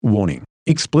Warning: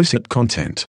 explicit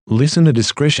content. Listener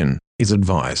discretion is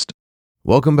advised.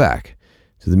 Welcome back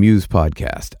to the Muse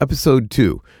Podcast, Episode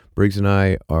 2. Briggs and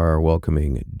I are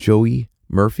welcoming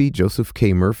Joseph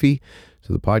K. Murphy,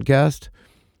 to the podcast.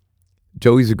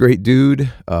 Joey's a great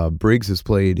dude. Briggs has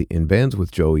played in bands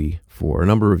with Joey for a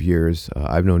number of years.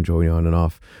 I've known Joey on and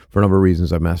off for a number of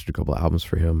reasons. I've mastered a couple of albums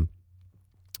for him.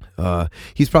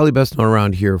 He's probably best known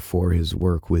around here for his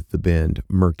work with the band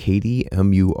Murkadee,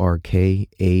 Murkadee.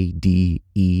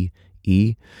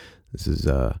 This is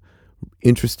a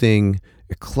interesting,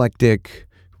 eclectic,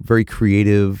 very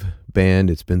creative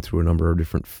band. It's been through a number of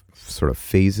different sort of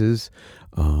phases.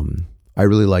 I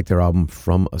really like their album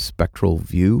From a Spectral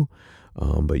View,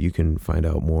 but you can find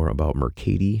out more about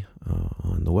Murkadee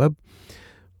on the web.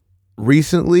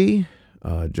 Recently,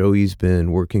 Joey's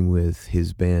been working with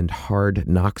his band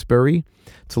Hardknoxbury.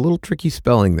 It's a little tricky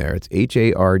spelling there. It's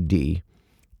Hardknoxbury.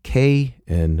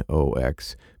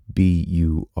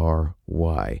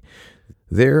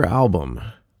 Their album,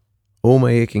 Oh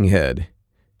My Aching Head,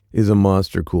 is a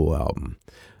monster cool album.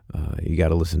 You got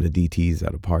to listen to DT's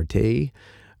Out of Partay.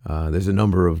 There's a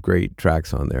number of great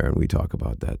tracks on there, and we talk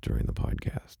about that during the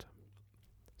podcast.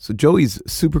 So Joey's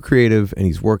super creative, and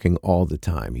he's working all the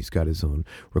time. He's got his own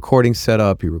recording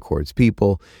setup. He records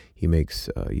people. He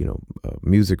makes,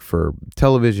 music for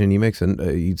television.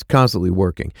 He's constantly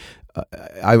working.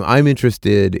 I'm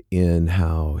interested in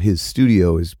how his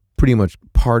studio is pretty much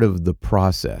part of the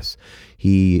process.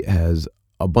 He has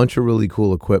a bunch of really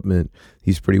cool equipment.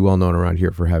 He's pretty well known around here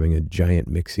for having a giant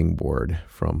mixing board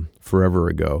from forever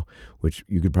ago, which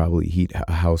you could probably heat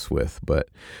a house with. But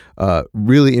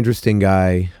really interesting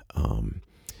guy.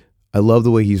 I love the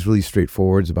way he's really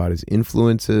straightforward about his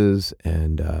influences.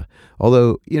 And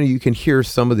although, you can hear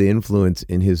some of the influence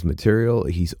in his material,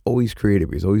 he's always creative.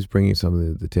 He's always bringing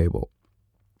something to the table.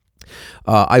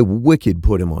 I wicked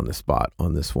put him on the spot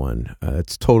on this one.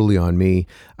 It's totally on me.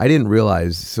 I didn't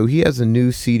realize. So he has a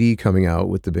new CD coming out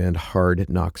with the band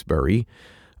Hardknoxbury.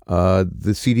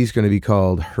 The CD is going to be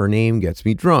called Her Name Gets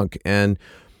Me Drunk. And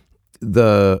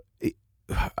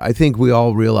I think we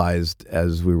all realized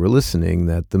as we were listening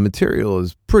that the material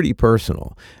is pretty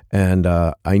personal. And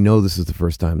I know this is the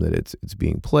first time that it's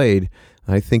being played.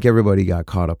 I think everybody got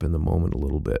caught up in the moment a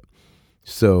little bit.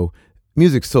 So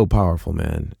music's so powerful,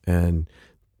 man, and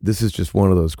this is just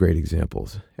one of those great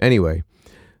examples. Anyway,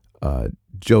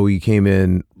 Joey came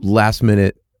in last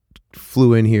minute,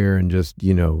 flew in here, and just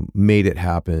made it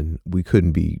happen. We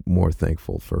couldn't be more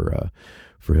thankful for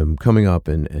him coming up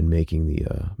and making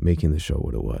the show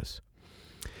what it was.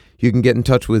 You can get in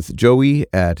touch with Joey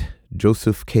at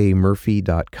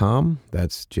josephkmurphy.com.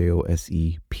 That's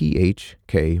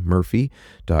JOSEPHK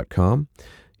Murphy.com.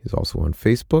 He's also on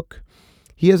Facebook.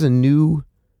 He has a new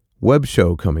web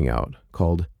show coming out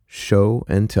called Show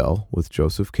and Tell with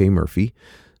Joseph K. Murphy.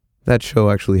 That show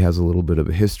actually has a little bit of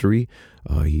a history.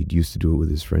 He used to do it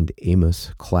with his friend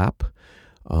Amos Clapp.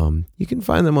 You can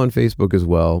find them on Facebook as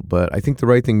well, but I think the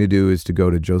right thing to do is to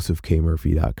go to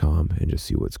josephkmurphy.com and just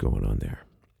see what's going on there.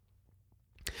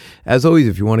 As always,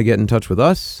 if you want to get in touch with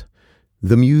us,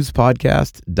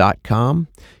 themusepodcast.com.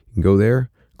 You can go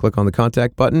there, click on the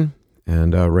contact button,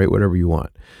 and write whatever you want.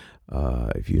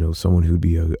 If you know someone who'd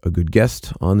be a good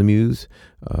guest on the Muse,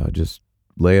 just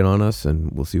lay it on us and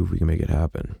we'll see if we can make it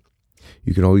happen.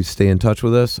 You can always stay in touch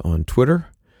with us on Twitter,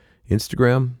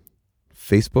 Instagram,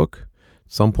 Facebook, at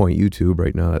some point YouTube.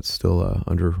 Right now that's still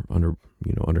under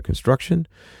construction.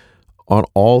 On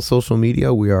all social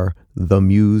media, we are The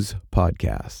Muse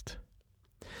Podcast.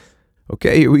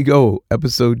 Okay, here we go.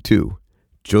 Episode 2,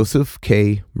 Joseph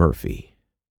K. Murphy.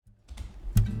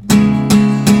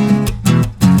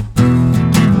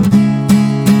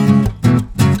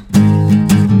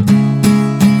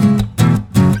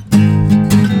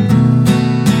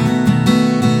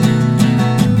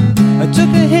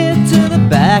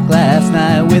 Last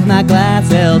night with my glass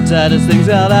held tight as things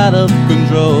got out of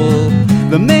control.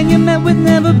 The man you met would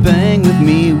never bang with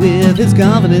me. With his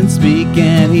confidence speak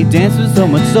and he danced with so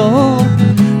much soul.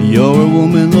 You're a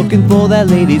woman looking for that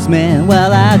ladies man,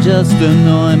 while I just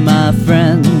annoy my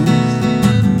friends.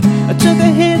 I took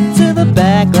a hit to the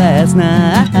back last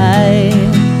night.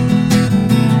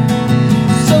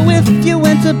 So if you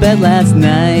went to bed last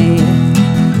night,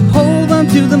 hold on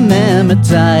to the man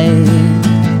tight.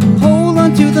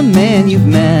 To the man you've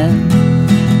met,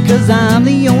 'cause I'm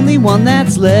the only one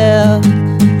that's left.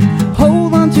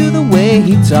 Hold on to the way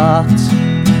he talked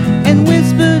and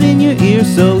whispered in your ear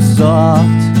so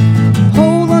soft.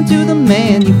 Hold on to the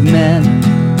man you've met,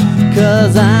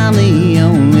 'cause I'm the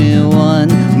only one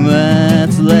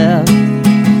that's left.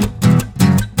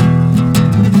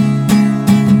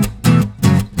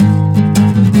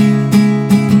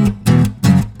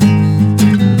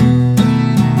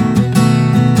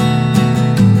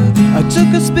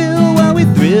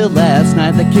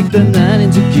 last night that kicked the night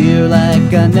into gear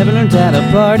like I never learned how to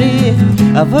party.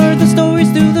 I've heard the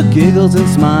stories through the giggles and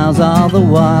smiles all the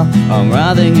while I'm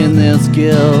writhing in this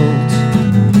guilt.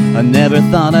 I never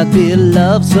thought I'd be in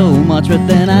love so much, but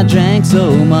then I drank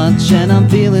so much and I'm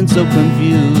feeling so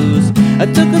confused. I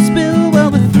took a spill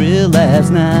well with thrill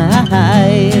last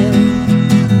night.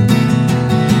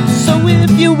 So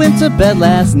if you went to bed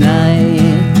last night,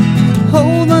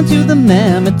 hold on to the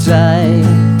memory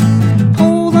tight.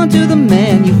 Hold on to the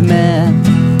man you've met,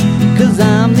 'cause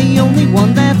I'm the only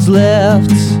one that's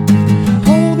left.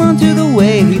 Hold on to the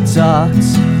way he talked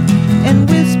and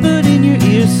whispered in your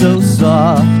ear so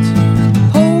soft.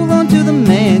 Hold on to the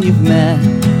man you've met,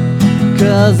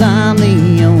 'cause I'm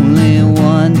the only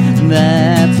one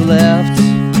that's left.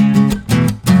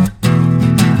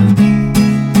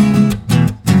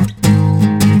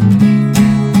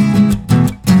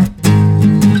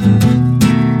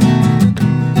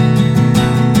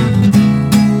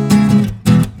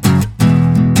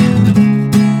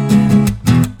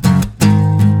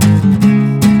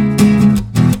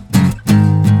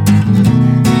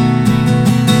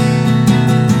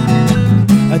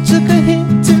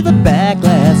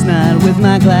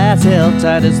 My glass held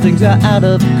tight as things got out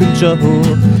of control.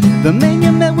 The man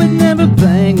you met would never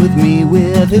bang with me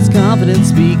with his confident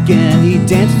speak, and he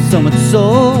danced with so much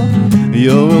soul.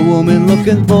 You're a woman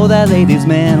looking for that ladies'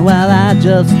 man, while I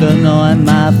just annoy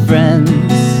my friends.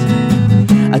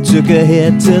 I took a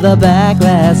hit to the back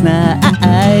last night.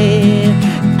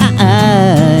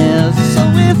 So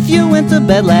if you went to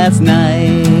bed last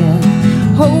night,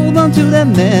 hold on to that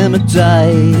memory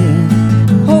tight.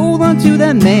 Hold on to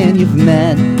that man you've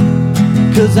met,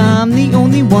 'cause I'm the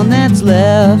only one that's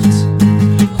left.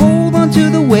 Hold on to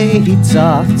the way he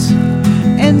talked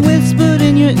and whispered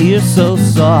in your ear so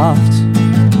soft.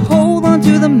 Hold on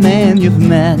to the man you've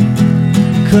met,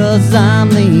 'cause I'm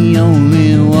the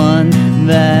only one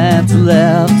that's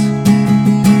left.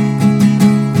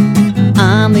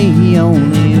 I'm the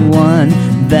only one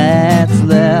that's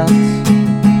left.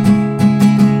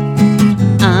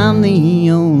 I'm the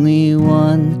only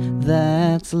one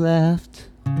that's left.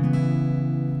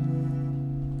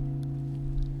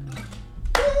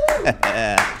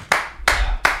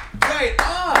 Right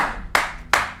on.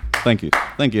 Thank you.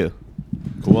 Thank you.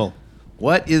 Cool.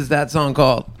 What is that song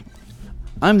called?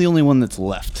 I'm the only one that's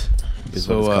left. Is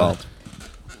what it's called.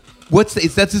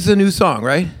 That's just a new song,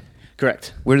 right?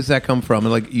 Correct. Where does that come from?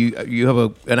 Like you have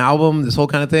an album, this whole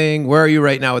kind of thing. Where are you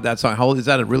right now with that song? How old is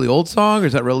that? A really old song, or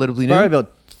is that relatively new? Probably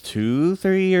about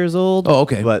 2-3 years old. Oh,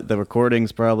 okay. But the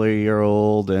recording's probably a year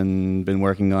old, and been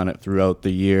working on it throughout the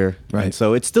year. Right. And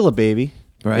so it's still a baby,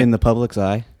 right, in the public's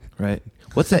eye. Right.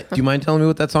 What's that? Do you mind telling me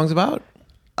what that song's about?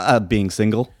 Being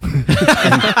single.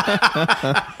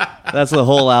 That's the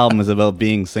whole album, is about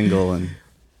being single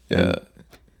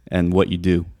and what you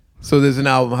do. So there's an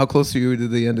album. How close are you to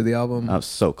the end of the album?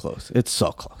 So close. It's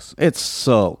so close. It's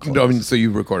so close. No, I mean, so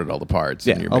you recorded all the parts.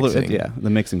 Yeah, and you're mixing. the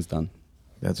mixing's done.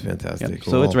 That's fantastic. Yep.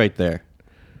 Cool. So it's right there,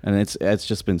 and it's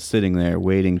just been sitting there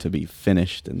waiting to be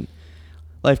finished. And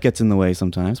life gets in the way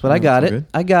sometimes, but I got it. Good.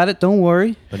 I got it. Don't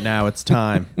worry. But now it's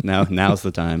time. Now's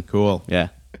the time. Cool. Yeah.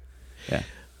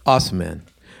 Awesome, man.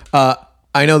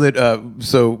 I know that.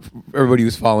 So everybody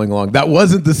who's following along, that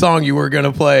wasn't the song you were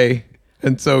gonna play.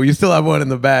 And so you still have one in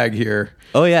the bag here.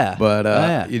 Oh, yeah.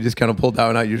 But you just kind of pulled that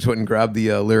one out. You just went and grabbed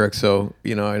the lyrics. So,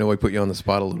 I know I put you on the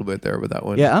spot a little bit there with that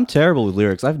one. Yeah, I'm terrible with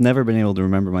lyrics. I've never been able to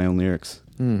remember my own lyrics.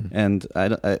 And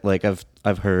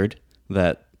I've heard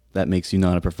that makes you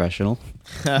not a professional.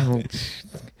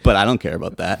 But I don't care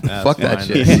about that. Fuck that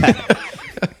shit. Yeah.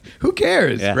 Who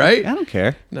cares, Yeah. right? I don't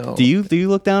care. No. Do you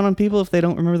look down on people if they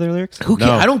don't remember their lyrics? Who cares?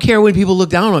 I don't care when people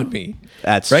look down on me.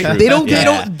 That's right. true. They don't.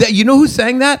 Yeah. You know who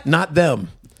sang that? Not them.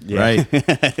 Yeah. Right.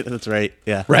 That's right.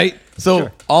 Yeah. Right. So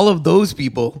all of those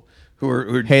people who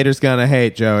are Haters gonna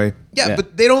hate, Joey. yeah,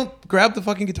 but they don't grab the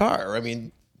fucking guitar. I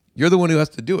mean, you're the one who has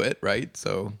to do it, right?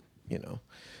 So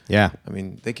Yeah. I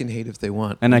mean, they can hate if they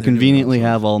want. And I They're doing conveniently it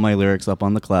also. have all my lyrics up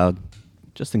on the cloud,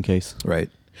 just in case.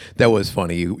 Right. That was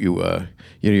funny.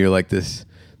 You're like this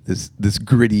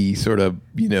gritty sort of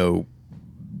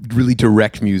really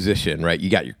direct musician, right? You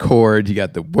got your chords, you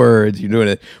got the words, you're doing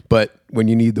it, but when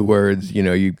you need the words,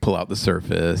 you pull out the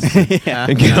Surface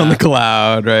and get on the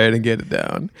cloud, right, and get it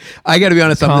down. I got to be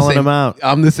honest, I'm the Calling same. them out.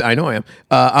 I know I am.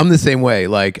 I'm the same way.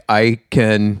 Like I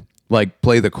can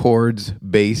play the chords,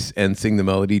 bass, and sing the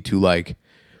melody to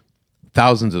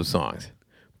thousands of songs,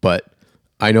 but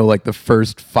I know the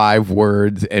first 5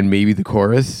 words and maybe the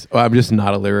chorus. I'm just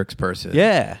not a lyrics person.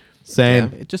 Yeah.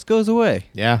 Same. It just goes away.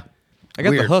 Yeah. I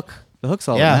got Weird. the hook. The hook's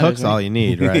all Yeah, that matters hook's to me. all you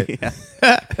need,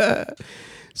 right?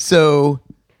 So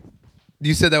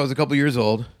You said that was a couple years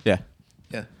old. Yeah.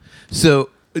 Yeah. So,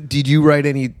 did you write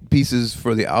any pieces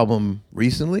for the album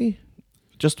recently?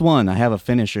 Just one. I have a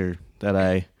finisher that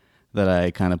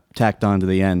I kind of tacked on to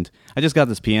the end. I just got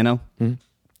this piano, and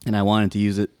I wanted to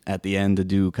use it at the end to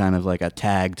do kind of like a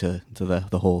tag to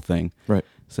the whole thing. Right.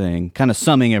 Saying, kind of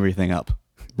summing everything up.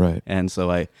 Right. And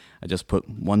so I just put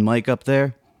one mic up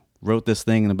there, wrote this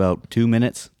thing in about 2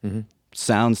 minutes.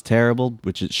 Sounds terrible,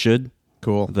 which it should.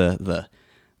 Cool. The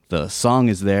song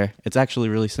is there. It's actually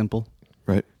really simple.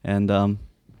 Right. And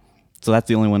so that's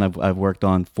the only one I've worked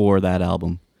on for that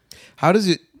album. How does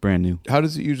it Brand new. How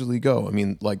does it usually go? I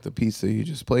mean, like the piece that you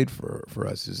just played for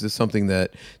us, is this something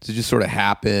that does it just sort of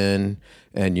happen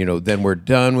and, then we're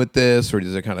done with this? Or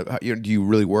does it kind of, do you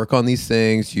really work on these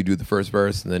things? Do you do the first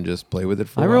verse and then just play with it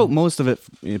for a while? I wrote most of it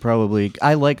probably.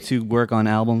 I like to work on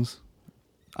albums.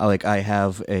 I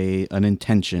have an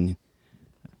intention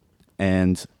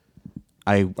and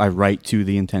I write to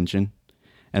the intention.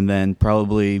 And then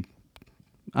probably,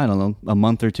 I don't know, a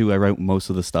month or two I write most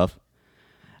of the stuff.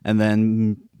 And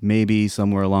then maybe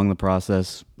somewhere along the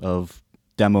process of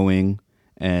demoing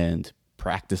and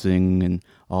practicing and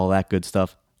all that good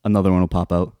stuff, another one will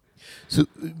pop out. So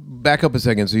back up a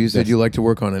second. So you said you like to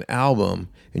work on an album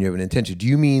and you have an intention. Do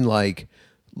you mean like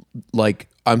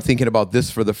I'm thinking about this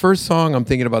for the first song, I'm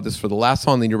thinking about this for the last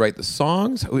song, then you write the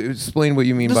songs? Explain what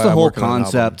you mean Just by the whole working on an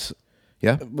album. concept.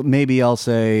 Yeah? Maybe I'll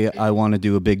say I want to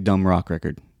do a big dumb rock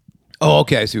record. Oh,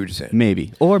 okay. I see what you're saying.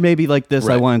 Maybe. Or maybe like this, I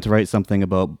Right. wanted to write something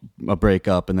about a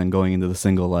breakup and then going into the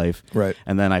single life. Right.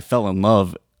 And then I fell in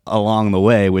love along the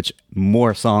way, which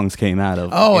more songs came out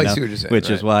of. Oh, I see what you're saying. Which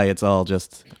is Right. why it's all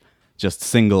just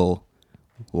single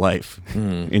life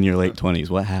in your late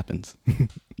 20s. What happens?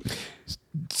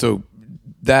 So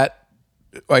that,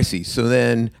 I see. So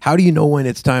then how do you know when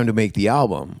it's time to make the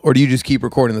album? Or do you just keep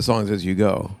recording the songs as you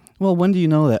go? Well, when do you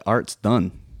know that art's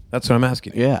done? That's what I'm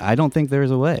asking. Yeah, I don't think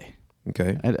there's a way.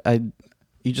 Okay.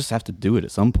 You just have to do it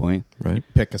at some point. Right.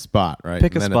 Pick a spot, right?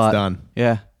 Pick a and then spot. It's done.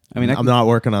 Yeah. I mean, I'm not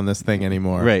working on this thing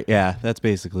anymore. Right. Yeah. That's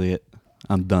basically it.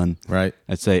 I'm done. Right.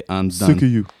 I'd say I'm done. Sick of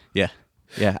you. Yeah.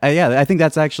 Yeah. I think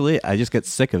that's actually it. I just get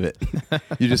sick of it.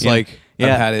 You just Yeah. I've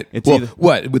Yeah. had it. It's Well, either-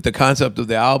 what? With the concept of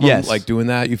the album? Yes. Like doing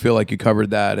that? You feel like you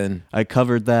covered that and... I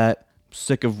covered that.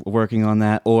 Sick of working on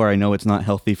that, or I know it's not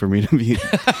healthy for me to be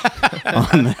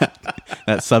on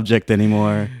that subject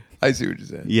anymore. I see what you're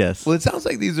saying. Yes. Well, it sounds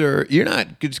like you're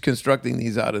not just constructing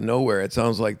these out of nowhere. It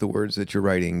sounds like the words that you're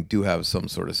writing do have some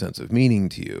sort of sense of meaning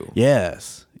to you.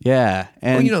 Yes. Yeah.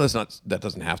 And Well, that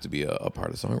doesn't have to be a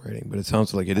part of songwriting, but it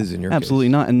sounds like it is in your absolutely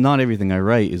case. not. And not everything I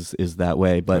write is that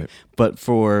way. But Right. but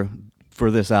for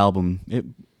this album, it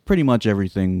pretty much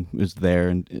everything is there,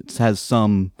 and it has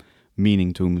some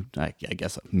meaning to me. I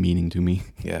guess meaning to me.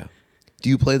 Yeah. Do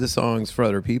you play the songs for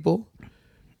other people?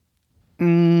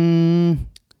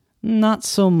 Not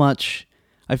so much.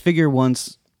 I figure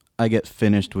once I get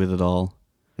finished with it all,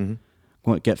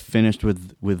 get finished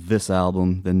with this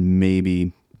album, then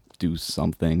maybe do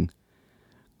something,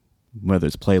 whether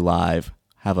it's play live,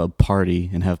 have a party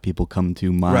and have people come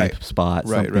to my Right. spot,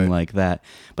 Right, something right. like that.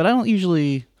 But I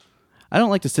don't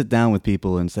like to sit down with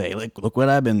people and say, like, look what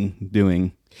I've been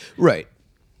doing. Right.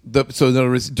 So in other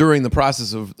words, during the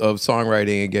process of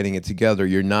songwriting and getting it together,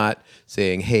 you're not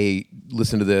saying, "Hey,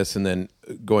 listen to this," and then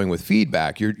going with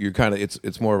feedback. You're kind of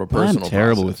it's more of a personal. I'm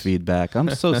terrible process. with feedback.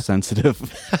 I'm so sensitive.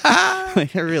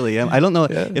 Like, I really am. I don't know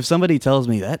if somebody tells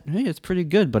me that, hey, it's pretty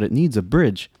good, but it needs a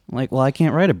bridge. I'm like, well, I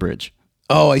can't write a bridge.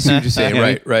 Oh, I see what you're saying.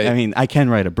 Right. I mean, I can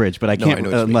write a bridge, but I No, I can't know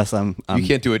what you mean. unless I'm. You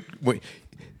can't do it.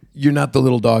 You're not the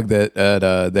little dog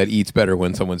that eats better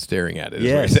when someone's staring at it. Is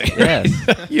Yes, what you're saying.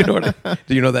 yes. You know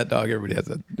do you know that dog? Everybody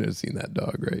has seen that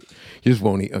dog, right? You just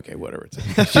won't eat. Okay, whatever. It's a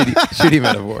shitty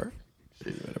metaphor.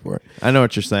 Shitty metaphor. I know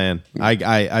what you're saying.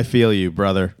 I feel you,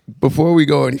 brother. Before we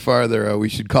go any farther, we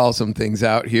should call some things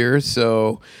out here.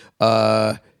 So,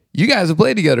 you guys have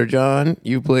played together, John.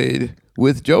 You played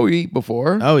with Joey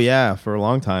before. Oh yeah, for a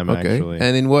long time actually.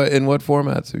 And in what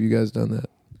formats have you guys done that?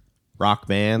 Rock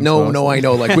bands. No, mostly. I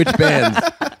know. Like which bands?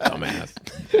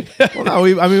 Dumbass. Well, no,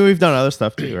 we've done other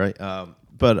stuff too, right?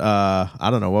 But I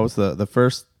don't know what was the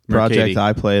first project Murkadee.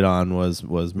 I played on was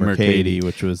Murkadee, Murkadee.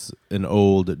 which was an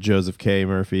old Joseph K.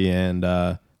 Murphy and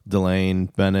Delane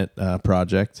Bennett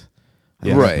project.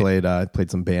 Yeah, Right. I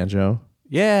played some banjo.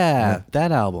 Yeah,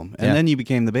 that album, and Yeah. then you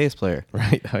became the bass player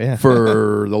Right. Oh yeah.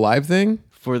 For the live thing?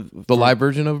 for The live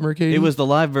version of Murkadee? It was the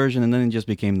live version, and then it just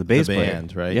became the bass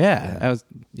band, player. right? Yeah,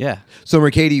 Yeah. So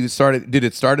Murkadee did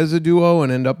it start as a duo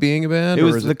and end up being a band? It or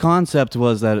was is the concept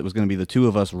was that it was going to be the two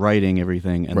of us writing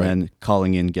everything, and Right. then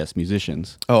calling in guest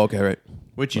musicians. Oh, okay, right.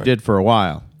 Which you did for a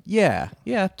while. Yeah,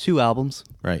 2 albums.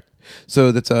 Right.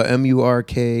 So that's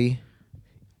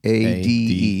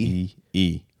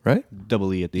Murkadee, right?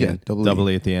 Double E at the end. Double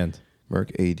E at the end.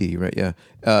 Murkadee, right? Yeah.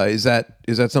 Is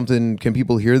that something? Can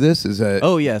people hear this? Is that?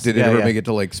 Oh, yes. Did it Yeah, ever yeah. make it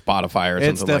to like Spotify or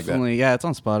It's something like that? definitely, yeah, it's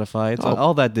on Spotify. It's on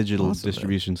all that digital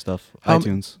distribution stuff.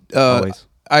 iTunes, always.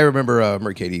 I remember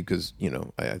Murkadee because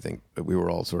I think we were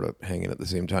all sort of hanging at the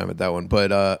same time at that one.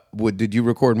 But did you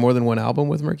record more than one album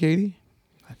with Murkadee?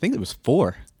 I think it was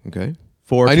 4. Okay,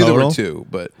 4 I knew there total? were 2,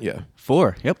 but yeah.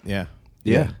 4, yep. Yeah.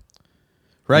 Yeah.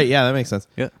 Right, yeah, that makes sense.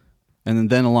 Yeah.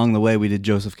 And then along the way, we did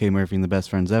Joseph K. Murphy and the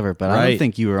Best Friends Ever, but I Right. don't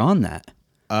think you were on that.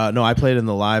 No, I played in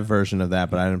the live version of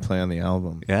that, but I didn't play on the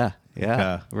album. Yeah.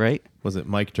 Yeah. Right? Was it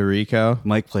Mike DeRico?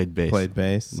 Mike played bass. Played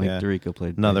bass. Mike yeah. DeRico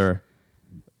played Another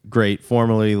great,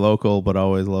 formerly local but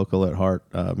always local at heart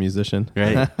musician.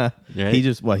 Right. Right. He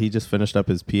just finished up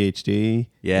his PhD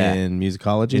in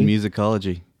musicology. In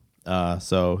musicology.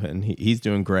 And he's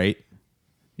doing great.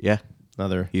 Yeah.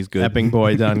 He's good. Epping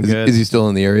boy done good. Is he still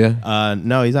in the area?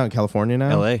 No, he's out in California now.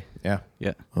 L.A. Yeah.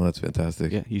 Yeah. Oh, that's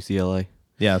fantastic. Yeah. UCLA.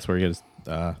 Yeah, that's where he gets.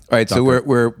 All right, so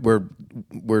we're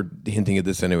hinting at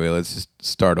this anyway. Let's just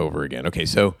start over again. Okay,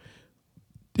 so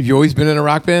have you always been in a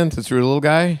rock band since you were a little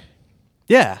guy?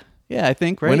 Yeah. Yeah, I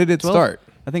think, right? When did it 12? start?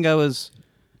 I think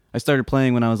I started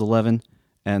playing when I was 11,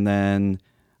 and then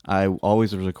I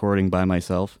always was recording by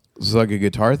myself. Was it like a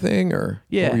guitar thing, or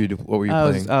Yeah. what were you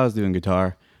playing? I was doing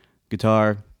guitar,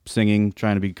 singing,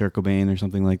 trying to be Kurt Cobain or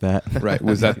something like that. Right.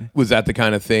 Was that the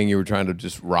kind of thing you were trying to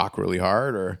just rock really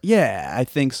hard, or? Yeah, I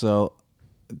think so.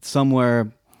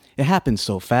 Somewhere, it happened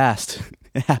so fast.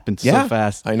 It happened so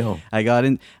fast. I know. I got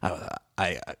in.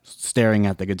 I staring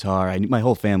at the guitar. My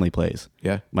whole family plays.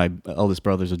 Yeah. My eldest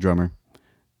brother's a drummer.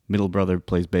 Middle brother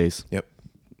plays bass. Yep.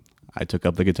 I took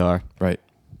up the guitar. Right.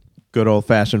 Good old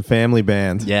fashioned family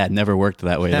band. Yeah, it never worked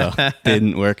that way though.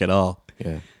 Didn't work at all.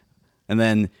 Yeah. And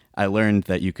then I learned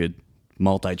that you could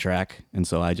multi-track, and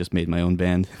so I just made my own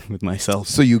band with myself.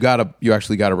 So you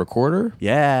actually got a recorder?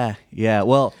 Yeah.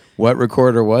 Well, What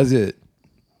recorder was it?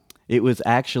 it was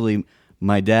actually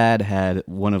my dad had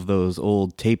one of those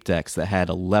old tape decks that had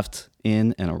a left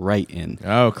in and a right in.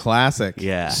 Oh, classic.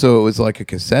 Yeah. So it was like a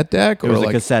cassette deck, It was a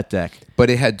cassette deck. but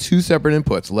it had 2 separate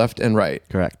inputs, left and right,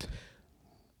 Correct.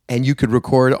 and you could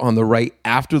record on the right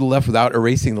after the left without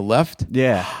erasing the left.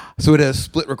 Yeah. So it had a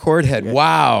split record head.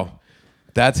 Wow,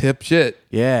 that's hip shit.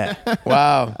 Yeah.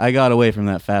 Wow. I got away from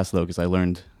that fast though because I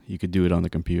learned you could do it on the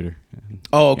computer.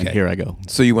 Oh, And okay. here I go.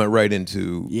 So you went right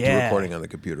into to Yeah. recording on the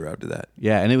computer after that.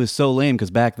 Yeah, and it was so lame because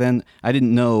back then I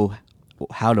didn't know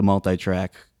how to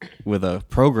multi-track with a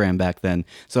program back then.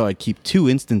 So I'd keep 2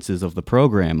 instances of the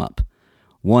program up,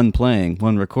 one playing,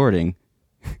 one recording.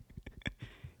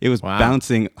 It was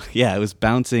bouncing. Yeah, it was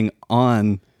bouncing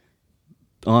on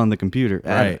the computer.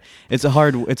 Right. It's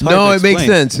hard. It's hard. No, to it makes explain.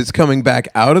 sense. It's coming back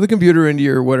out of the computer into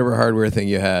your whatever hardware thing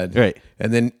you had. Right.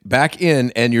 And then back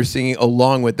in, and you're singing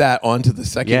along with that onto the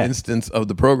second Yeah. instance of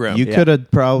the program. You could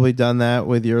have probably done that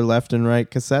with your left and right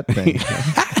cassette thing.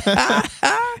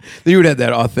 You would have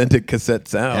that authentic cassette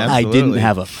sound. Absolutely. I didn't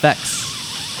have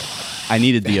effects. I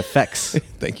needed the effects.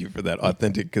 Thank you for that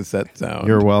authentic cassette sound.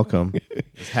 You're welcome.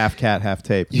 It's half cat, half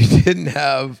tape. You didn't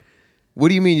have. What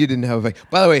do you mean you didn't have effect?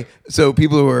 By the way, so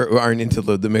people who aren't into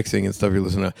the mixing and stuff you're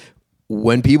listening to,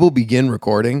 when people begin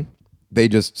recording, they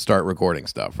just start recording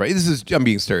stuff, right? I'm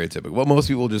being stereotypical. Well, most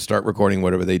people just start recording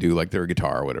whatever they do, like their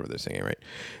guitar or whatever they're singing, right?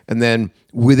 And then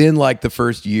within like the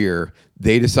first year,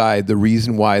 they decide the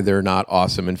reason why they're not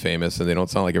awesome and famous and they don't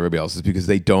sound like everybody else is because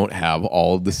they don't have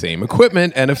all of the same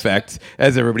equipment and effects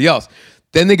as everybody else.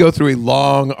 Then they go through a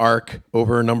long arc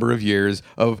over a number of years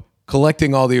of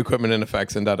collecting all the equipment and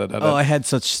effects and da-da-da-da. Oh, I had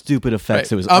such stupid effects.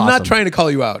 Right. It was I'm awesome. not trying to call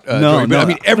you out, No, Joey, but no. I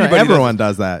mean, Everyone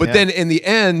does that. But yeah. then in the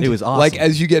end, It was awesome. like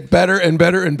as you get better and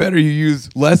better and better, you use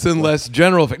less and less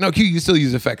general effects. No, you still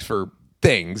use effects for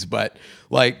things, but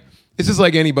like it's just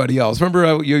like anybody else.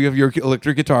 Remember, you have your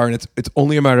electric guitar, and it's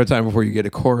only a matter of time before you get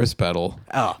a chorus pedal.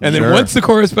 Oh, and then sure. once the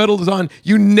chorus pedal is on,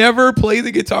 you never play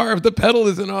the guitar if the pedal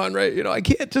isn't on, right? I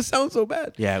can't. It just sounds so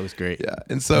bad. Yeah, it was great. Yeah,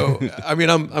 and so I mean,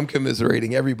 I'm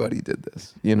commiserating. Everybody did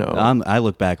this, I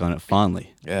look back on it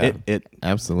fondly. Yeah. It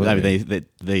Absolutely. I mean,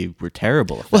 they were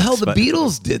terrible. Effects, Well, hell, the but-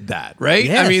 Beatles did that, right?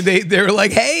 Yes. I mean, they were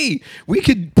like, hey, we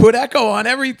could put echo on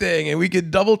everything, and we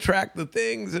could double track the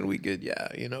things, and we could,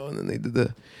 and then they did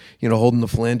the, holding the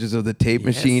flanges of the tape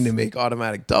machine to make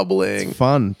automatic doubling. It's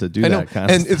fun to do I know. that kind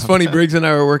of And stuff. it's funny, Briggs and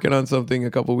I were working on something a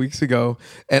couple weeks ago,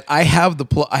 and I have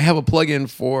a plug-in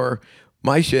for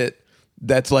my shit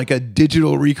that's like a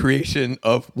digital recreation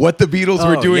of what the Beatles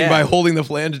were doing yeah. by holding the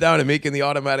flange down and making the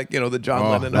automatic, the John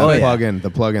Lennon. That yeah. plugin,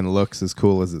 the plugin looks as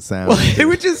cool as it sounds.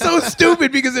 Which is so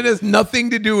stupid because it has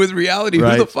nothing to do with reality.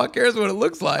 Right. Who the fuck cares what it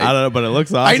looks like? I don't know, but it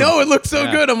looks awesome. I know it looks so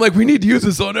Yeah. good. I'm like, we need to use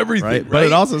this on everything, right? right? But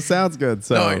it also sounds good.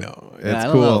 So No, I know. It's I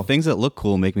don't cool. know. Things that look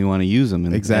cool make me want to use them.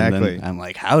 And Exactly. then I'm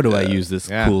like, how do I use this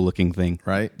Yeah. cool looking thing?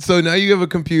 Right? So now you have a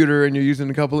computer and you're using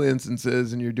a couple of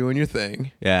instances and you're doing your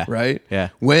thing. Yeah. Right? Yeah.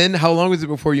 How long was it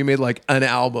before you made like an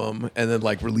album and then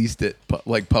like released it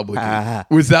publicly? Ah.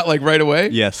 Was that like right away?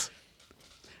 Yes.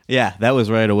 Yeah, that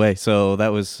was right away. So that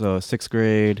was 6th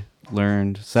grade,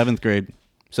 learned 7th grade.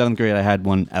 7th grade, I had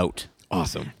one out.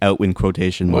 Awesome. Out in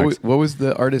quotation marks. What was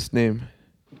the artist name?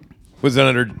 Was it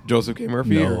under Joseph K.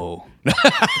 Murphy? No.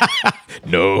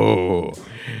 No.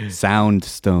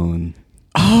 Soundstone.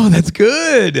 Oh, that's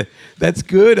good. That's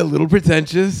good. A little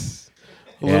pretentious,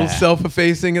 a little Yeah.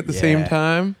 self-effacing at the same Yeah.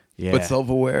 time, Yeah. but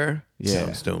self-aware. Yeah.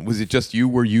 Soundstone. Was it just you?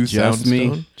 Were you Just Soundstone?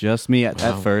 me. Just me at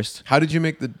first. How did you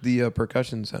make the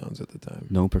percussion sounds at the time?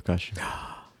 No percussion.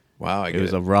 Wow, I It get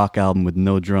was it. a rock album with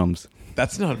no drums.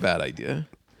 That's not a bad idea.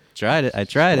 Tried it. I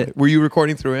tried it. Were you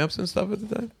recording through amps and stuff at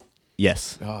the time?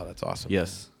 Yes. Oh, that's awesome.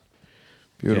 Yes.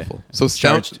 Beautiful. Yeah. So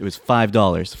Charged. It was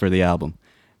 $5 for the album,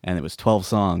 and it was 12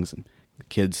 songs. And the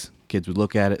kids would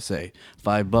look at it, say,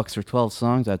 $5 for 12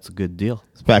 songs. That's a good deal.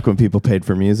 It's back when people paid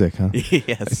for music, huh? I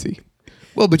Yes. see.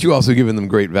 Well, but you also given them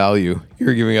great value.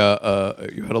 You're giving you had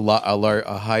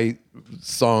a high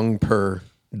song per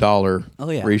dollar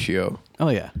ratio. Oh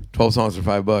yeah. 12 songs for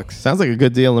 $5. Sounds like a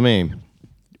good deal to me.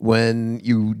 When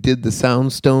you did the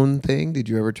Soundstone thing, did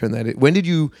you ever turn that in? When did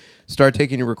you start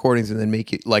taking your recordings and then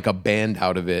make it like a band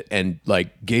out of it and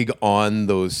like gig on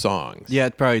those songs? Yeah,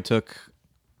 it probably took.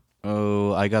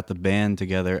 I got the band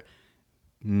together.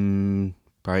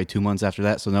 Probably 2 months after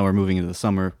that. So now we're moving into the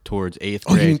summer towards 8th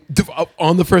Oh, grade.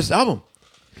 on the first album?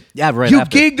 Yeah, right. You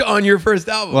after. gigged on your first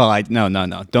album. Well, no,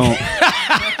 don't.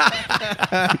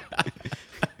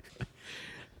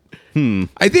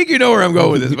 I think you know where I'm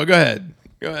going with this, but go ahead.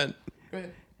 Go ahead.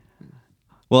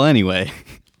 Well, anyway.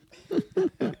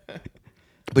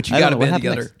 But you I got don't a know, what band happened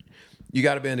together. next? You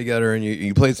got a band together and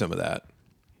you played some of that.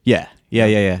 Yeah,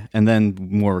 and then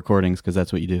more recordings because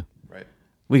that's what you do. Right.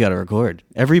 We got to record.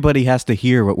 Everybody has to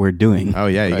hear what we're doing. Oh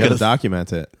yeah, you Right. got to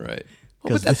document it. Right. Oh,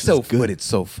 'Cause but that's this so is good. good. It's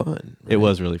so fun. It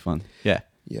was really fun. Yeah.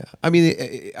 Yeah. I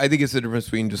mean, I think it's the difference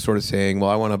between just sort of saying, well,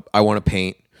 I want to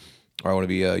paint or I want to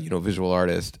be a, visual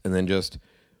artist and then just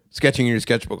sketching in your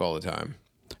sketchbook all the time.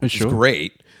 Sure. It's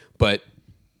great, but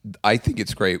I think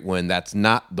it's great when that's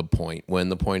not the point. When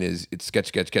the point is it's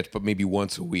sketch, but maybe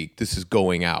once a week this is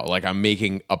going out. Like I'm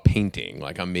making a painting,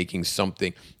 like I'm making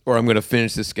something, or I'm going to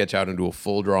finish this sketch out into a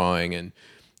full drawing and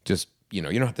just, you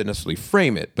don't have to necessarily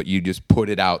frame it, but you just put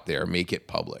it out there, make it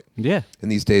public. Yeah. And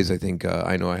these days, I think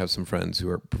I know I have some friends who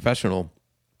are professional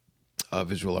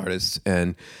visual artists,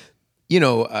 and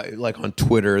like on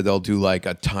Twitter, they'll do like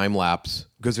a time lapse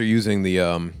because they're using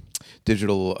the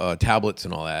digital tablets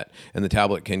and all that, and the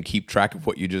tablet can keep track of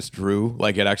what you just drew.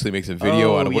 Like it actually makes a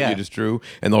video out of what you just drew,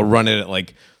 and they'll run it at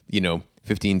like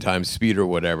 15 times speed or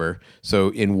whatever. So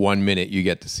in 1 minute, you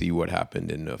get to see what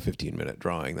happened in a 15-minute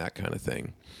drawing, that kind of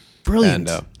thing. Brilliant.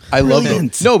 And, I love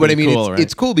those. No, but I mean, cool, right?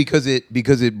 it's cool because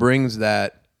it brings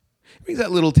that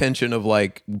little tension of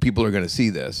like people are going to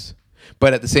see this,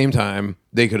 but at the same time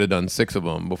they could have done 6 of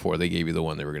them before they gave you the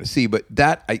one they were going to see. But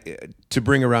that to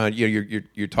bring around,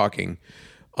 you're talking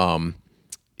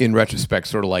in retrospect,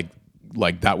 sort of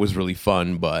like that was really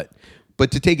fun, but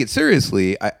to take it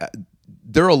seriously,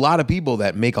 there are a lot of people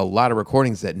that make a lot of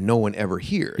recordings that no one ever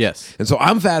hears. Yes. And so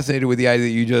I'm fascinated with the idea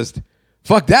that you just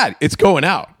fuck that, it's going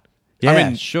out. Yeah, I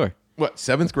mean, sure. What,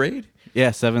 7th grade?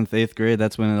 Yeah, 7th, 8th grade.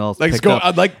 That's when it all Like, picked up.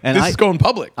 And this is going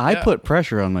public. I Yeah. put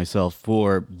pressure on myself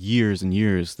for years and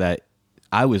years that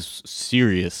I was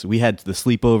serious. We had the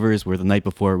sleepovers where the night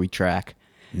before we track.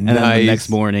 And then the Nice. next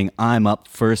morning, I'm up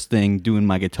first thing doing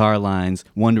my guitar lines,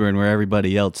 wondering where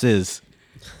everybody else is.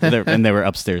 And they were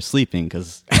upstairs sleeping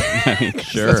because,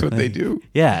 Sure. That's what they do.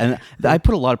 Yeah, and I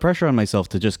put a lot of pressure on myself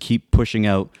to just keep pushing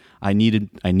out. I needed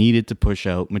to push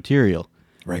out material.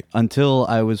 Right. Until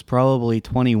I was probably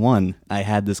 21, I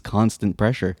had this constant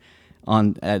pressure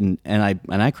on, and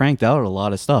I cranked out a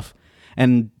lot of stuff,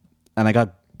 and I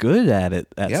got good at it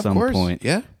at some point.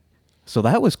 Yeah. So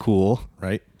that was cool.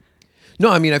 Right.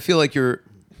 No, I mean, I feel like you're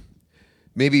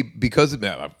maybe because of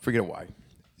that, I forget why.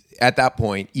 At that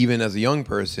point, even as a young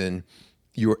person,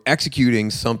 you're executing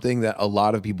something that a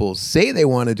lot of people say they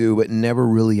want to do but never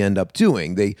really end up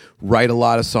doing. They write a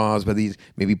lot of songs, but these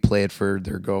maybe play it for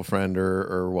their girlfriend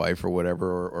or wife or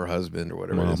whatever, or husband or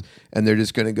whatever it is. And they're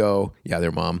just going to go,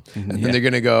 their mom. And then they're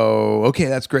going to go, okay,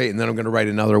 that's great. And then I'm going to write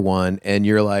another one. And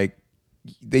you're like,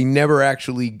 they never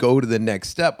actually go to the next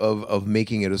step of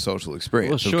making it a social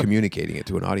experience, of communicating it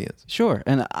to an audience. Sure.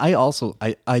 And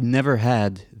I never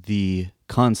had the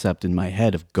concept in my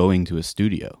head of going to a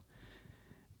studio.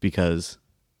 Because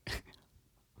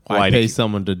why pay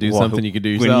someone to do something you could do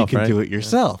yourself, when you can do it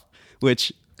yourself,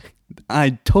 which I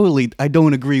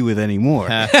don't agree with anymore.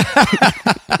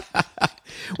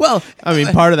 Well, I mean,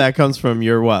 part of that comes from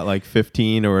you're like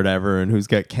 15 or whatever, and who's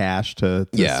got cash to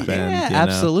spend. Yeah, you know?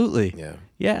 absolutely.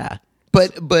 Yeah.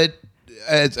 But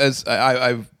as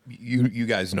you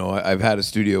guys know, I've had a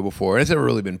studio before, and it's never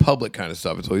really been public kind of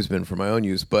stuff. It's always been for my own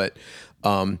use. But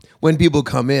when people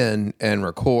come in and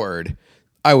record,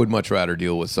 I would much rather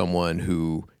deal with someone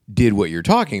who did what you're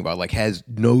talking about, like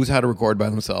knows how to record by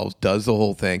themselves, does the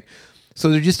whole thing. So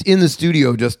they're just in the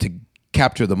studio just to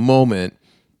capture the moment.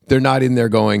 They're not in there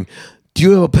going, do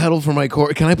you have a pedal for my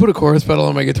chorus? Can I put a chorus pedal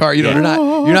on my guitar? You know,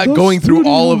 you're not going through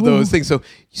all of those things. So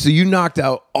you knocked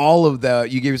out all of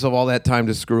that. You gave yourself all that time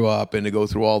to screw up and to go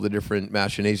through all the different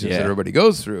machinations that everybody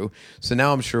goes through. So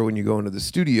now I'm sure when you go into the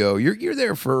studio, you're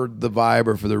there for the vibe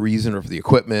or for the reason or for the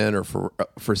equipment or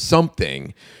for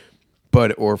something,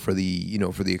 or for the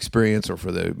for the experience or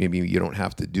for the maybe you don't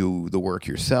have to do the work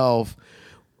yourself.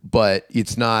 But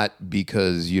it's not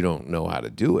because you don't know how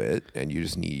to do it and you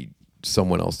just need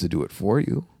someone else to do it for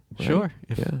you. Right? Sure.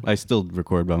 I still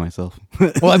record by myself.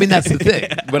 Well, I mean, that's the thing.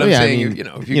 But I'm saying,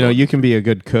 you can be a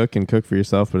good cook and cook for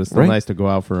yourself, but it's still nice to go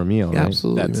out for a meal. Yeah, right?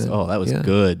 absolutely. That was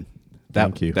good.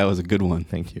 Thank you. That was a good one.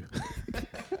 Thank you.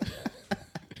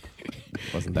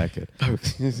 Wasn't that good?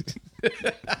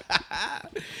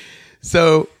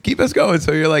 So keep us going.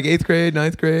 So you're like 8th grade,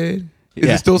 9th grade. Is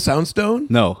it still Soundstone?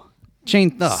 No.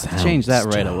 Change that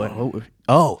right away.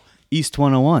 Oh, East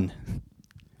 101.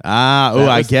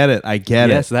 I get it.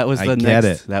 Yes, that was the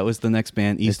next. That was the next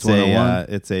band, East 101.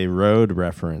 It's a road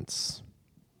reference.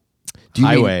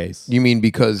 Highways. You mean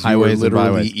because you were Highways and literally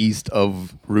byways. east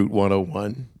of Route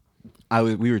 101?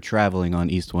 We were traveling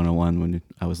on East 101 when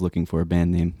I was looking for a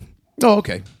band name. Oh,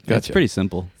 okay. Gotcha. It's pretty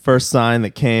simple. First sign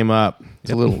that came up.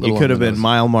 It's a little You could have been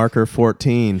mile marker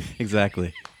 14.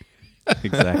 Exactly.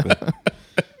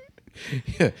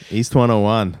 East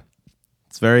 101.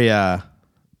 It's very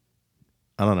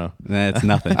I don't know. It's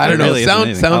nothing. I don't know.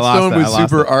 Soundstone was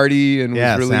super arty and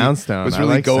was really Soundstone. was I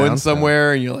really like going Soundstone.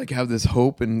 somewhere, and you like have this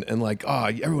hope and like,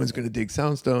 everyone's going to dig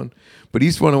Soundstone. But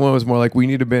East 101 was more like, we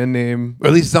need a band name, or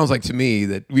at least it sounds like to me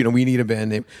that we need a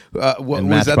band name. What and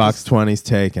was Matchbox that? 20's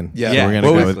taken. Yeah, So we're gonna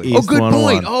go with East good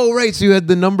 101. point. Oh, right. So you had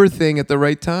the number thing at the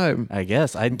right time. I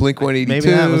guess. Blink 182.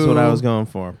 Maybe that was what I was going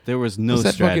for. There was no Was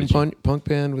that strategy. fucking punk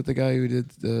band with the guy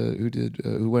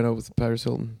who went out with Paris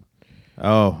Hilton?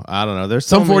 Oh, I don't know. There's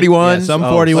Some 41. Some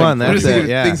 41. I'm That's just thinking it. of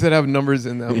Yeah. things that have numbers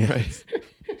in them, right?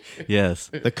 Yes.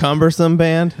 The Cumbersome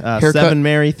Band. Haircut. 7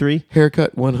 Mary 3.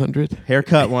 Haircut 100.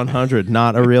 Haircut 100.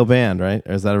 Not a real band, right?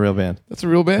 Or is that a real band? That's a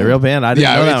real band. A real band? I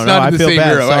didn't know that it's one. not No, in I the feel same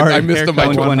bad. era. Sorry. I missed them by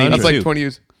Haircut 20. That's like 182. 20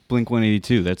 years. Blink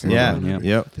 182. That's another Yeah. one, yeah.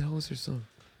 Yep. What the hell was their song?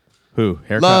 Who?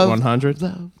 Haircut Love, 100?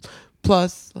 Love,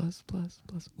 plus.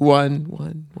 One.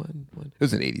 It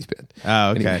was an 80s band. Oh,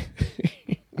 okay.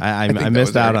 Anyway. I think that missed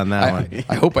was out right. on that one.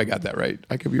 I hope I got that right.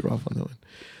 I could be off on that one.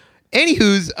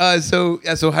 Anywho's,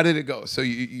 so how did it go? So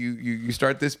you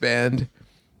start this band.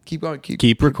 Keep going.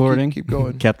 Keep recording. Keep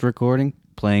going. Kept recording.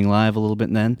 Playing live a little bit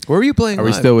and then. Where were you playing Are we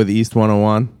live? still with East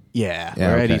 101? Yeah, Yeah,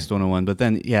 we're at okay. East 101. But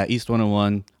then, East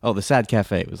 101. Oh, the Sad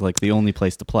Cafe was like the only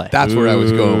place to play. That's where I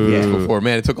was going with this Ooh. before.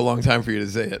 Man, it took a long time for you to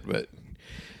say it, but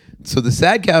so the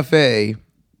Sad Cafe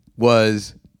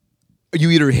was, you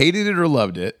either hated it or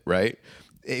loved it, right?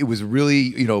 It was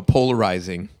really,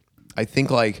 polarizing. I think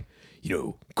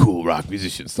cool rock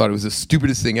musicians thought it was the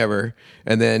stupidest thing ever.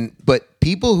 And then, but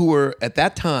people who were at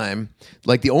that time,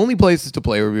 like the only places to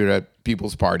play were at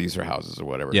people's parties or houses or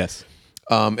whatever. Yes.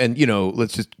 And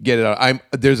let's just get it out.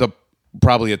 There's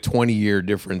probably a 20-year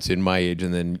difference in my age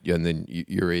and then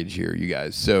your age here, you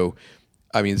guys. So,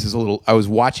 I mean, I was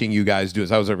watching you guys do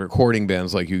this. I was recording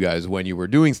bands like you guys when you were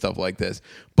doing stuff like this.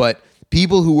 But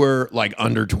people who were like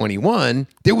under 21,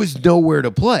 there was nowhere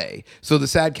to play. So the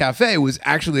Sad Cafe was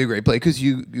actually a great play because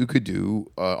you could do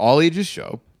all ages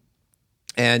show.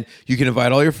 And you can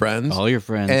invite all your friends.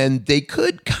 And they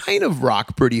could kind of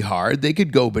rock pretty hard. They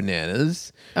could go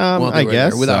bananas. I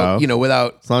guess without so.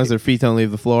 without As long as their feet don't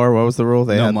leave the floor. What was the rule?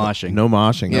 No moshing. No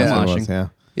moshing. Yeah. That's what it moshing. was, yeah.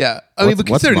 Yeah, I mean, but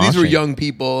What's consider these were moshing? young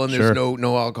people, and there's Sure.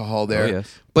 no alcohol there. Oh,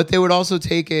 yes. But they would also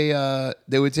take a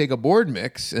board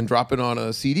mix and drop it on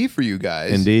a CD for you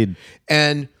guys. Indeed.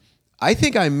 And I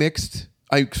think I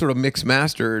sort of mix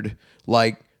mastered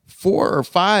like 4 or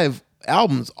 5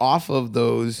 albums off of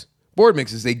those board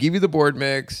mixes. They give you the board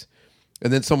mix,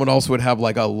 and then someone else would have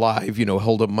like a live,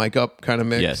 hold a mic up kind of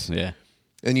mix. Yes, yeah.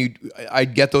 And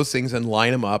I'd get those things and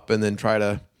line them up and then try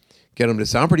to get them to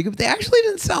sound pretty good. But they actually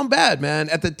didn't sound bad, man.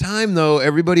 At the time, though,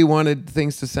 everybody wanted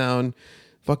things to sound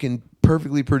fucking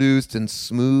perfectly produced and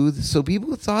smooth. So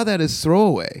people saw that as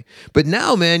throwaway. But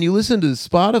now, man, you listen to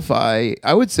Spotify,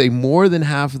 I would say more than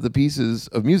half of the pieces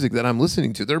of music that I'm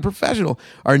listening to that are professional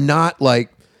are not like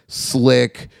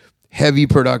slick, heavy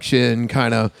production,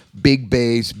 kind of big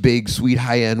bass, big, sweet,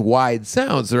 high-end, wide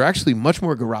sounds. They're actually much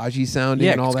more garagey sounding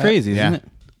Yeah, and all it's that. crazy, isn't it?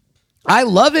 I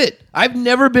love it. I've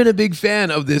never been a big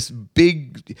fan of this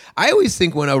big. I always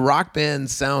think when a rock band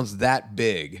sounds that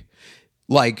big,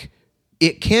 like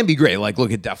it can be great. Like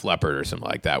look at Def Leppard or something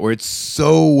like that, where it's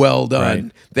so well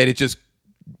done that it just,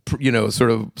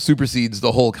 sort of supersedes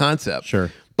the whole concept.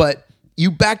 Sure. But you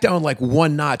back down like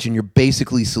one notch and you're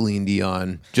basically Celine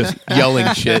Dion just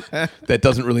yelling shit that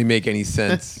doesn't really make any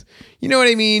sense. You know what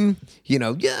I mean? You're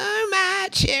my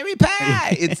cherry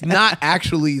pie. It's not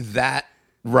actually that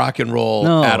rock and roll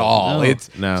No, at all. no. It's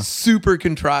No. super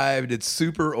contrived. It's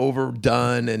super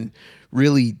overdone and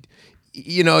really,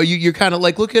 you're kind of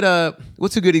like, look at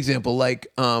what's a good example? Like,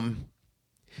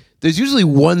 there's usually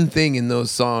one thing in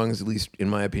those songs, at least in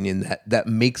my opinion, that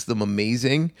makes them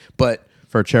amazing. But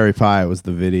For Cherry Pie, it was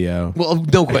the video. well,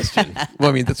 no question. Well,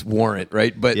 I mean, that's Warrant,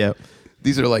 right? But Yep.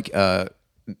 these are like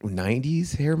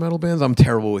 90s hair metal bands. I'm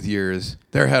terrible with years.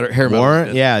 They're hair metal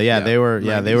Warrant? bands. Yeah, they were.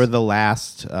 Yeah, they 90s. were the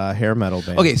last hair metal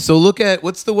band. Okay, so look at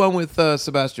what's the one with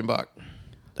Sebastian Bach?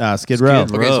 Skid Row.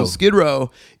 Skid Okay, so Row. Skid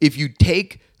Row. If you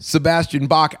take Sebastian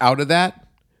Bach out of that,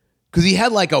 because he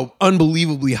had like a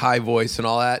unbelievably high voice and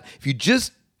all that, if you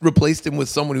just replaced him with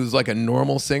someone who's like a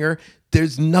normal singer,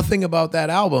 there's nothing about that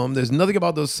album. There's nothing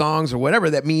about those songs or whatever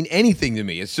that mean anything to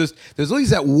me. It's just there's always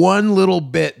that one little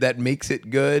bit that makes it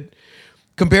good.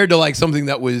 Compared to like something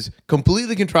that was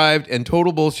completely contrived and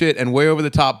total bullshit and way over the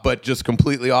top, but just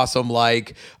completely awesome,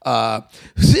 like Oh,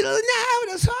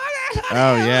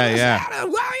 yeah.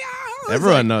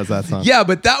 Everyone knows that song. Yeah,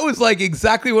 but that was like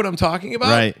exactly what I'm talking about.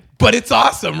 Right. But it's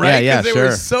awesome, right? Yeah, 'Cause they were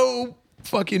sure. so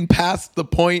fucking past the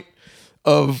point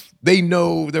of they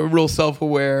know they're real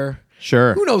self-aware.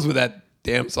 Sure. Who knows what that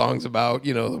damn song's about?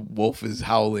 The wolf is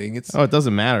howling. It's Oh, it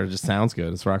doesn't matter. It just sounds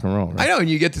good. It's rock and roll. Right? I know, and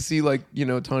you get to see like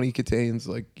Tawny Kitane's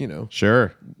like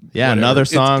Sure. Yeah, whatever. another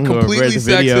It's song where completely the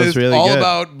video is sexist, really all good.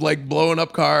 about like blowing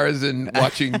up cars and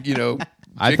watching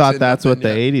I chicks thought and that's what the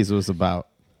nothing, yeah. 80s was about.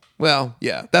 Well,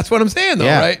 yeah, that's what I'm saying though,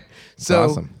 Yeah. right? So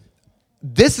Awesome.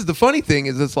 this is the funny thing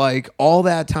is it's like all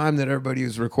that time that everybody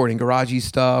was recording garagey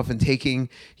stuff and taking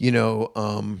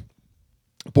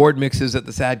board mixes at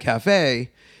the Sad Cafe,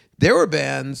 there were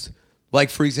bands like,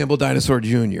 for example, Dinosaur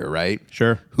Jr., right?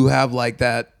 Sure. Who have like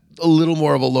that a little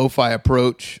more of a lo-fi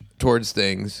approach towards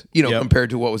things, Yep. compared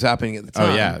to what was happening at the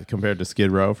time. Oh, yeah. Compared to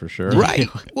Skid Row, for sure. Right.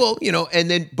 Well, and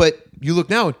then, but you look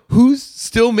now, who's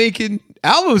still making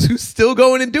albums? Who's still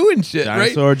going and doing shit,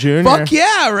 Dinosaur right? Jr.. Fuck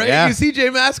yeah, right? Yeah. You see Jay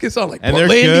Mascis on like And they're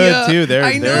Portlandia. good, too. Their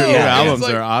I know. new And it's albums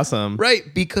like- are awesome. Right,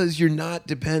 because you're not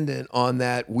dependent on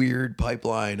that weird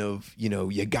pipeline of,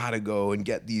 you got to go and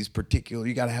get these particular,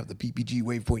 you got to have the PPG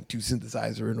Wave.2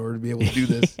 synthesizer in order to be able to do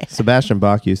this. Sebastian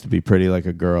Bach used to be pretty like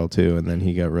a girl, too, and then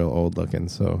he got real old looking,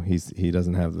 so he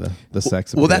doesn't have the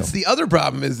sex appeal. Well, that's the other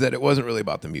problem is that it wasn't really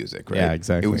about the music, right? Yeah,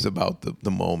 exactly. It was about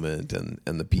the moment and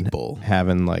the people.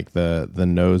 Having like the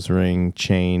nose ring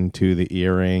chain to the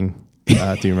earring. Do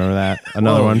you remember that?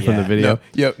 Another one from the video.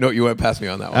 No, you went past me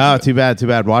on that one. Oh, too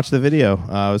bad. Watch the video. It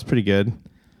was pretty good.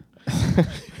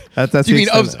 that's Do you the mean,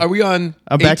 extent- are we on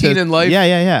I'm back 18 to- in Life?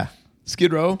 Yeah.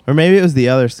 Skid Row? Or maybe it was the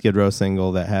other Skid Row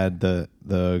single that had the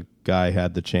guy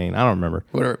had the chain. I don't remember.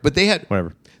 Whatever. But they had,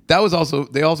 Whatever. that was also,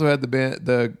 they also had the band,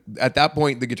 at that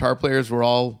point, the guitar players were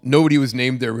all, nobody was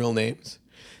named their real names.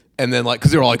 And then because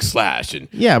they were all like Slash and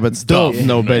Yeah, but still, Stuff.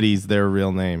 nobody's their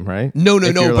real name, right? No,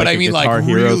 If you're but I a mean, like, Guitar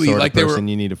Hero really, sort of like, they were- person,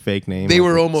 you need a fake name. they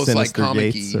were like almost, like, Sinister comic-y.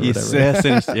 Gates or Yes,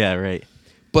 whatever. yeah, right.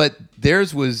 but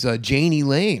theirs was Janie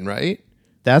Lane, right?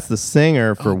 That's the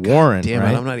singer for God Warren, damn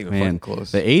right? it, I'm not even fucking Man,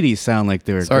 close. the 80s sound like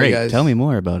they were Sorry, great. guys. Tell me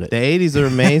more about it. The 80s are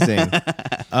amazing.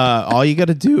 All you got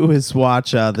to do is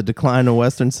watch The Decline of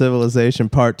Western Civilization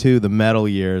Part 2, The Metal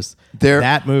Years.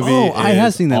 That movie Oh, I have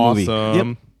is seen that movie. awesome.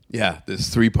 Yep. Yeah, there's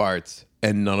 3 parts,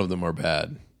 and none of them are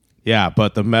bad. Yeah,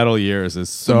 but the Metal Years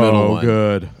is middle so one.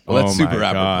 good. Well, that's my super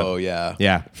God. apropos. Yeah.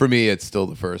 Yeah. For me, it's still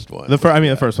the first one. The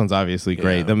first one's obviously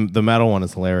great. Yeah. The metal one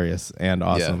is hilarious and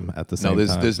awesome at the same no,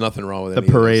 time. there's nothing wrong with The any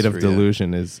of Parade those of three, yeah.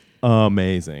 Delusion is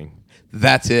amazing.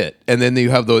 That's it. And then you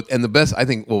have the best, I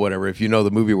think, well, whatever, if you know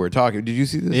the movie we're talking, did you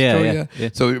see this? Yeah, Joe? yeah.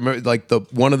 So remember, like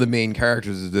one of the main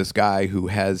characters is this guy who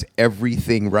has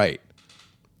everything right.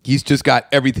 He's just got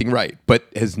everything right, but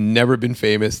has never been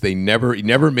famous. He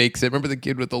never makes it. Remember the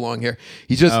kid with the long hair?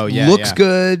 He just looks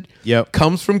good. Yep.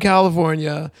 Comes from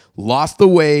California, lost the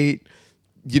weight,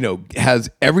 has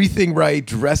everything right,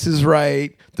 dresses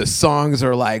right. The songs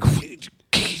are like,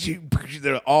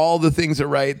 all the things are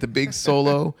right. The big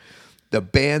solo, the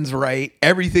band's right.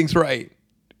 Everything's right,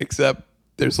 except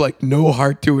there's like no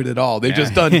heart to it at all. They've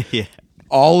just done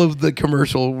all of the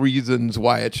commercial reasons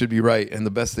why it should be right. And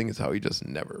the best thing is how he just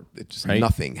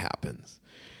nothing happens.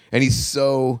 And he's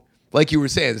so, like you were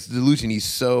saying, it's delusion. He's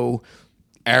so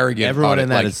arrogant. Everyone in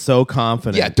that is so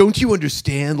confident. Yeah, don't you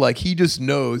understand? Like, he just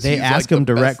knows. They he's ask like him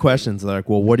the direct best questions. They're like,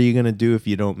 well, what are you going to do if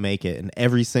you don't make it? And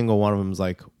every single one of them is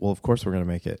like, well, of course we're going to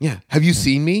make it. Yeah. Have you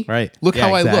seen me? Right. Look Yeah,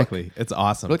 how exactly. I look. It's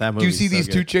awesome. Look, That do you movie's see so these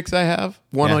good. two chicks I have?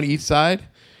 One Yeah. on each side?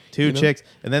 Two chicks.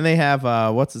 And then they have,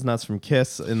 what's his nuts from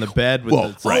Kiss in the bed with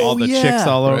Well, right. all the Oh, yeah. chicks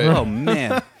all over. Right. Oh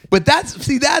man. But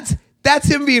that's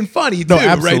him being funny, too, No,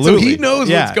 absolutely. right? So he knows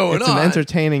Yeah, what's going it's on. an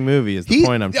entertaining movie is the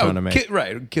point I'm trying to make.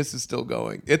 Right. Kiss is still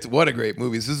going. What a great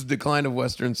movie. This is Decline of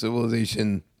Western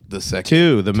Civilization, the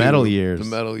second. The Metal Years. The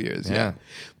Metal Years, yeah. Yeah.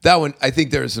 That one, I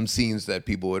think there are some scenes that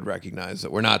people would recognize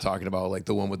that we're not talking about, like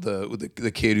the one with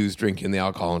the kid who's drinking the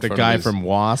alcohol in The front guy of his... from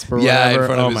Wasp or Yeah, whatever. in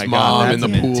front of oh his my mom God, in the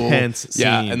that's pool. an intense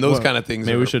Yeah, scene. and those kind of things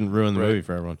Maybe are- we shouldn't ruin the right. movie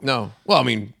for everyone. No. Well, I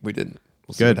mean, we didn't.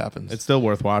 We'll see Good. what happens. It's still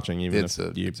worth watching, even It's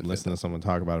if you listen to someone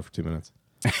talk about it for 2 minutes.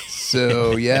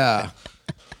 So, yeah.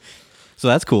 So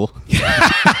that's cool.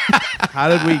 How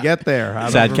did we get there? I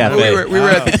don't Sad remember. Cafe. We were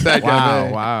at the Sad Wow,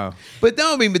 Cafe. wow. But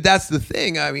no, I mean, but that's the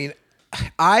thing. I mean,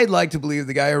 I'd like to believe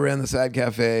the guy who ran the Sad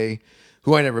Cafe,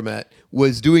 who I never met,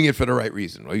 was doing it for the right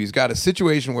reason. Well, he's got a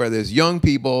situation where there's young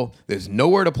people, there's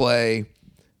nowhere to play,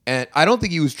 and I don't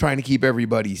think he was trying to keep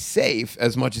everybody safe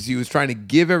as much as he was trying to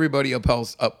give everybody a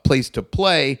place to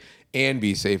play and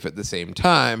be safe at the same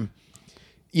time.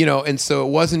 And so it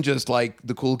wasn't just like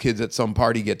the cool kids at some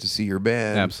party get to see your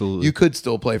band. Absolutely. You could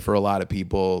still play for a lot of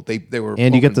people. They were,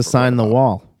 And you get open to for sign the quite a while.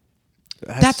 wall.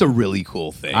 That's a really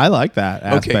cool thing. I like that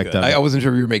Okay, aspect good. of it. I wasn't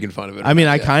sure if you were making fun of it. I mean,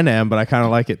 I Yeah. kind of am, but I kind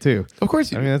of like it too. Of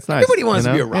course you I do. mean, that's nice. Everybody wants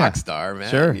you to be a know? rock Yeah. star, man.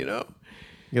 Sure. You know?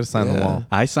 You got to sign the Yeah. wall.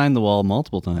 I signed the wall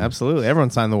multiple times. Absolutely. Everyone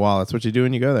signed the wall. That's what you do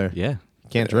when you go there. Yeah.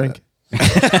 Can't drink.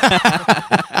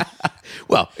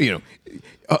 Well,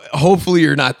 hopefully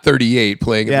you're not 38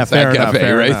 playing at Yeah, the Sad fair enough, Cafe,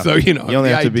 fair right? enough. So, You only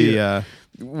the have to be... idea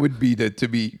would be to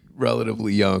be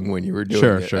relatively young when you were doing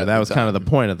Sure, it. sure. at That the was kind of the time.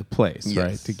 point of the place, Yes.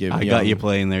 right? To give I young- got you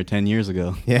playing there 10 years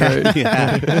ago. Yeah.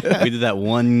 We did that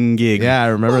one gig. Yeah, I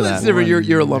remember Well, that. that's different.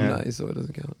 You're one. alumni, so it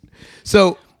doesn't count.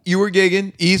 So you were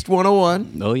gigging East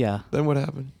 101. Oh, yeah. Then what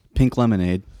happened? Pink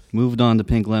Lemonade. Moved on to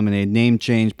Pink Lemonade. Name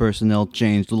changed, personnel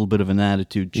changed, a little bit of an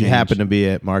attitude change. You happened to be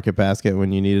at Market Basket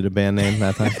when you needed a band name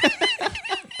that time?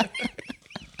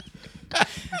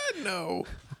 No.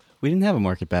 We didn't have a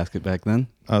Market Basket back then.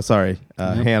 Oh, sorry.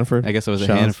 Hanford. I guess it was at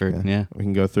Shaw's? Hanford, yeah. We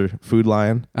can go through Food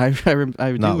Lion. I do Not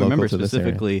local remember to this area.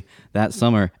 specifically that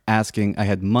summer asking, I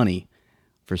had money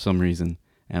for some reason,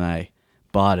 and I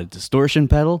bought a distortion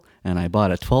pedal, and I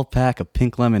bought a 12-pack of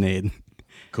Pink Lemonade.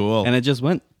 Cool. And it just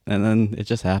went, and then it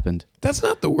just happened. That's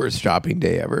not the worst shopping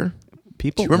day ever. Do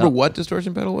People you remember what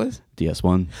distortion pedal was?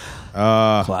 DS1.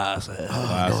 Classic.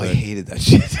 Oh, no, I hated that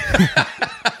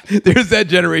shit. There's that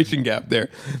generation gap there.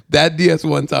 That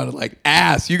DS1 sounded like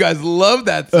ass. You guys love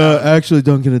that sound. Actually,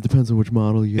 Duncan, it depends on which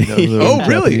model you get. Oh,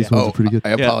 really? Japanese ones are pretty good.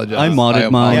 I apologize. I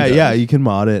modded mine. Yeah, apologize. yeah, you can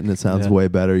mod it and it sounds Yeah. way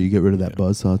better. You get rid of that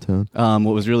buzzsaw tone.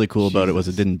 What was really cool about it was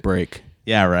it didn't break.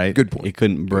 Yeah, right. Good point. It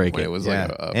couldn't break When it. it was Yeah.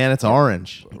 like a And it's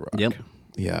orange. rock. Yep.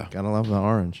 Yeah. Gotta love the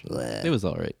orange. It was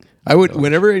all right. I would,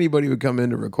 whenever anybody would come in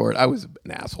to record, I was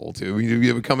an asshole too.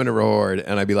 We would come in to record,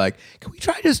 and I'd be like, "Can we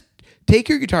try just take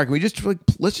your guitar? Can we just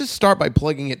let's just start by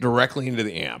plugging it directly into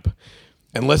the amp,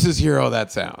 and let's just hear how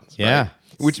that sounds." Yeah. right?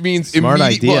 Which means Smart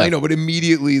idea. Well, I know, but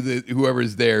immediately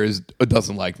whoever's there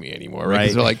doesn't like me anymore, right? 'Cause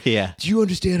Right. they're like, Yeah. "Do you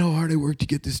understand how hard I worked to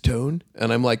get this tone?"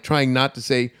 And I'm like trying not to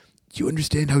say, "Do you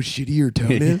understand how shitty your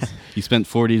tone is?" You spent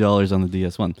 $40 on the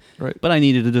DS1. Right. But I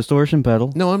needed a distortion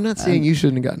pedal. No, I'm not saying you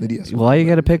shouldn't have gotten the DS1. Why you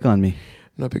got to pick on me?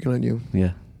 I'm not picking on you.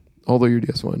 Yeah. Although your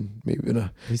DS1, maybe in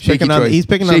a He's shaky picking on- choice. he's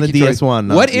picking on the Shaky choice. DS1,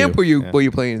 not What you. amp were you Yeah. were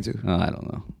you playing into? I don't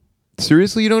know.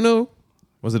 Seriously, you don't know?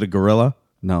 Was it a Gorilla?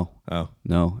 No. Oh.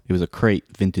 No. It was a Crate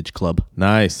Vintage Club.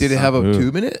 Nice. Did it have a Ooh.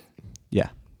 tube in it? Yeah.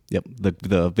 Yep,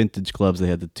 the vintage clubs, they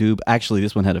had the tube. Actually,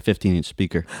 this one had a 15-inch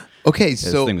speaker. Okay,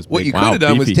 so thing was what big. you could Wow, have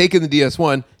done was beefy. taken the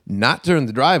DS1, not turn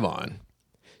the drive on,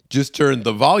 just turn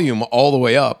the volume all the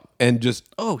way up, and just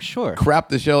Oh, sure. crap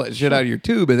the shit out of your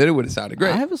tube, and then it would have sounded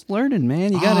great. I was learning,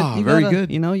 man. You gotta, very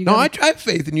good. You know, you no, gotta, I have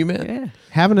faith in you, man. yeah.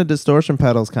 Having a distortion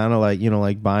pedal is kind of like,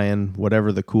 like buying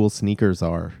whatever the cool sneakers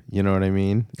are. You know what I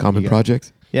mean? Common You got-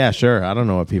 projects. Yeah, sure. I don't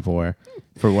know what people wear.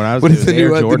 For when I was What doing is the Air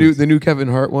new, Jordans, the new Kevin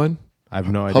Hart one? I have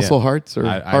no idea. Hustle Hearts or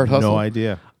I Heart have Hustle? no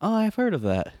idea. Oh, I've heard of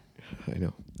that. I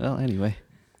know. Well, anyway.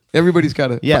 Everybody's got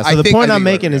to. Yeah, so the point I'm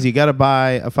making is you got to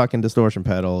buy a fucking distortion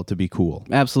pedal to be cool.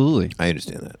 Absolutely. I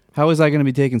understand that. How was I going to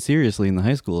be taken seriously in the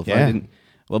high school if I Yeah. didn't?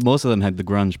 Well, most of them had the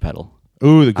grunge pedal.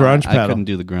 Ooh, the grunge I pedal. couldn't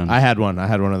do the grunge. I had one. I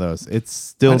had one of those. It Why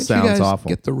still didn't you sounds guys awful.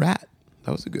 Get the Rat.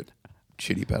 That was a good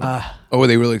shitty pedal. Were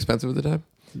they really expensive at the time?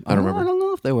 I don't I remember. don't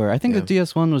know if they were. I think Yeah. the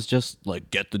DS1 was just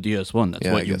like, get the DS1. That's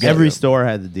Yeah, I what you guess get. so. Every store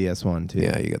had the DS1 too.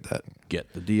 Yeah, you got that.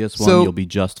 Get the DS1. So- You'll be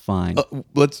just fine.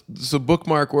 So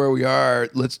bookmark where we are.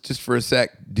 Let's just for a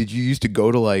sec. Did you used to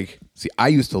go to like? See, I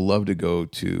used to love to go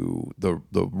to the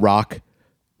Rock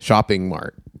shopping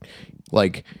mart,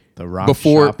 like The Rock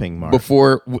before, Shopping Mart.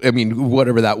 Before, I mean,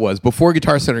 whatever that was. Before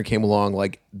Guitar Center came along,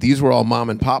 like these were all mom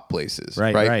and pop places,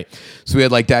 Right. So we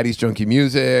had like Daddy's Junkie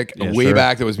Music. Yeah, way sure.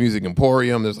 back, there was Music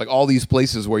Emporium. There's like all these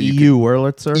places where you EU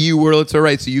Wurlitzer. EU Wurlitzer,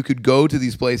 right? So you could go to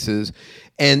these places,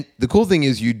 and the cool thing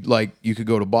is you could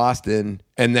go to Boston,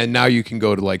 and then now you can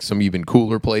go to like some even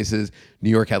cooler places. New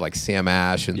York had like Sam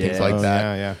Ash and things Yeah. like Oh,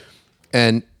 that. yeah.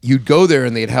 And you'd go there,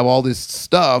 and they'd have all this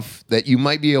stuff that you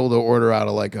might be able to order out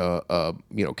of like a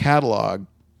catalog.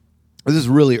 This is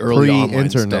really early online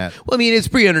Pre-internet. stuff. Well, I mean, it's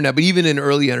pre-internet, but even in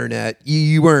early internet,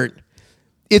 you weren't.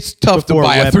 It's tough Before to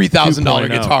buy a Web $3,000 2.0.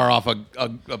 guitar off a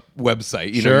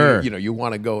website. Sure. You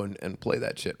want to go and play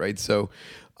that shit, right? So,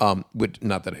 which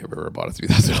not that I ever bought a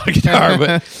 $3,000 guitar,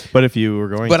 But if you were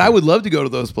going, but to. I would love to go to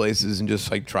those places and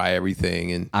just like try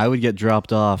everything. And I would get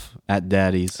dropped off at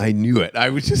Daddy's I knew it. I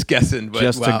was just guessing, but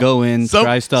just wow. to go in, So-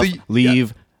 try stuff, so you-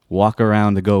 leave, walk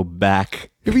around to go back.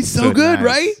 It'd be so good, nice.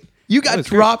 right? You got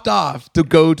dropped off to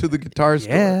go to the guitar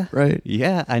store, Yeah. right?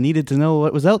 Yeah, I needed to know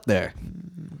what was out there.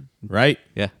 right.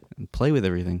 Yeah, and play with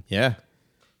everything. Yeah,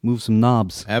 Move some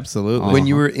knobs. absolutely. When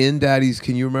you were in Daddy's,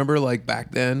 can you remember like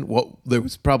back then what there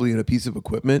was probably a piece of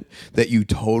equipment that you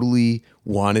totally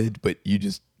wanted, but you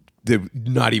just they're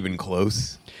not even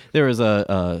close? There was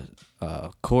a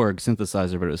Korg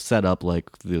synthesizer, but it was set up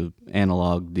like the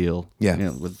analog deal. Yeah.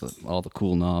 With all the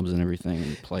cool knobs and everything,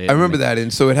 and play it. I remember that,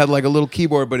 and so it had like a little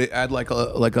keyboard, but it had like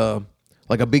a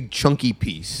big chunky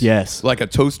piece. Yes. Like a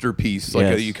toaster piece, like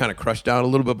Yes. you kind of crushed down a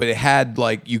little bit, but it had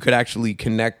like you could actually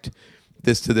connect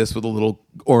this to this with a little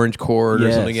orange cord or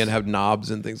Yes. something and have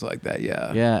knobs and things like that.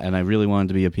 Yeah. Yeah, and I really wanted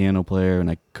to be a piano player, and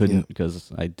I couldn't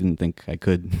because I didn't think I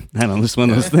could. I don't know, just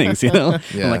one of those things, you know?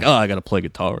 Yeah. I'm like, oh, I got to play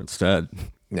guitar instead.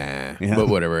 Nah, Yeah. but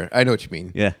whatever. I know what you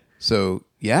mean. Yeah. So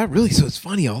yeah, really. So it's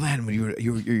funny all that when you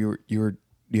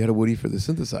had a Woody for the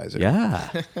synthesizer. Yeah.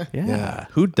 Yeah.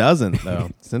 Who doesn't though?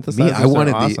 Synthesizers Me, I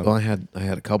wanted are awesome. Well, I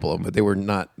had a couple of them, but they were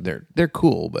not. They're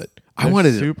cool, but I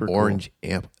wanted an super cool. orange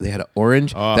amp. They had an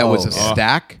orange that was a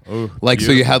stack, Oh, like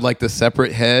so you had like the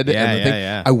separate head Yeah, and the thing.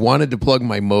 yeah. I wanted to plug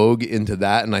my Moog into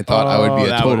that, and I thought I would be a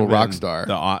that total would've rock been star.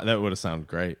 that would have sounded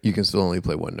great. You can still only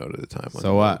play one note at a time. on So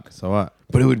the what? Moog. So what?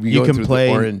 But it would be You going can through play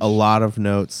the orange. a lot of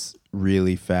notes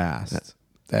really fast.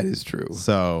 That is true.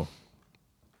 So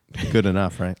good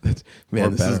enough, right? Man, Or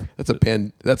this is,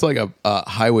 better. that's like a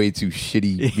highway to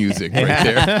shitty music right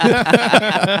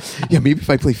there. Yeah, maybe if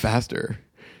I play faster,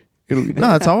 it'll be No,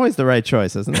 that's always the right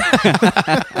choice, isn't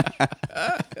it?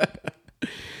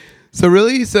 So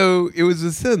really, so it was a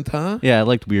synth, huh? Yeah, I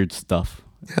liked weird stuff.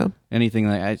 Yeah. Anything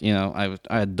like I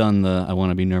had done the I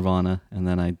Want to Be Nirvana, and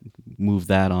then I moved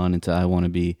that on into I Want to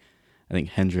Be. I think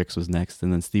Hendrix was next,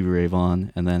 and then Stevie Ray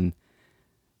Vaughan, and then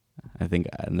I think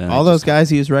All those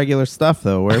guys use regular stuff,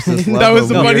 though. Where's this? That love was of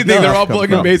the weird funny thing. They're stuff all come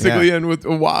plugging from? basically Yeah. in with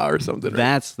a wah or something.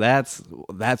 Right?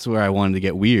 That's where I wanted to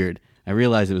get weird. I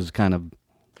realized it was kind of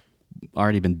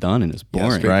already been done and it's Yeah,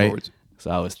 boring. straightforward. So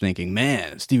I was thinking,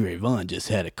 man, Stevie Ray Vaughan just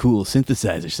had a cool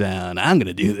synthesizer sound. I'm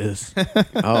gonna do this.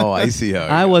 Oh, I see how.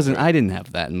 I didn't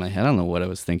have that in my head. I don't know what I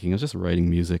was thinking. I was just writing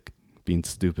music, being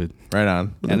stupid, Right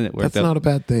on. and then it worked That's out. not a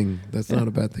bad thing. That's not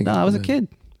a bad thing. No, I was a kid.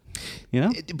 You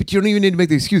know, But you don't even need to make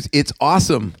the excuse. It's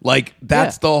awesome. Like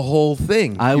that's Yeah. the whole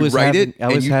thing. I You was write having, it. I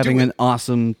and was you do having it. an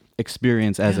awesome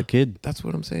experience as a kid, That's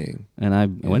what I'm saying. and I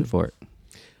went for it.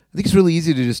 I think it's really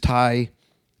easy to just tie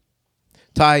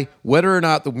whether or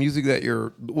not the music that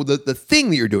you're the thing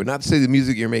that you're doing, not to say the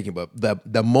music you're making, but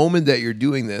the moment that you're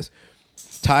doing this,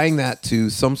 tying that to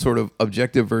some sort of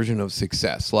objective version of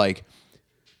success. Like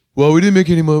well, we didn't make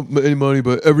any money,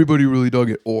 but everybody really dug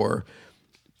it. Or,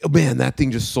 oh, man, that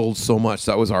thing just sold so much.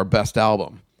 That was our best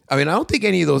album. I mean, I don't think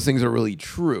any of those things are really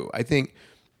true. I think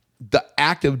the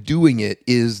act of doing it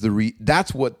is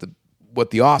that's what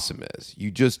the awesome is.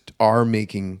 You just are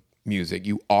making music.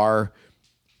 You are,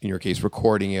 in your case,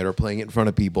 recording it or playing it in front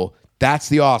of people. That's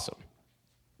the awesome.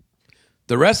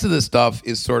 The rest of the stuff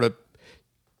is sort of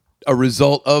a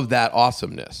result of that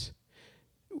awesomeness.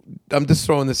 I'm just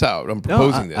throwing this out. I'm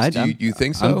proposing this. Do you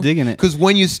think so? I'm digging it. Because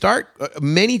when you start,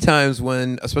 many times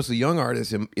when, especially young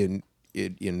artists in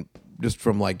just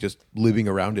from like just living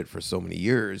around it for so many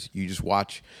years, you just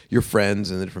watch your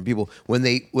friends and the different people when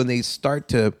they start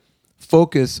to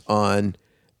focus on,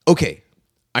 okay,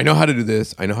 I know how to do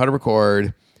this. I know how to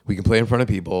record. We can play in front of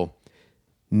people.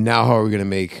 Now, how are we going to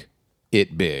make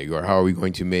it big, or how are we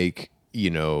going to make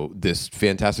this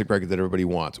fantastic record that everybody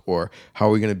wants, or how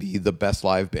are we going to be the best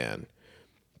live band?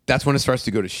 That's when it starts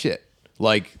to go to shit.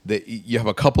 Like you have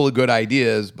a couple of good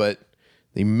ideas, but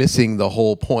they're missing the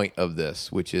whole point of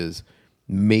this, which is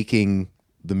making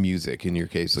the music. In your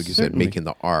case, like you said, making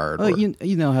the art.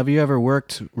 Well, have you ever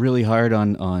worked really hard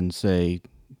on say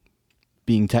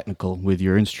being technical with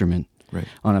your instrument? Right.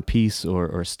 On a piece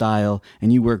or style,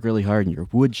 and you work really hard and you're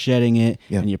wood shedding it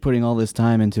and you're putting all this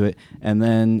time into it, and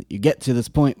then you get to this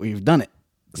point where you've done it,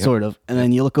 sort of, and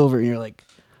then you look over and you're like,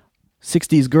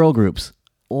 60s girl groups,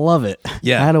 love it.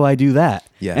 Yeah. How do I do that?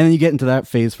 Yeah. And then you get into that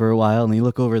phase for a while, and you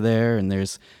look over there and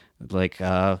there's like,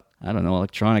 I don't know,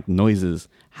 electronic noises.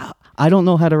 I don't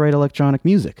know how to write electronic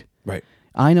music. Right.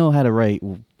 I know how to write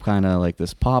kind of like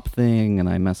this pop thing, and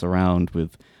I mess around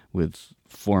with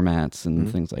formats and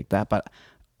things like that, but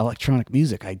electronic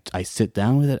music, I sit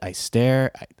down with it, I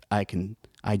stare,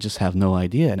 I just have no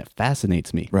idea, and it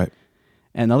fascinates me. Right.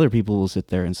 And other people will sit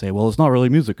there and say, well, it's not really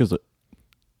music, is it?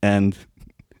 And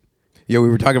we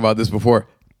were talking about this before.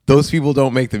 Those people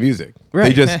don't make the music. Right.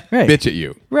 They just bitch at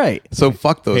you. Right. So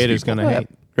fuck those haters people. Gonna hate.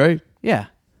 Right? Yeah.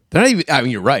 They're not even, I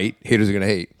mean, you're right. Haters are gonna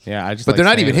hate. Yeah, but they're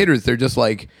not even haters. They're just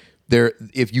like,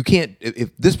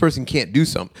 if this person can't do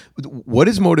something, what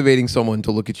is motivating someone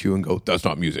to look at you and go, that's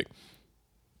not music?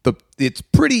 It's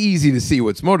pretty easy to see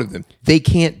what's motivating them. They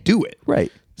can't do it.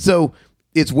 Right. So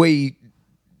it's way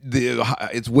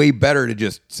better to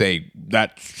just say,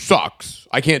 that sucks.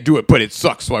 I can't do it, but it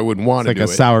sucks, so I wouldn't want to do it. It's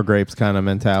like a sour grapes kind of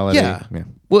mentality. Yeah.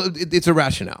 Well, it's a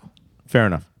rationale. Fair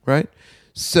enough. Right?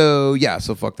 So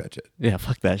fuck that shit. Yeah,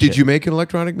 fuck that shit. Did you make an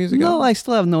electronic music album? No, I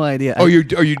still have no idea. Oh, are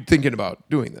you thinking about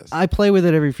doing this? I play with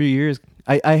it every few years.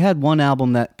 I had one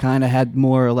album that kind of had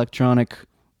more electronic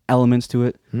elements to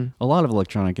it. A lot of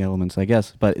electronic elements, I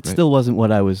guess, but it still wasn't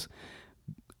what I was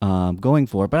going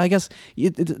for. But I guess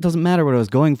it doesn't matter what I was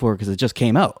going for because it just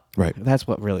came out. Right. That's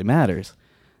what really matters.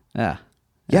 Yeah.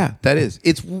 Yeah, that is.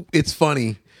 It's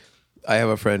funny. I have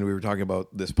a friend, we were talking about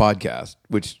this podcast,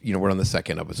 which, we're on the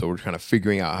second episode. We're kind of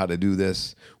figuring out how to do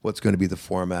this. What's going to be the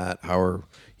format? How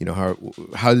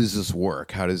does this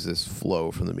work? How does this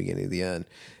flow from the beginning to the end?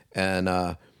 And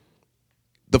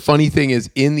the funny thing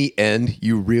is, in the end,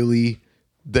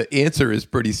 the answer is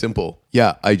pretty simple.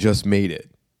 Yeah, I just made it.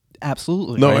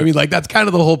 Absolutely. No, right? I mean, like, that's kind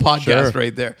of the whole podcast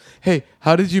right there. Hey,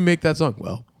 how did you make that song?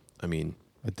 Well, I mean,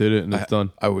 I did it and it's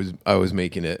done. I was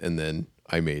making it, and then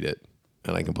I made it.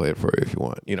 And I can play it for you if you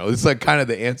want. It's like kind of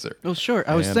the answer. Well, sure.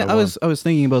 I was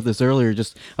thinking about this earlier.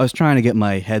 I was trying to get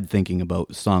my head thinking about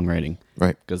songwriting,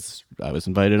 right? Because I was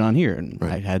invited on here, and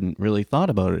I hadn't really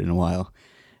thought about it in a while.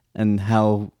 And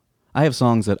how I have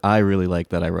songs that I really like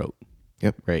that I wrote.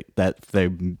 Yep. Right. That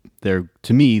they're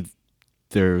to me,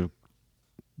 they're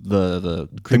the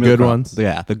good ones.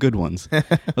 Yeah, the good ones. I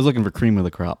was looking for cream of the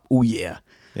crop. Oh yeah.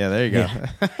 Yeah, there you go. Yeah.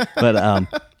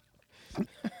 But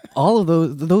all of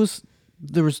those.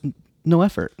 There was no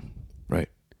effort. Right.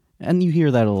 And you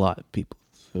hear that a lot. People,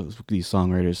 these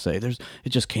songwriters say, it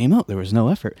just came out. There was no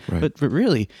effort. Right. But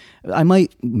really, I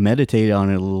might meditate on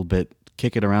it a little bit,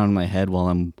 kick it around in my head while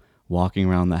I'm walking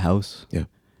around the house. Yeah.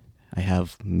 I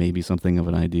have maybe something of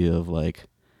an idea of like,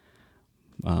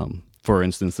 for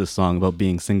instance, this song about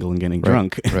being single and getting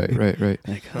drunk. Right.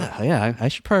 Like, yeah, I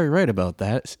should probably write about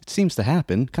that. It seems to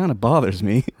happen. Kind of bothers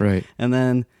me. Right. And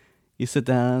then you sit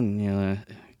down and,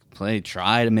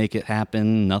 try to make it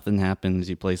happen. Nothing happens.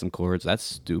 You play some chords. That's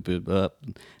stupid.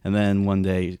 And then one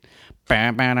day,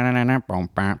 hey,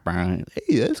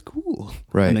 that's cool.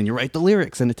 Right. And then you write the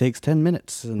lyrics, and it takes 10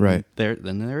 minutes. And there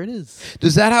it is.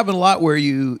 Does that happen a lot where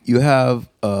you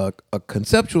have a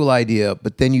conceptual idea,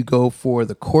 but then you go for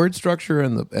the chord structure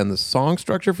and the song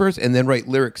structure first, and then write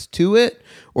lyrics to it?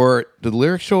 Or do the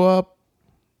lyrics show up?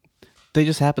 They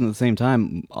just happen at the same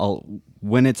time.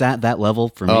 When it's at that level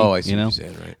for me. Oh, I see what you're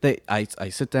saying, right. I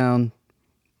sit down,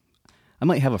 I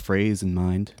might have a phrase in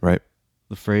mind. Right.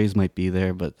 The phrase might be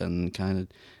there, but then kind of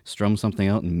strum something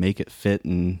out and make it fit,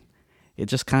 and it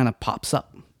just kind of pops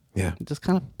up. Yeah. It just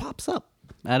kind of pops up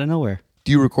out of nowhere.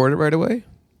 Do you record it right away?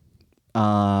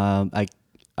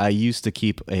 I used to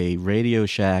keep a Radio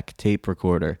Shack tape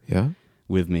recorder Yeah.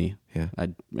 with me. Yeah.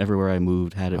 Everywhere I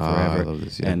moved had it Ah, forever, I love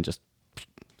this, yeah. and just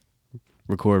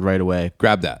record right away.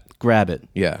 Grab that. Grab it.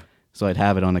 Yeah. So I'd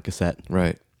have it on a cassette.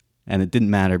 Right. And it didn't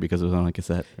matter because it was on a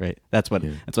cassette, right? That's what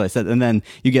I said. And then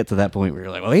you get to that point where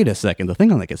you're like, well, wait a second, the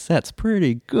thing on the cassette's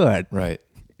pretty good. Right.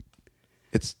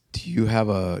 Do you have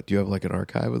like an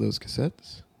archive of those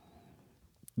cassettes?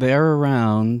 They're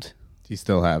around. Do you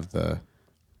still have the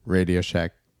Radio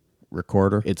Shack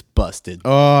recorder? It's busted.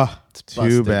 Oh, too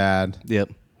busted. bad. Yep.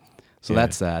 So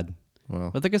that's sad. Well,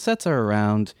 But the cassettes are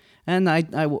around, and I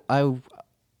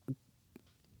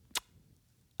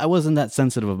wasn't that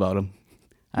sensitive about them.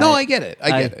 No, I get it. I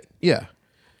get it. Yeah.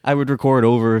 I would record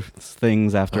over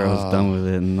things after I was done with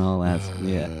it and all that.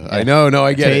 Yeah. I know. No,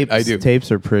 I get it. I do.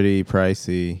 Tapes are pretty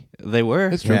pricey. They were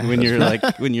true. when That's you're true.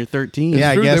 like when you're 13. Yeah,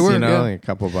 I true, guess they were, you know, yeah. like a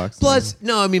couple bucks. Plus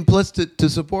to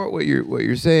support what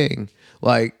you're saying,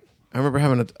 like I remember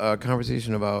having a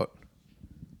conversation about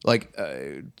like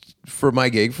for my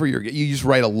gig, for your gig, you just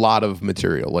write a lot of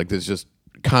material. Like there's just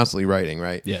constantly writing,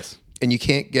 right? Yes. And you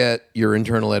can't get your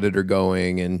internal editor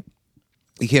going, and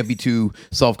you can't be too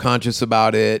self-conscious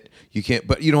about it. You can't,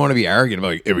 but you don't want to be arrogant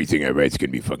about like, everything I write's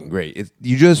gonna be fucking great.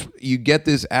 You get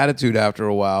this attitude after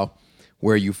a while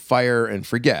where you fire and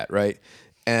forget, right?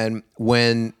 And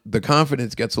when the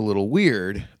confidence gets a little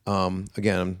weird,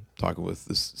 again, I'm talking with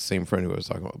this same friend who I was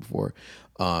talking about before.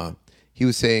 He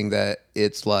was saying that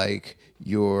it's like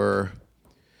the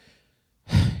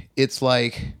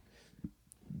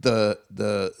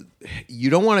you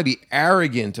don't want to be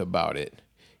arrogant about it.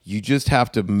 You just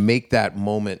have to make that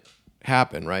moment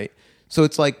happen, right? So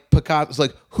it's like Picasso. It's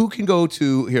like who can go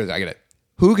to I get it.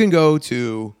 Who can go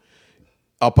to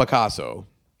a Picasso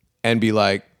and be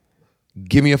like,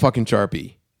 "Give me a fucking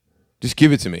Sharpie, just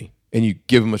give it to me," and you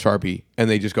give them a Sharpie, and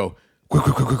they just go quick,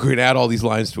 and add all these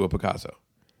lines to a Picasso.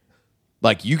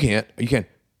 Like you can't.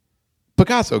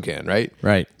 Picasso can, right?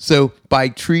 Right. So by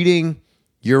treating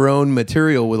your own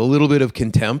material with a little bit of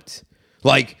contempt,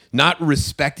 like not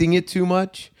respecting it too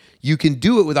much, you can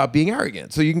do it without being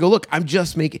arrogant. So you can go, look,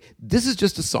 this is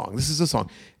just a song. This is a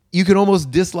song. You can almost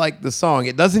dislike the song.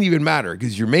 It doesn't even matter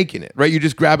because you're making it, right? You're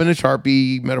just grabbing a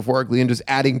Sharpie metaphorically and just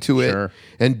adding to it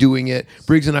and doing it.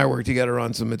 Briggs and I work together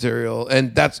on some material,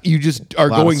 and you just are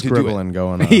going to do it. Scribbling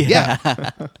going on. Yeah.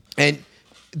 And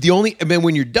then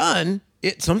when you're done,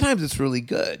 sometimes it's really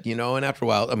good, and after a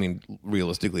while, I mean,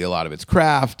 realistically, a lot of it's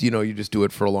craft, you just do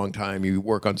it for a long time. You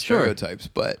work on stereotypes,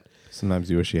 but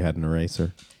Sometimes you wish you had an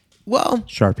eraser. well,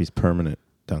 Sharpie's permanent,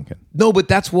 Duncan. no, but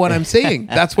that's what I'm saying.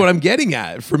 That's what I'm getting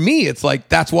at. For me, it's like,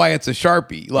 that's why it's a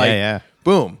Sharpie. Like, Yeah.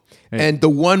 boom. And the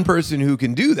one person who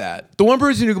can do that, the one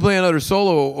person who can play another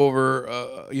solo over,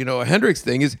 a Hendrix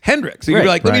thing is Hendrix. So you'd be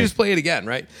like, let me just play it again,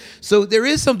 right? So there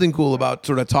is something cool about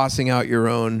sort of tossing out your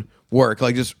own work,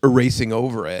 like just erasing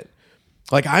over it.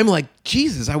 Like, I'm like,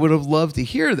 Jesus, I would have loved to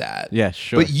hear that. Yeah,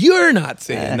 sure. But you're not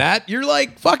saying that. You're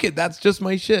like, fuck it, that's just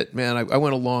my shit, man. I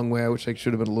went a long way. I wish I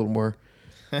should have been a little more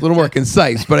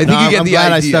concise, but I think you get I'm the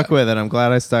glad idea. I stuck with it. I'm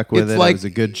glad I stuck with It's it. like- It was a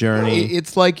good journey.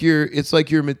 It's like you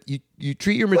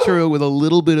treat your material with a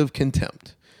little bit of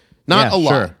contempt, not Yeah, a lot,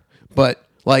 sure. but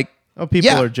like. People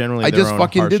yeah, are generally I their just own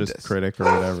fucking did harshest this. critic or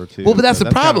whatever, too. Well, but that's So the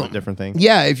kind of a problem. different thing.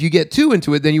 Yeah, if you get too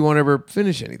into it, then you won't ever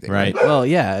finish anything. Right. Well,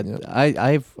 yeah,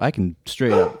 I can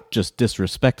straight up just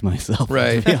disrespect myself.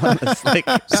 Right. To be honest. Like,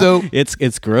 So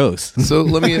it's gross. So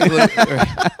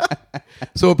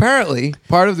So apparently,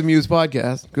 part of the Muse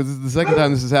podcast, because this is the second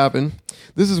time this has happened,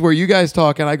 this is where you guys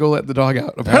talk and I go let the dog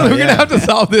out. Apparently, we're yeah. gonna have to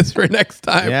solve this for next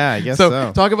time. Yeah, I guess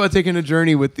so. Talk about taking a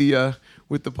journey with the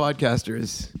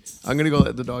podcasters. I'm gonna go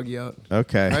let the doggy out.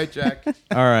 Okay. All right, Jack. All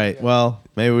right. Well,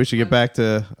 maybe we should get back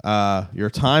to your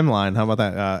timeline. How about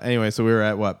that? Anyway, so we were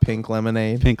at what? Pink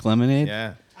Lemonade? Pink lemonade.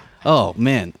 Yeah. Oh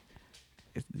man,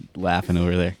 laughing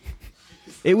over there.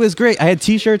 It was great. I had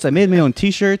T-shirts. I made my own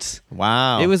T-shirts.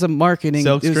 Wow. It was a marketing.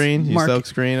 silk it was screen. You silk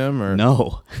screen them or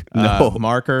No,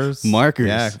 markers? Markers.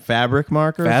 Yeah, fabric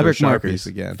markers. fabric or Sharpies markers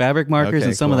again. Fabric markers Okay,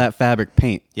 and some cool. of that fabric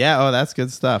paint. Yeah. Oh, that's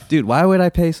good stuff. Dude, why would I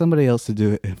pay somebody else to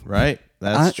do it? Right.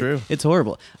 That's true. It's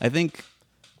horrible. I think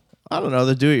I don't know.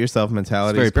 The do-it-yourself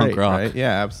mentality It's is very great, punk rock. right?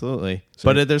 Yeah, absolutely.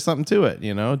 But there's something to it,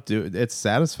 it's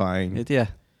satisfying.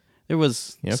 there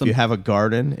was If some. you have a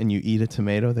garden and you eat a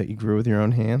tomato that you grew with your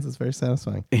own hands, it's very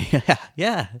satisfying.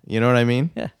 yeah, You know what I mean?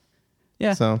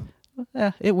 yeah. So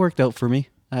Yeah, it worked out for me.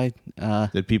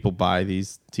 Did people buy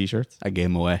these T-shirts? I gave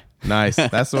them away. Nice.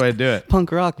 That's the way to do it.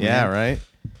 Punk rock, man. Yeah, right.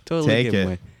 Totally Take gave 'em it.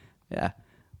 away. Yeah.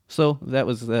 So that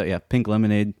was Pink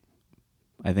Lemonade.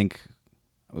 I think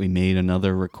we made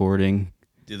another recording.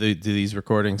 Do these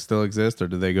recordings still exist, or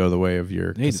do they go the way of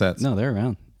your cassettes? No, they're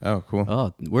around. Oh, cool.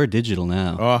 Oh, we're digital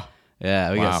now. Oh,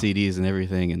 Yeah, we wow. got CDs and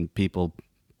everything, and people,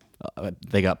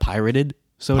 they got pirated,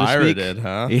 so pirated,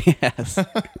 to speak. Yes.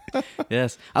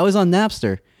 Yes. I was on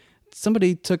Napster.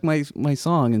 Somebody took my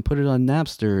song and put it on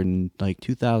Napster in like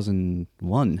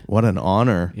 2001. what an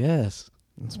honor. Yes.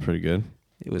 That's pretty good.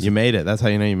 It was. You made it. That's how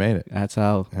you know you made it. That's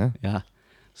how. Yeah. Yeah.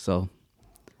 So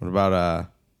What about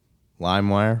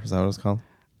LimeWire? Is that what it's called?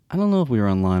 I don't know if we were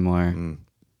on LimeWire.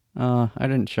 I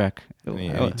didn't check.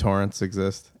 Any torrents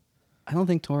exist? I don't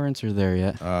think torrents are there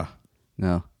yet.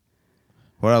 No.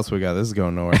 What else we got? This is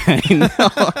going nowhere.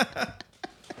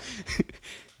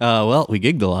 Well, we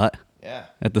gigged a lot Yeah.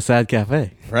 at the Sad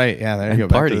Cafe. Right. Yeah. There you And go. Back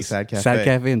to parties. the Sad Cafe. Sad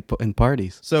Cafe and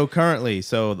parties. So currently,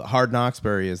 the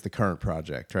Hardknoxbury is the current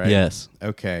project, right? Yes.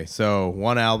 Okay. So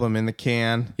one album in the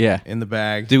can. Yeah. In the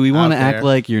bag. Do we want to out act there.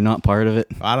 like you're not part of it?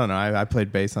 I don't know. I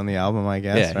played bass on the album, I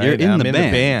guess. Yeah, right? you're in I'm the in band.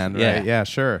 the band, Yeah. right? Yeah,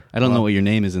 sure. I don't know Well, what your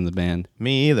name is in the band.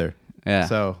 Me either. Yeah.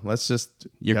 So let's just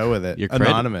Your- go with it. your credit-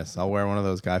 Anonymous. I'll wear one of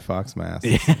those Guy Fawkes masks.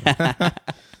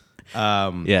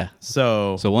 Yeah.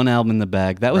 So So one album in the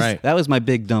bag. That was Right. that was my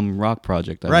big dumb rock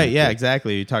project. I right, went yeah, through.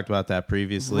 exactly. You talked about that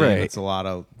previously. Right. It's a lot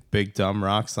of big dumb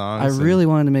rock songs. I and really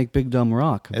wanted to make big dumb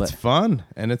rock, but it's fun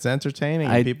and it's entertaining.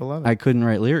 And people love it. I couldn't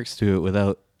write lyrics to it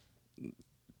without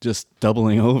just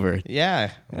doubling over.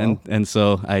 yeah. Well, And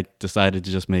so I decided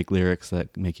to just make lyrics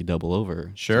that make you double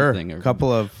over. sure. something, or-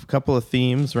 Couple of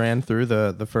themes ran through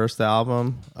the first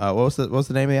album. What was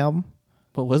the name of the album?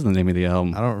 What was the name of the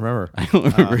album? I don't remember. I don't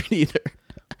remember it either.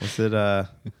 Was it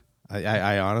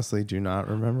I honestly do not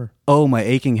remember. Oh, My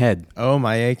Aching Head. Oh,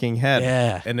 My Aching Head.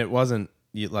 Yeah. And it wasn't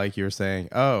like you were saying,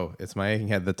 oh, it's My Aching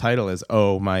Head. The title is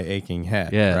Oh, My Aching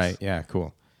Head. Yes. Right? Yeah,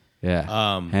 cool. Yeah.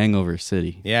 Hangover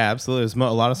City. Yeah, absolutely. There's a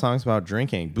lot of songs about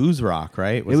drinking. Booze rock,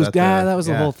 right? That was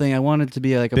the whole thing. I wanted it to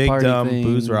be like a Big party dumb thing.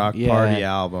 booze rock Yeah. party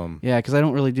album. Yeah, because I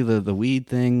don't really do the weed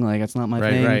thing. Like, that's not my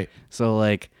Right, thing. right. So,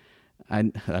 like, I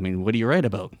mean, what do you write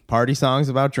about? Party songs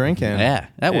about drinking. Yeah,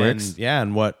 that works. Yeah,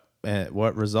 and what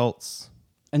results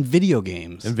And video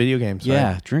games. in video games?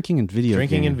 Yeah, right? drinking and video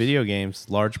Drinking games. and video games,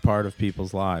 large part of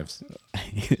people's lives.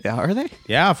 Are they?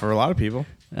 Yeah, for a lot of people,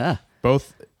 Yeah.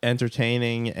 both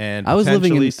entertaining and I was living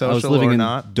potentially in social in or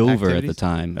not Dover at the activities.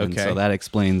 time, and Okay. so that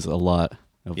explains a lot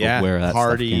of Yeah, where that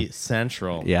Party stuff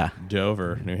Central. Yeah.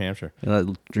 Dover, New Hampshire.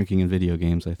 came. Drinking and video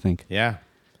games, I think. Yeah.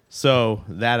 So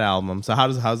that album. So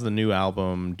how's the new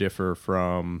album differ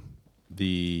from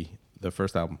the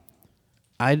first album?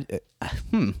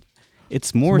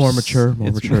 It's more more mature, more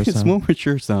it's, mature It's sound. more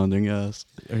mature sounding. Yes.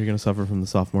 Are you going to suffer from the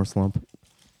sophomore slump?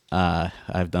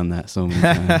 I've done that so many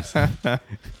times.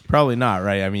 Probably not,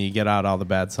 right? I mean, you get out all the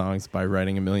bad songs by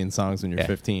writing a million songs when you're Yeah.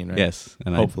 15, right? Yes,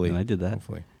 and Hopefully. I did that.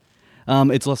 Hopefully.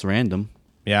 It's less random.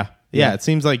 Yeah. Yeah. It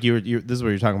seems like you this is what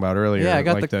you're talking about earlier. Yeah, I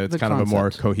got like the it's kind of a more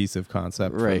concept. cohesive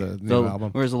concept Right. for the new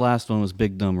album. Whereas the last one was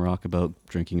big dumb rock about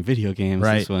drinking video games.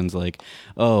 Right. This one's like,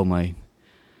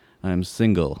 I'm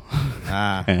single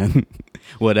Ah. and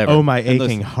whatever. Oh, my And those-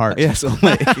 aching heart. Yes, oh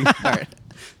my aching heart.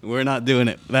 We're not doing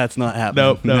it. That's not happening.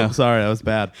 Nope, No. sorry, that was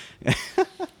bad.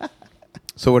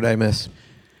 So what did I miss?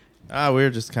 We were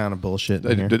just kind of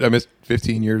bullshitting here. Did I miss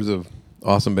 15 years of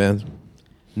awesome bands?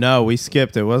 No, we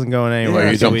skipped. It wasn't going anywhere.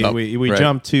 Yeah, you so jumped up. we Right.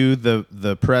 jumped to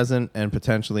the present and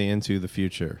potentially into the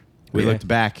future. We Yeah. looked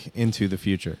back into the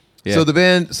future. Yeah. So the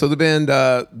band.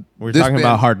 We're this talking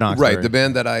about Hardknoxbury. right? The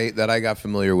band that I got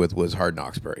familiar with was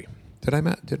Hardknoxbury. Did I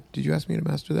did you ask me to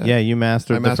master that? Yeah, you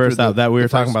mastered I the mastered first album. That we the were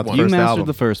talking first about the one. you first mastered album.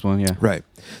 the first one, yeah. Right.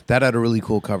 That had a really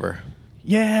cool cover.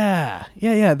 Yeah.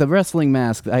 The wrestling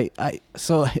mask.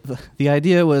 So the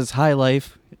idea was High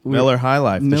Life. Miller High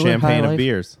Life, the Miller High champagne of Life.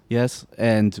 beers. Yes,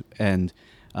 and the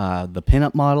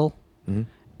pinup model, Mm-hmm.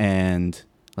 and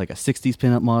like a '60s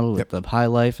pinup model with the High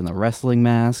Life and the wrestling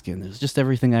mask, and it was just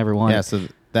everything I ever wanted. Yeah, so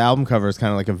the album cover is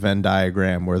kind of like a Venn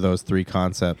diagram where those three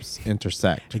concepts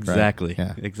intersect. right? exactly.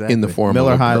 Yeah. Exactly. In the form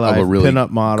Miller of, High a, Life, of a really pinup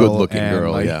model, good-looking and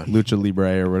girl. like Yeah, Lucha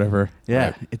Libre or whatever. Yeah,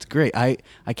 Right. it's great. I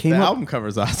came The up. album cover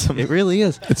is awesome. It really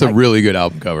is. it's a really good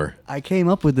album cover. I came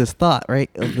up with this thought, right,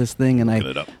 of this thing, and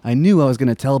it up. I knew I was going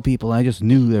to tell people. I just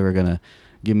knew they were going to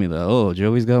give me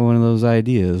Joey's got one of those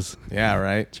ideas. Yeah,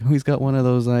 right. Joey's got one of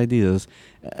those ideas,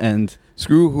 and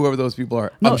Screw whoever those people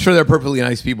are. No. I'm sure they're perfectly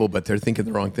nice people, but they're thinking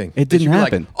the wrong thing. It They didn't should be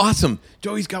like, happen. awesome.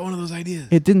 Joey's got one of those ideas.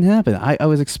 it didn't happen. I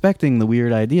was expecting the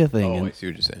weird idea thing. Oh, and, I see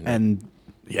what you're saying. And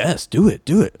yes, do it.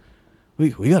 We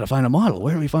got to find a model.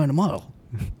 Where do we find a model?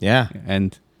 Yeah.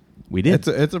 And we did.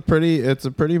 It's a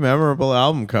pretty memorable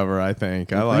album cover, I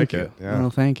think. I like it. Yeah. Well,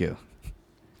 thank you.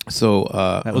 So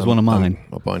That was one of mine.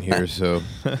 I'm up on here. So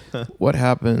what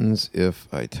happens if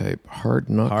I type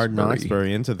Hardknoxbury?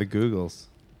 Hardknoxbury into the Googles.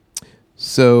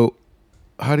 So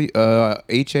how do you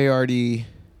HARD?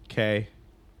 KNOX.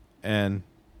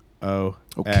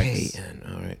 Okay,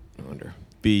 all right. I wonder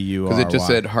BURY. because it just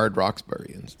said Hard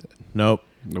Roxbury instead. Nope.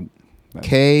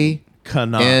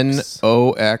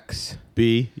 KNOX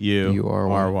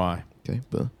BURY. Okay,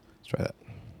 let's try that.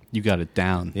 You got it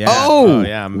down. Yeah. Oh,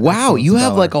 yeah. I'm wow! excellent You have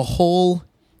speller. like a whole.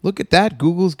 Look at that.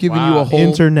 Google's giving Wow, you a whole.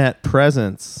 internet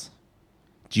presence.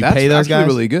 Do you That's pay those actually guys?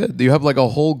 really good. You have like a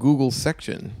whole Google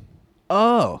section.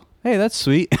 Oh, hey, that's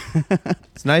sweet.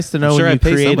 It's nice to know I'm sure when you I'd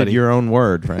pay created somebody. your own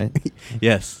word, right?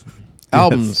 Yes.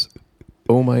 Albums.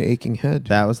 Oh my aching head.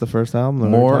 That was the first album. that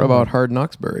we were More talking about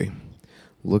Hardknoxbury.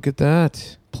 Look at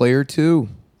that. Player 2.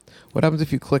 What happens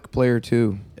if you click Player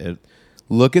 2?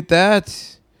 Look at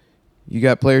that. You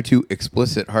got Player 2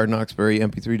 explicit Hardknoxbury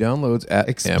MP3 downloads at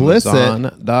Explicit?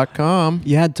 Amazon.com.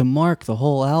 You had to mark the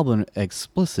whole album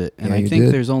explicit, and Yeah, I you think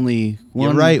did. there's only You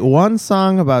one. write one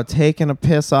song about taking a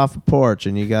piss off a porch,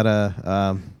 and you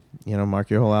gotta, mark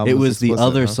your whole album. It as was the explicit,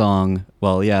 other huh? song.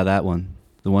 Well, yeah, that one.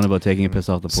 The one about taking a piss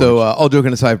off the porch. So, all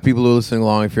joking aside, for people who are listening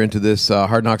along, if you're into this,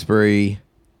 Hardknoxbury,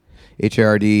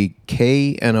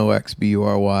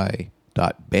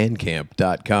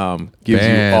 HARDKNOXBURY.bandcamp.com gives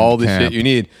you all the shit you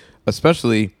need,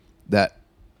 especially that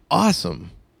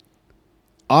awesome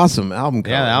album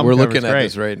cover. Yeah, the album We're cover's looking at great.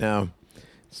 this right now.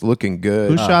 It's looking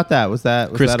good. Who shot that? Was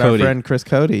that Chris our Cody. friend Chris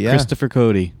Cody? Yeah, Christopher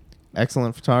Cody,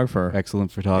 excellent photographer.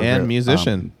 excellent photographer And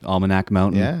musician. Almanac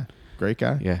Mountain. Yeah, great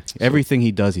guy. Yeah. Everything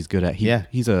he does, he's good at. Yeah.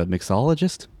 He's a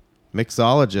mixologist.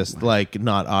 Mixologist, like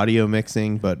not audio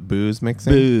mixing, but booze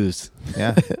mixing. Booze.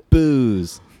 Yeah,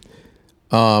 Booze.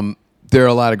 There are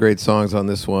a lot of great songs on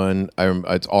this one.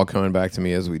 It's all coming back to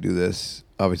me as we do this.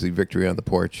 Obviously, Victory on the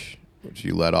Porch, which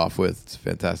you led off with. It's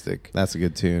fantastic. that's a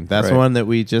good tune. That's Right. one that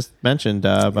we just mentioned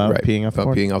about Right. peeing off the About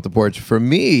porch. peeing off the porch. For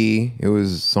me, it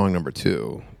was song number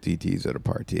 2, DT's at a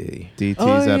Party. DT's Oh,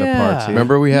 at a yeah. party.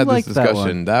 Remember we You had this liked that discussion.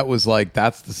 one. That was like,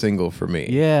 that's the single for me.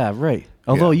 Yeah, right.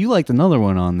 Although you liked another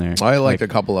one on there. I liked a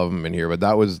couple of them in here, but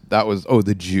that was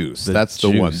The Juice. That's the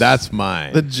one. Juice. That's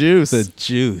mine. The Juice. The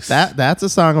Juice. That's a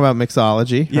song about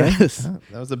mixology. Right? Yes.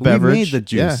 That was a We beverage. made the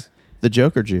juice. Yeah. The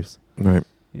Joker juice. right.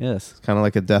 Yes. Kind of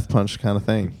like a death punch kind of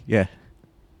thing. Yeah.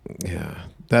 Yeah.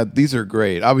 These are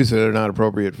great. Obviously, they're not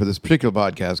appropriate for this particular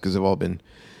podcast because they've all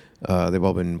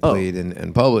been played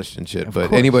and published and shit. But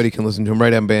course. anybody can listen to them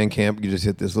right on Bandcamp. You just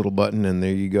hit this little button and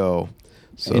there you go.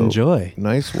 So Enjoy.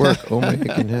 Nice work. Oh my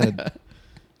fucking head.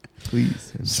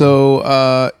 Please.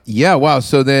 So yeah, wow.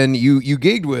 So then you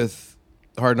gigged with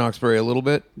Hardknoxbury a little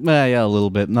bit. Yeah, a little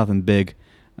bit. Nothing big.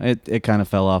 It kind of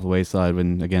fell off the wayside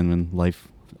when life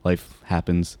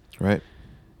happens. Right.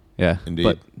 Yeah. Indeed.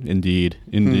 But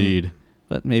indeed.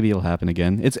 But maybe it'll happen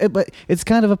again. But it's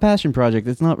kind of a passion project.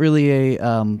 It's not really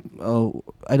I'm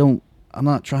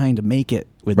not trying to make it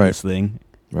with Right. this thing,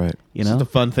 Right. you It's know? just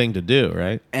a fun thing to do,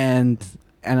 right? And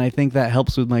I think that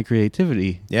helps with my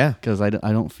creativity. Yeah. Because I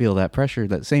don't feel that pressure,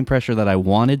 that same pressure that I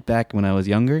wanted back when I was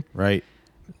younger. Right.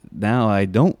 Now I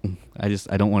don't. I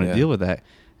don't want to Yeah. deal with that.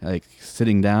 Like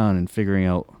sitting down and figuring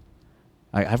out.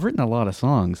 I've written a lot of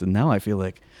songs, and now I feel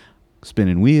like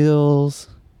spinning wheels.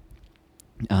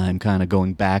 I'm kind of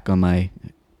going back on my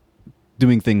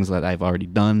doing things that I've already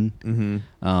done.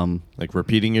 Mm-hmm. Like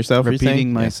repeating yourself. you're saying?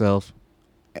 Repeating myself,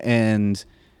 and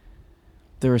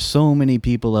there are so many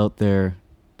people out there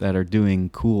that are doing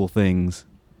cool things,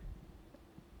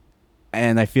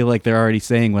 and I feel like they're already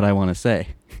saying what I want to say.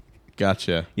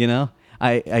 Gotcha. You know,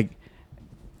 I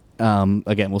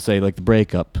again, we'll say like the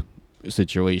breakup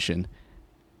situation.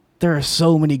 There are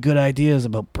so many good ideas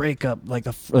about breakup, like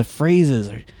the phrases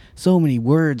are so many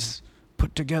words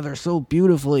put together so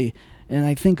beautifully, and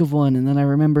I think of one, and then I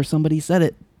remember somebody said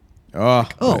it. Oh.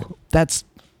 Oh, that's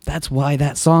why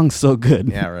that song's so good.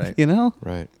 Yeah, right. You know?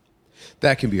 Right.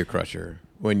 That can be a crusher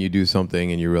when you do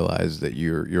something and you realize that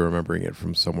you're remembering it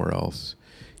from somewhere else,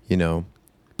 you know.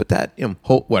 But that,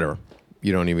 whatever.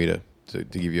 You don't need me to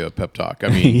give you a pep talk. I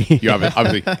mean, you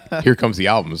obviously here comes the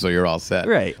album, so you're all set.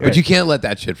 Right, But right. you can't let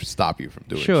that shit stop you from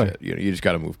doing Sure. shit. You know, you just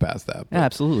got to move past that. But,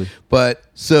 Absolutely. But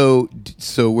so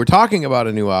we're talking about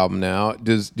a new album now.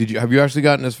 Have you actually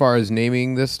gotten as far as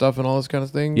naming this stuff and all this kind of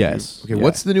thing? Yes. Okay. Yeah.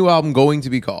 What's the new album going to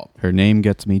be called? Her name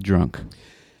gets me drunk.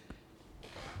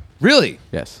 Really?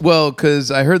 Yes. Well,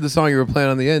 because I heard the song you were playing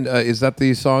on the end. Is that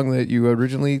the song that you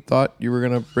originally thought you were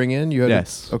going to bring in? You had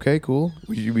Yes. Okay, cool.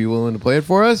 Would you be willing to play it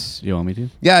for us? You want me to?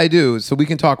 Yeah, I do. So we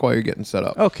can talk while you're getting set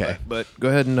up. Okay. But go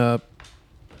ahead and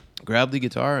grab the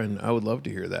guitar, and I would love to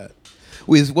hear that.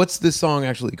 What's this song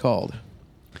actually called?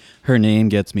 Her name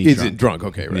gets me Is drunk. it Drunk?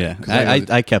 Okay, right. Yeah. 'Cause I know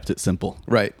that- I kept it simple.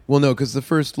 right. Well, no, because the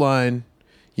first line,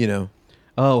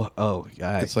 Oh,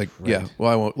 yeah. it's like, right. yeah.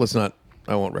 Well, I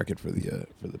won't wreck it for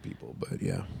the people, but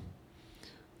yeah.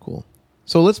 Cool.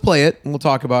 So let's play it, and we'll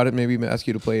talk about it. Maybe ask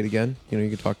you to play it again. You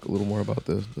can talk a little more about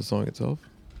the song itself.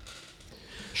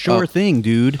 Sure thing,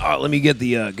 dude. Let me get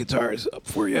the guitars up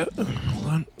for you. Hold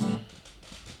on.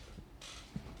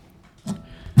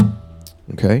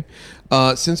 Okay.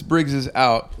 Since Briggs is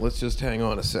out, let's just hang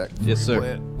on a sec. Yes, sir. Play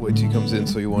it. Wait till he comes in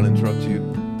so he won't interrupt you.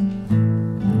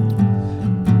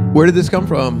 Where did this come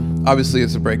from? Obviously,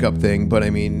 it's a breakup thing, but I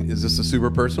mean, is this a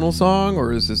super personal song,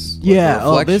 or is this like Yeah. a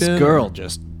reflection? This girl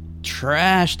just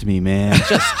trashed me, man.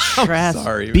 Just trashed,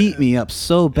 sorry, beat me up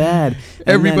so bad. And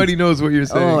Everybody then- knows what you're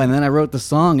saying. Oh, and then I wrote the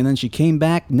song, and then she came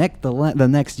back the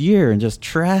next year and just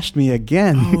trashed me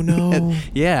again. Oh, no.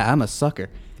 Yeah, I'm a sucker.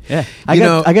 Yeah, You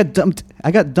know- I got dumped.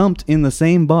 I got dumped in the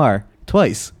same bar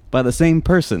twice by the same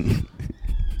person.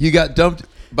 You got dumped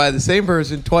by the same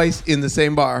person twice in the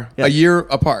same bar, Yeah. a year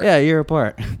apart. Yeah, a year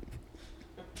apart.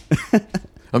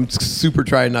 I'm super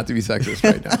trying not to be sexist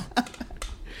right now.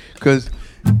 Because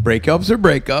breakups are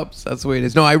breakups. That's the way it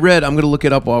is. No, I read. I'm going to look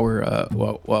it up while we're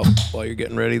while you're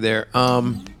getting ready there.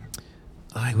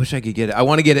 I wish I could get it. I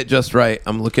want to get it just right.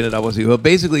 I'm looking it up. But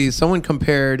basically, someone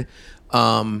compared,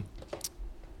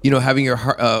 having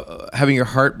your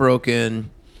heart broken.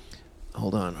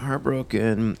 Hold on,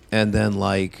 heartbroken, and then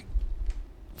like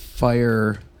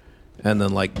fire, and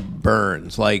then like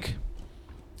burns. Like,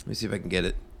 let me see if I can get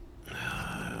it.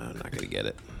 I'm not gonna get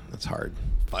it. That's hard.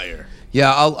 Fire.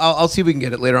 Yeah, I'll see if we can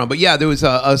get it later on. But yeah, there was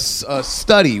a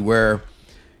study where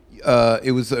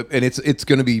it was, and it's a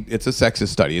sexist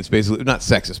study. It's basically not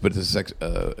sexist, but it's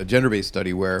a gender-based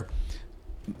study where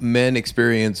men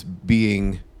experience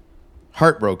being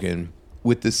heartbroken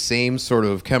with the same sort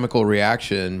of chemical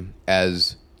reaction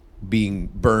as being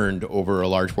burned over a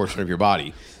large portion of your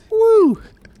body. Woo!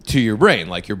 To your brain.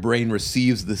 Like your brain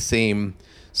receives the same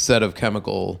set of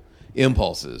chemical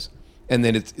impulses. And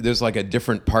then there's like a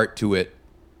different part to it.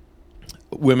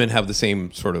 Women have the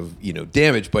same sort of,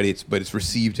 damage, but it's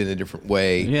received in a different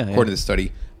way. Yeah, according to the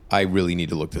study. I really need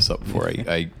to look this up before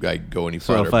I go any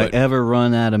So further. if I but ever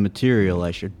run out of material, I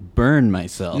should burn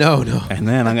myself. No. And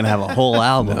then I'm gonna have a whole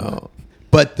album. No.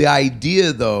 But the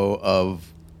idea, though, of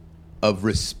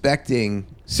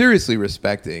seriously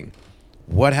respecting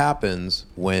what happens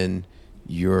when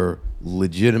you're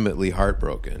legitimately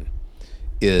heartbroken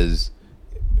is,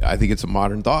 I think it's a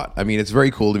modern thought. I mean, it's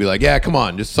very cool to be like, yeah, come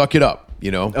on, just suck it up,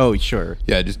 Oh, sure.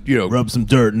 Yeah, just, Rub some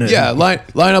dirt in it. yeah, line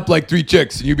up like 3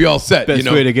 chicks and you'll be all set. Best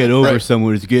way to get over Right.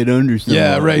 someone is to get under someone.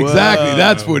 Yeah, right, exactly.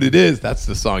 That's what it is. That's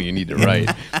the song you need to write.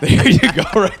 There you go,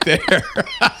 right there.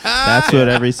 That's what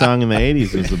every song in the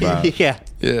 80s was about. Yeah.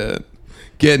 Yeah,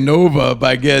 getting over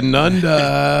by getting under.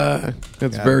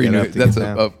 That's Gotta very get new. up to That's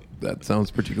get down. that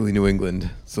sounds particularly New England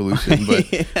solution,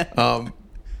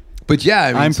 but yeah,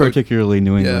 I mean, I'm particularly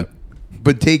New yeah. England.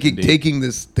 But taking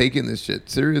this shit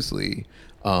seriously,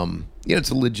 it's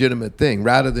a legitimate thing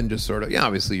rather than just sort of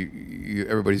obviously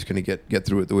everybody's going to get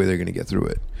through it the way they're going to get through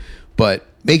it, but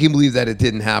making believe that it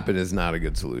didn't happen is not a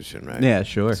good solution, right? Yeah,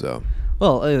 sure. So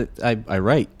Well, I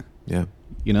write. yeah.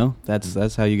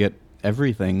 That's how you get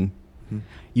everything.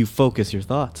 You focus your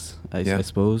thoughts. I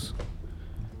suppose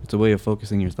it's a way of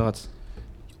focusing your thoughts.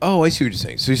 Oh, I see what you're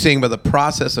saying. So you're saying about the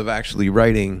process of actually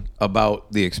writing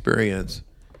about the experience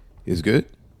is good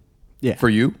Yeah. for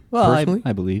you Well, personally?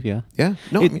 I believe, yeah. Yeah.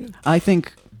 No. I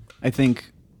think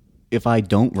if I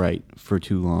don't write for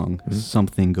too long,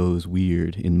 something goes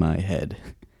weird in my head,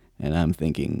 and I'm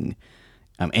thinking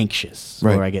I'm anxious,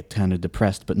 Right. or I get kind of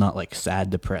depressed, but not like sad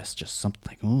depressed, just something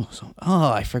like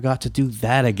I forgot to do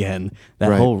that again. That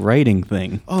Right. whole writing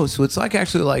thing. Oh, so it's like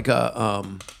actually like a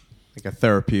Like a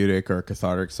therapeutic or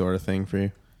cathartic sort of thing for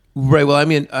you. right. Well, I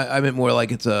meant more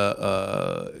like it's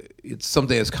it's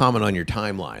something that's common on your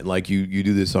timeline. Like you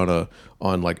do this on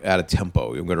like at a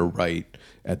tempo. I'm going to write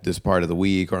at this part of the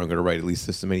week, or I'm going to write at least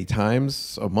this many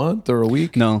times a month or a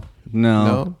week. No,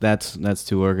 No? that's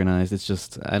too organized. It's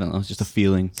just I don't know. It's just a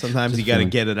feeling. Sometimes Just you got to feeling.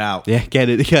 get it out. Yeah, get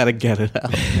it. You gotta get it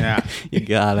out. Yeah. you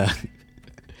gotta.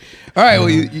 All right. Well,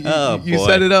 you boy.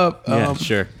 set it up. Yeah,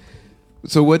 sure.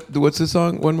 So what's the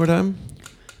song? One more time.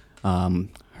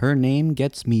 Her name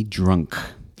gets me drunk.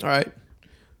 All right.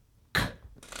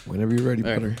 Whenever you're ready,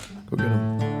 Butter. Go get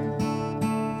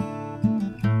him.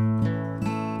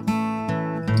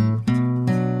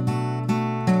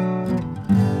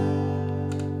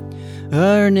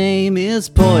 Her name is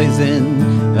poison,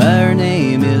 her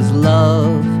name is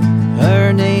love,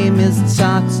 her name is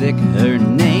toxic, her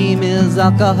name is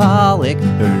alcoholic,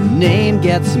 her name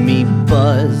gets me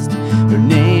buzzed, her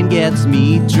name gets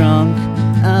me drunk.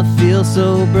 I feel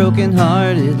so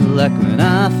brokenhearted like when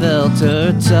I felt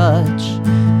her touch.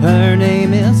 Her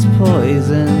name is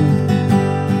poison,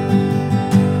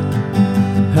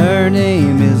 her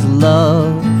name is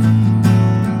love.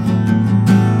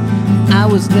 I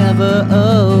was never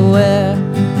aware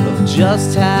of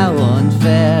just how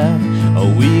unfair a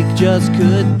week just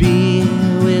could be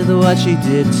with what she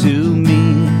did to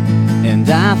me. And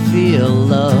I feel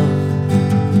love.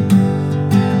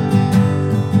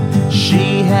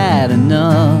 She had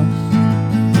enough.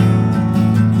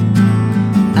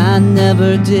 I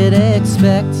never did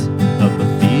expect of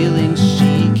the feelings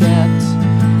she kept.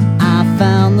 I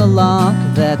found the lock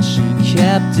that she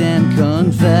kept and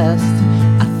confessed.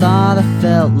 I thought I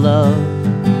felt love.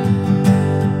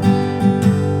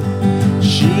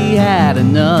 She had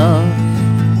enough.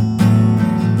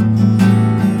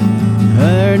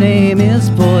 Her name is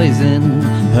poison,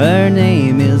 her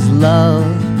name is love,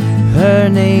 her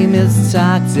name is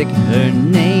toxic, her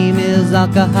name is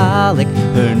alcoholic,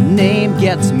 her name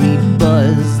gets me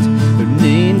buzzed, her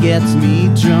name gets me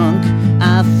drunk.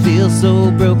 I feel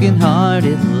so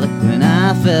brokenhearted like when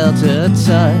I felt her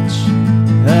touch.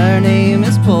 Her name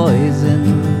is poison,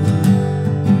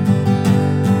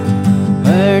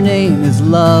 her name is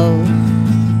love.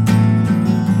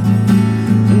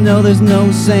 No, there's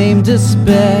no same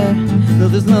despair. No,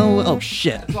 there's no... Oh,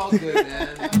 shit. It's all good,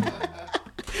 man.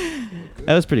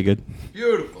 That was pretty good.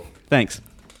 Beautiful. Thanks.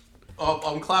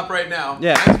 I'll clap right now.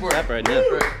 Yeah, Nice work. clap right now.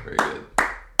 Very good.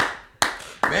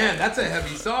 Man, that's a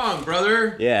heavy song,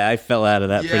 brother. Yeah, I fell out of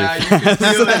that Yeah, pretty you fast.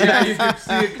 can feel it. Yeah, you can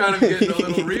see it kind of getting a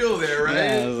little real there, right?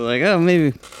 Yeah, I was like, oh,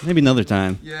 maybe another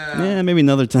time. Yeah. Maybe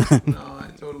another time. No,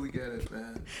 I totally get it,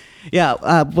 man. Yeah,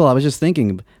 well, I was just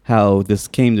thinking how this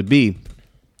came to be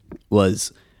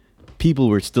was people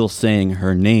were still saying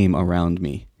her name around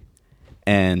me,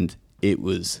 and it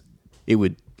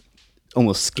would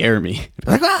almost scare me.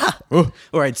 Like, ah!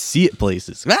 Or I'd see it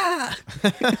places. Ah!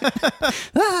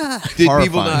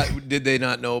 Did they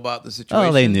not know about the situation?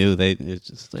 Oh, they knew. It's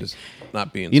just like, Just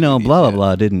not being blah, sweeties blah, yet.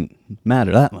 blah didn't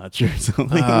matter that much or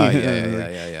something.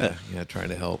 Yeah, trying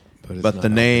to help. But, it's But not the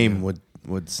helping name you.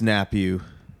 would snap you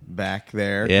back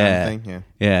there. Yeah. Kind of thing.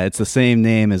 Yeah, it's the same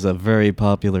name as a very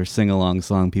popular sing-along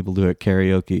song people do at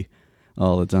karaoke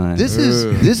all the time. This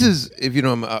is if you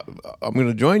know I'm going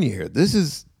to join you here. This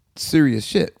is serious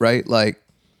shit, right? Like,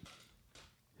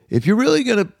 if you're really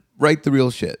going to write the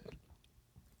real shit,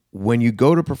 when you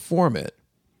go to perform it,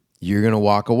 you're going to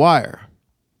walk a wire,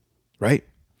 right?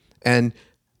 And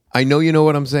I know you know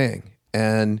what I'm saying.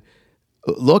 And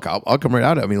look, I'll come right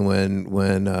out. I mean,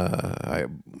 when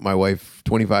my wife,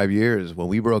 25 years, when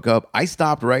we broke up, I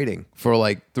stopped writing for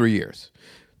like 3 years.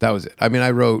 That was it. I mean,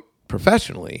 I wrote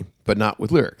professionally, but not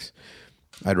with lyrics.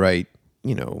 I'd write,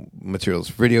 materials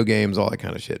for video games, all that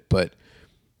kind of shit. But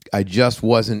I just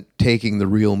wasn't taking the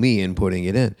real me and putting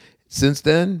it in. Since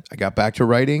then, I got back to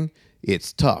writing.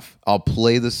 It's tough. I'll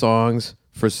play the songs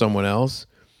for someone else,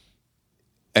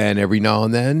 and every now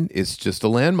and then, it's just a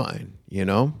landmine,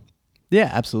 Yeah,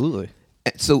 absolutely.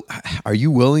 So, are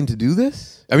you willing to do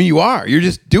this? I mean, you are. You're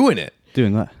just doing it.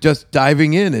 Doing what? Just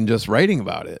diving in and just writing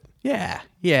about it. Yeah.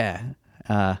 Yeah.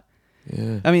 I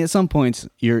mean, at some points,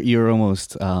 you're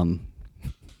almost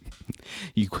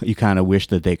you kind of wish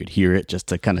that they could hear it just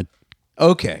to kind of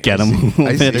Okay. get them.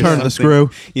 I see. Turn the screw.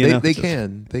 They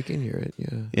can hear it.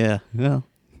 Yeah. Yeah. Well,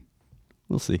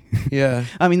 we'll see. Yeah.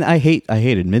 I mean, I hate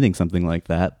admitting something like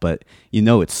that, but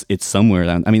it's somewhere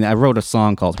down. I mean, I wrote a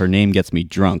song called "Her Name Gets Me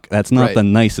Drunk." That's not Right. the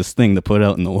nicest thing to put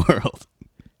out in the world.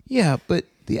 Yeah, but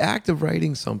the act of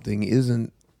writing something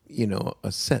isn't,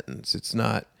 a sentence. It's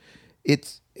not.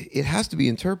 It has to be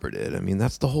interpreted. I mean,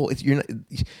 that's the whole.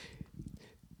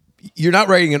 You're not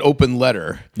writing an open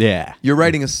letter. Yeah. You're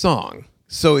writing a song,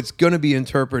 so it's going to be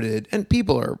interpreted. And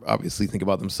people are obviously think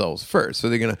about themselves first, so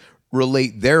they're going to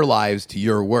relate their lives to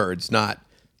your words, not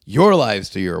your lives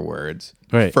to your words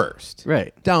Right. first.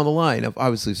 Right. Down the line,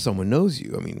 obviously, if someone knows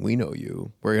you, I mean, we know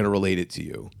you. We're going to relate it to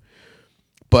you,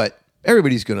 but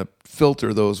everybody's going to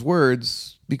filter those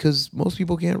words because most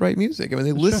people can't write music. I mean,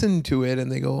 they listen to it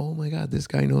and they go, "Oh my God, this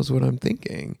guy knows what I'm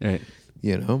thinking." Right.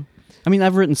 I I mean,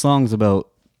 I've written songs about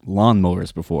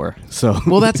lawnmowers before, so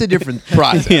Well, that's a different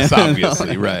process, Yeah.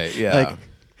 obviously, right? Yeah, Like-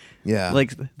 yeah.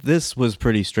 like this was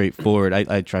pretty straightforward.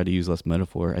 I try to use less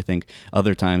metaphor. I think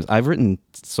other times I've written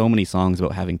so many songs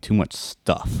about having too much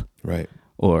stuff, right.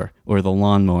 or the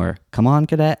lawnmower. Come on,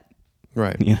 cadet.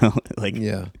 Right. You know, like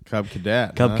Yeah. Cub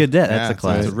Cadet. Cub huh? Cadet, that's Yeah, a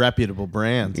classic. It's a reputable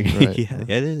brand. Right. yeah, it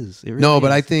is. It really No, but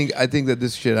is. I think that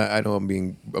this shit. I know I'm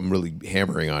really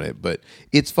hammering on it, but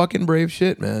it's fucking brave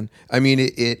shit, man. I mean,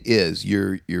 it is.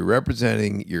 You're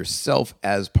representing yourself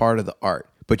as part of the art,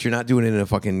 but you're not doing it in a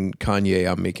fucking Kanye.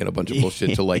 I'm making a bunch of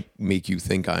bullshit to like make you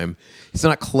think I'm. It's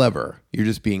not clever. You're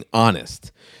just being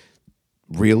honest.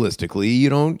 Realistically, you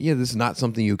don't. Yeah, this is not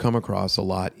something you come across a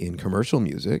lot in commercial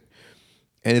music,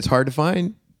 and it's hard to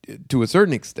find to a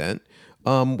certain extent.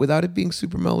 Without it being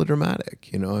super melodramatic,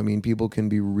 you know, I mean, people can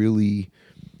be really,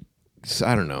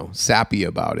 I don't know, sappy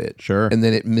about it. Sure. And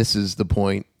then it misses the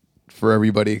point for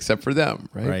everybody except for them,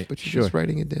 right? Right. But you're just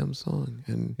writing a damn song.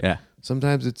 And Yeah.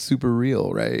 sometimes it's super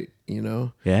real, right? You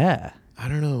know? Yeah. I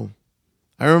don't know.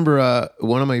 I remember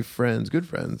one of my friends, good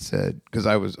friends, said, because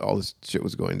all this shit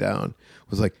was going down,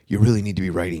 was like, you really need to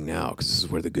be writing now because this is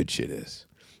where the good shit is.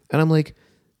 And I'm like,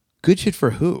 good shit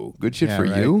for who? Good shit for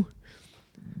right. you?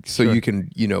 So you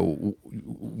can, you know,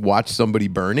 watch somebody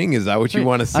burning? Is that what you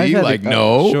want to see? Like,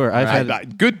 no. Sure. I've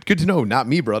had good to know. Not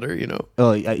me, brother, you know.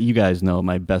 Oh, you guys know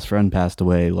my best friend passed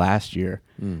away last year,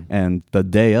 and the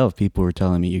day of, people were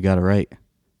telling me you got to write.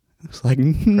 It's like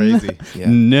Crazy. Yeah.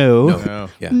 No, No.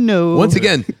 Yeah. no. Once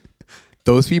again,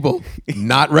 those people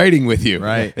not writing with you.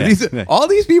 Right. All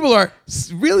these people are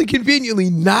really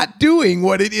conveniently not doing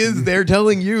what it is they're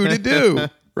telling you to do.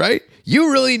 Right?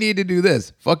 You really need to do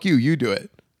this. Fuck you. You do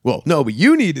it. Well, no, but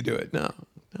you need to do it. No,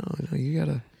 you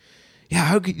gotta. Yeah,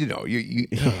 how could you know? You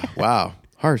wow,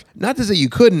 harsh. Not to say you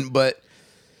couldn't, but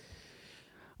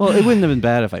Well, it wouldn't have been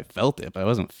bad if I felt it, but I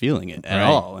wasn't feeling it at Right.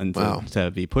 all, and Wow. to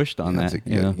be pushed on that's that, a,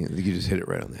 you know. you just hit it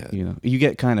right on the head. You know, you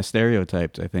get kind of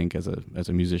stereotyped, I think, as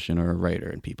a musician or a writer,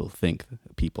 and people think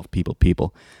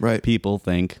Right. People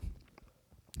think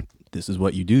this is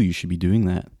what you do. You should be doing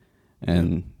that,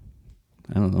 and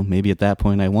I don't know. Maybe at that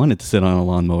point, I wanted to sit on a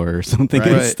lawnmower or something.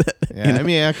 Right. Instead, Yeah, you know? I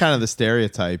mean, kind of the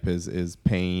stereotype is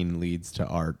pain leads to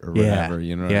art or whatever.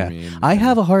 You know what I mean? I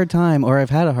have a hard time, or I've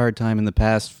had a hard time in the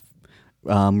past,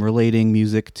 relating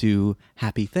music to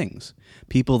happy things.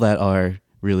 People that are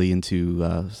really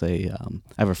into, say,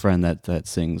 I have a friend that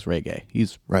sings reggae.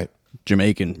 He's Right.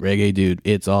 Jamaican reggae dude.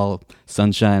 It's all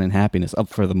sunshine and happiness up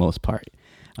for the most part,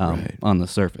 Right. on the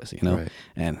surface, you know. Right.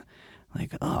 And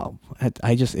like,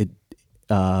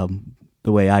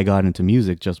 the way I got into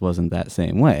music just wasn't that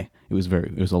same way. It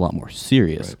was a lot more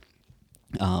serious.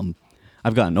 Right.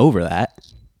 I've gotten over that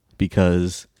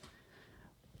because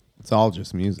It's all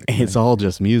just music. it's all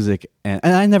just music, and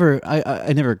I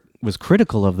never was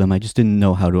critical of them. I just didn't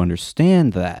know how to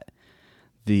understand that.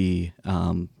 The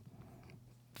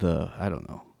I don't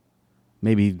know,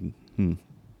 maybe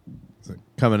So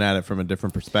coming at it from a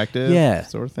different perspective. yeah,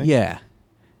 Sort of thing. yeah.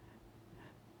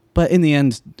 But in the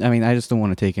end, I mean, I just don't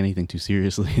want to take anything too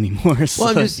seriously anymore. So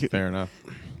Well, I'm just- Fair enough.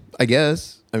 I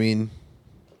guess. I mean,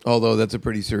 although that's a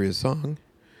pretty serious song,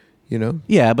 you know.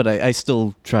 yeah, but I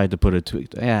still tried to put a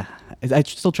tweak. Yeah, I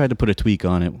still tried to put a tweak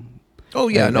on it. Oh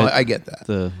yeah, no, I I get that.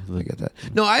 I get that.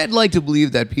 No, I'd like to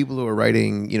believe that people who are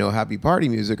writing, you know, happy party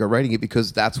music are writing it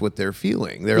because that's what they're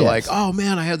feeling. They're Yes. like, oh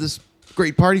man, I have this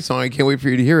great party song. I can't wait for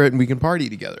you to hear it and we can party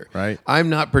together. Right. I'm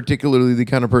not particularly the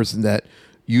kind of person that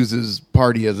uses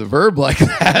party as a verb like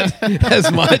that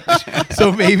as much.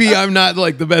 So maybe I'm not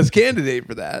like the best candidate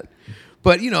for that.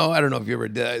 But, you know, I don't know if you ever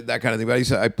did that kind of thing.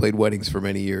 But I played weddings for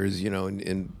many years, you know,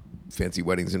 in fancy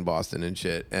weddings in Boston and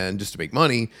shit, and just to make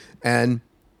money. And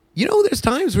you know, there's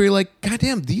times where you're like, God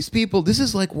damn, these people, this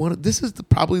is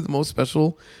probably the most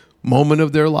special moment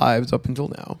of their lives up until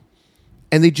now.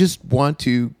 And they just want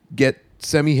to get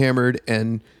semi-hammered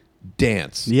and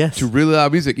dance Yes. to really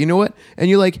loud music. You know what? And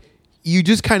you're like, you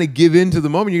just kind of give in to the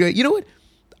moment. You're like, you know what?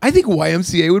 I think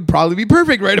YMCA would probably be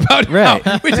perfect right about Right.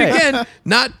 now. Which again,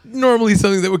 not normally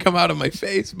something that would come out of my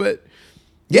face, but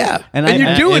yeah. And And, I-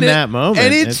 you're doing in it. that moment,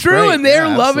 And it's it's true. great. And they're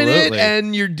Yeah, loving absolutely. it.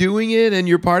 And you're doing it. And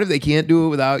you're part of it. They can't do it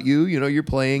without you. You know, you're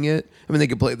playing it. I mean, they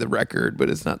can play the record, but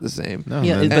it's not the same. No,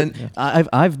 Yeah, man. but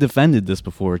I've defended this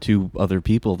before to other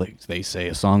people. They say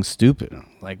a song's stupid.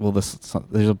 Like, well,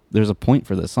 there's a point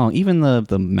for this song. Even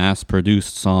the mass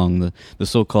produced song, the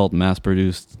so-called mass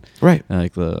produced, Right.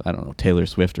 like I don't know, Taylor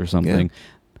Swift or something.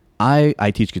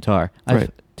 I teach guitar. Right.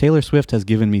 Taylor Swift has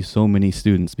given me so many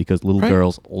students because little Right.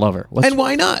 girls love her. And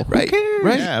why not? Right. cares?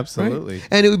 Right. Yeah, absolutely. Right.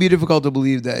 And it would be difficult to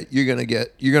believe that you're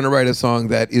gonna write a song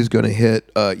that is gonna hit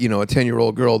a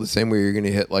 10-year-old girl the same way you're gonna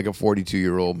hit like a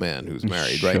 42-year-old man who's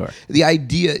married, Sure. right? The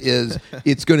idea is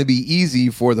it's gonna be easy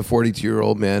for the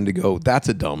 42-year-old man to go, that's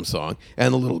a dumb song,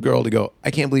 and the little girl to go,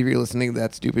 I can't believe you're listening to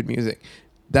that stupid music.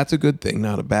 That's a good thing,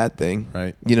 not a bad thing.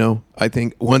 Right. You know, I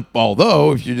think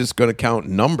although if you're just gonna count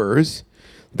numbers,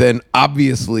 then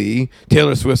obviously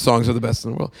Taylor Swift songs are the best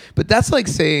in the world. But that's like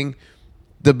saying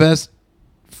the best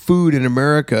food in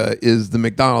America is the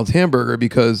McDonald's hamburger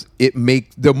because it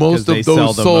makes the most of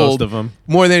those sold of them.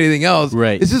 more than anything else.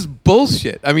 Right. It's just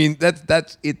bullshit. I mean,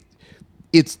 that's it.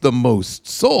 It's the most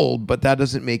sold, but that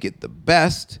doesn't make it the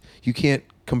best. You can't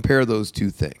compare those two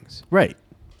things. Right.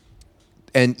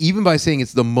 And even by saying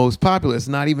it's the most popular, it's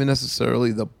not even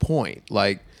necessarily the point.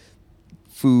 Like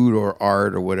food or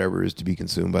art or whatever is to be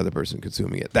consumed by the person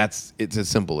consuming it. It's as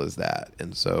simple as that.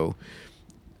 And so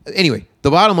anyway,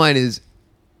 the bottom line is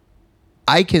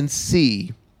I can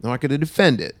see, I'm not going to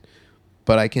defend it,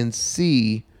 but I can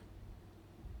see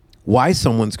why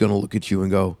someone's going to look at you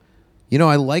and go, you know,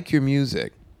 I like your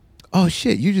music. Oh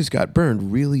shit, you just got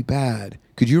burned really bad.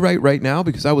 Could you write right now?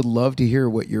 Because I would love to hear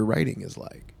what your writing is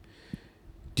like.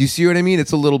 Do you see what I mean?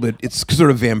 It's a little bit, it's sort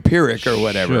of vampiric or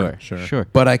whatever. Sure.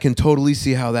 But I can totally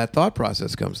see how that thought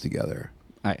process comes together.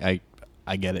 I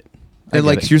get it. And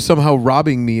like you're somehow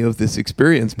robbing me of this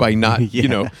experience by not, Yeah. you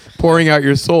know, pouring out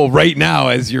your soul right now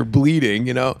as you're bleeding,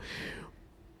 you know.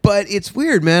 But it's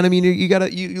weird, man. I mean, you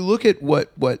gotta you look at what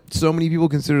so many people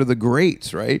consider the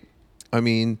greats, right? I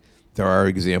mean, there are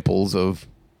examples of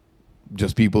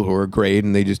just people who are great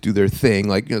and they just do their thing,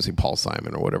 like, you know, say Paul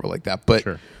Simon or whatever like that. But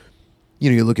you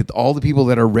know, you look at all the people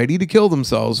that are ready to kill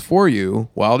themselves for you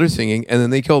while they're singing, and then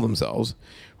they kill themselves,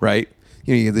 right?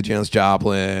 You know, you get the Janis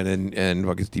Joplin and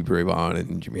fucking Stevie Ray Vaughan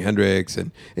and Jimi Hendrix, and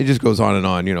it just goes on and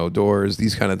on. You know, Doors,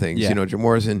 these kind of things. Yeah. You know, Jim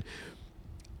Morrison.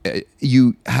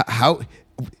 How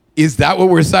is that what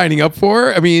we're signing up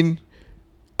for? I mean,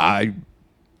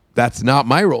 that's not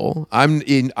my role.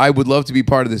 I would love to be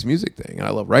part of this music thing, and I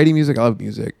love writing music. I love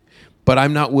music, but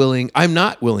I'm not willing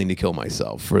to kill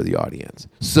myself for the audience.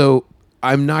 So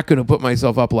I'm not going to put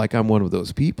myself up like I'm one of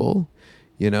those people,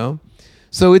 you know?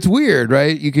 So it's weird,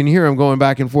 right? You can hear I'm going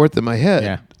back and forth in my head.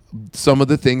 Yeah. Some of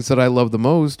the things that I love the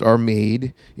most are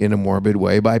made in a morbid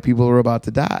way by people who are about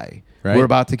to die, Right. who are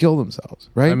about to kill themselves,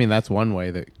 right? I mean, that's one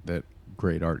way that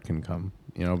great art can come,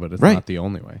 you know, but it's Right. not the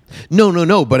only way.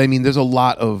 No. But I mean, there's a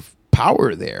lot of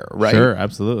power there, right? Sure,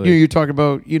 absolutely. You know, you're talking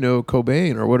about, you know,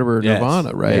 Cobain or whatever, Yes.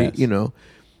 Nirvana, right? Yes. You know,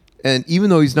 and even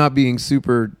though he's not being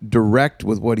super direct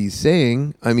with what he's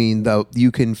saying, I mean,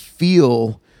 you can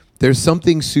feel there's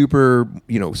something super,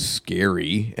 you know,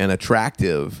 scary and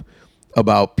attractive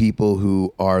about people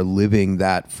who are living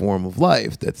that form of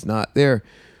life that's not there.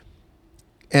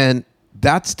 And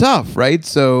that's tough, right?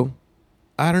 So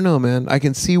I don't know, man. I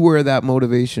can see where that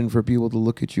motivation for people to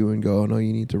look at you and go, no,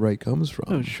 you need to write comes from.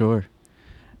 Oh, sure.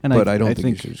 And But I don't think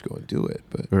you should just go and do it.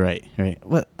 But Right.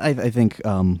 Well, I think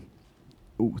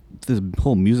the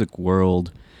whole music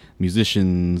world,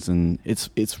 musicians, and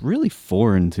it's really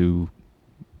foreign to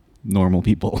normal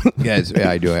people. yeah,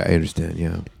 I do. I understand.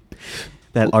 Yeah.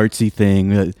 That artsy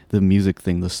thing, the music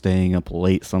thing, the staying up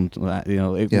late, something like that, you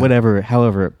know, Yeah. whatever,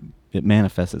 however it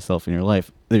manifests itself in your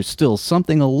life. There's still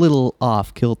something a little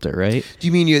off kilter, right? Do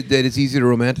you mean that it's easy to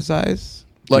romanticize?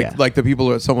 Yeah. Like the people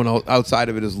or someone outside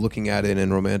of it is looking at it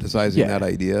and romanticizing Yeah. that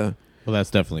idea. Well, that's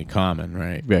definitely common,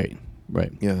 right? Right.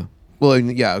 Yeah. Well,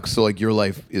 and yeah. So like your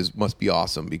life must be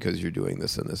awesome because you're doing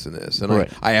this and this and this, and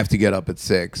Right. I have to get up at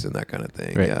 6 and that kind of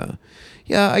thing. Right. Yeah.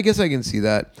 Yeah. I guess I can see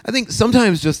that. I think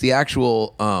sometimes just the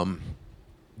actual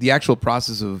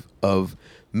process of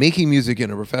making music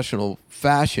in a professional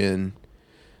fashion.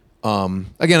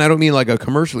 Again, I don't mean like a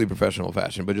commercially professional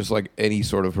fashion, but just like any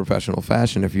sort of professional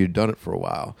fashion. If you've done it for a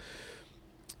while,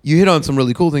 you hit on some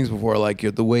really cool things before, like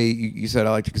the way you said,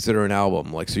 I like to consider an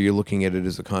album, like, so you're looking at it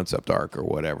as a concept arc or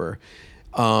whatever.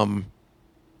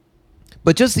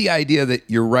 But just the idea that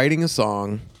you're writing a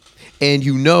song and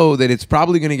you know that it's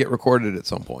probably going to get recorded at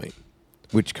some point,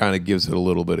 which kind of gives it a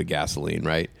little bit of gasoline,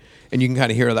 right? And you can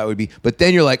kind of hear how that would be. But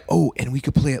then you're like, oh, and we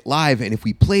could play it live. And if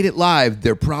we played it live,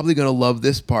 they're probably going to love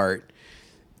this part.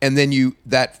 And then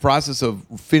that process of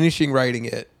finishing writing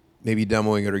it, maybe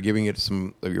demoing it or giving it to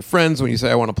some of your friends when you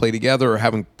say, I want to play together, or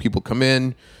having people come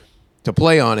in to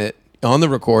play on it, on the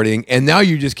recording. And now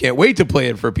you just can't wait to play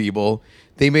it for people.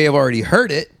 They may have already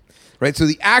heard it, right? So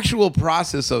the actual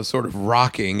process of sort of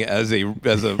rocking as a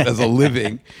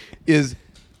living is,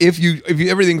 if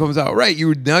everything comes out right,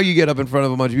 you get up in front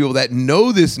of a bunch of people that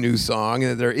know this new song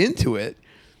and that they're into it.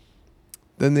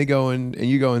 Then they go and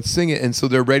you go and sing it, and so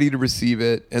they're ready to receive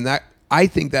it. And that, I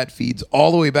think, that feeds all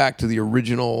the way back to the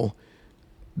original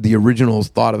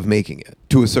thought of making it,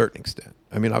 to a certain extent.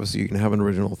 I mean, obviously you can have an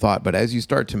original thought, but as you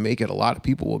start to make it, a lot of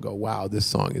people will go, "Wow, this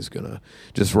song is gonna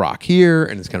just rock here,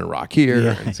 and it's gonna rock here,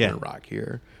 and it's gonna rock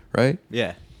here," right?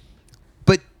 Yeah.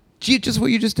 But just what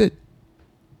you just did.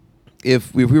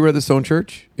 If we were at the Stone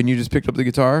Church and you just picked up the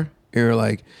guitar and you're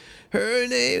like, Her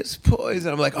name's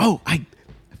Poison. I'm like, oh, I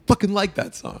fucking like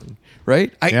that song,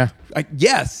 right?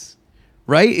 Yes,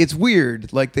 right. It's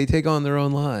weird. Like they take on their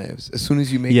own lives as soon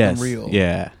as you make them real.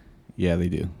 Yeah, they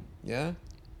do. Yeah.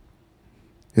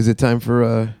 Is it time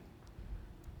for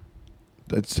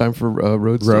It's time for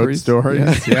road stories.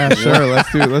 Yeah,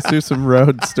 sure. Let's do some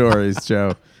road stories,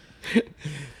 Joe.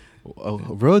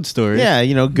 Road stories. Yeah,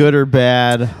 good or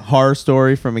bad, horror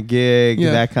story from a gig,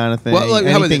 that kind of thing. Well, like,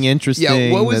 how about anything this? interesting.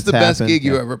 Yeah, what was that's the best happened? gig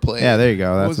you ever played? Yeah, there you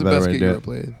go. What That's was the the better best way to gig you do ever it.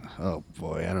 played? Oh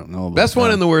boy, I don't know. About Best one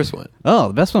that. and the worst one. Oh,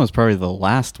 the best one was probably the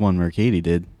last one Murkadee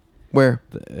did. Where?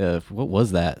 What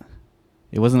was that?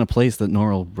 It wasn't a place that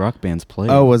normal rock bands play.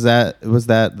 Oh, was that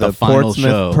the final Portsmouth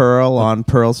show. Pearl on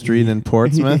Pearl Street in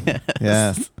Portsmouth?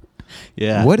 Yeah.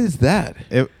 Yeah. What is that?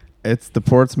 It's the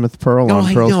Portsmouth Pearl No, on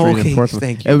I Pearl know. Street Okay, in Portsmouth.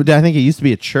 thank you. I think it used to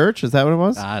be a church. Is that what it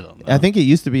was? I don't know. I think it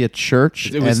used to be a church.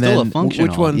 It was and still then a function.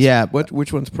 Which one's? Yeah.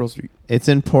 Which one's Pearl Street? It's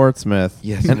in Portsmouth.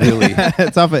 Yes, really.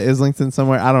 It's off of Islington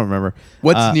somewhere. I don't remember.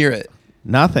 What's near it?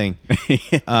 Nothing.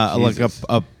 Like Jesus.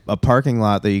 a parking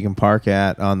lot that you can park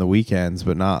at on the weekends,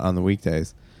 but not on the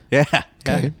weekdays. Yeah.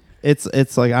 Okay. It's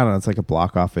like, I don't know. It's like a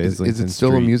block off of Is Islington it still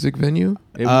a Street. music venue?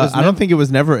 I don't think it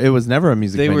was never. It was never a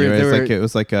music They venue. were- It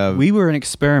was like a. We were an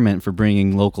experiment for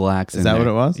bringing local acts. Is in that there.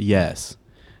 what it was? Yes.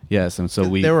 And so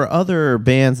there were other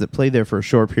bands that played there for a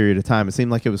short period of time. It seemed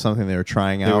like it was something they were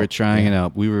trying out. They were trying it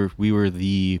out. We were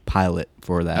the pilot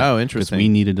for that. Oh, interesting. Because we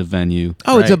needed a venue.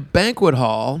 Oh, it's a Right. banquet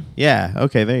hall. Yeah.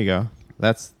 Okay. There you go.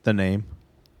 That's the name.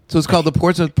 So it's called the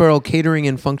Portsmouth Pearl Catering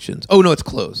and Functions. Oh no, it's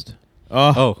closed.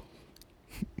 Oh.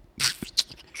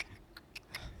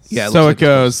 Yeah, So looks it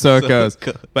like goes. So it goes.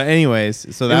 But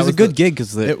anyways, so that It was a good the- gig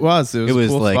because It was. It was a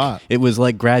cool like spot. it was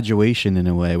like graduation in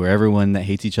a way where everyone that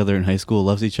hates each other in high school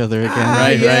loves each other again.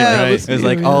 Right, yeah, right. It was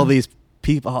like all these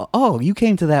people. Oh, you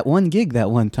came to that one gig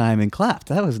that one time and clapped.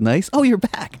 That was nice. Oh, you're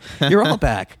back. You're all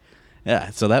back. Yeah.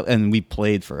 So and we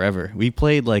played forever. We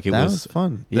played like it That was was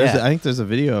fun. Yeah. I think there's a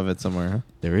video of it somewhere. Huh?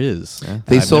 There is.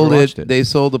 They I've sold never it. watched They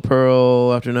sold the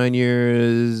Pearl after 9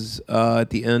 years at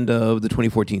the end of the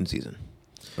 2014 season.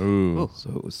 Ooh.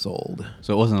 So it was sold.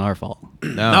 So it wasn't our fault.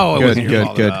 No, it good, wasn't your good,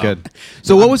 fault good, at all. good.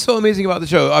 So what was so amazing about the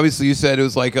show? Obviously, you said it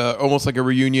was like almost like a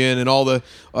reunion, and all the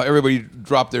everybody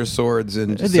dropped their swords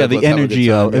and just Yeah, said, the "Let's have a good energy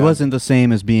time." of it wasn't the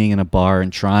same as being in a bar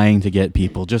and trying to get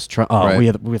people. Just try. Oh,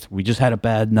 Right. we just had a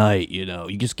bad night. You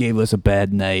just gave us a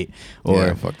bad night. Or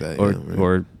Yeah, fuck that, Or yeah, right.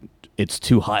 or it's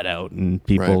too hot out and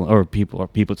people Right. or people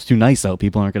it's too nice out.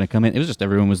 People aren't going to come in. It was just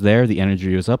everyone was there. The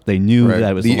energy was up. They knew Right.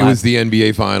 that it was it the last. was the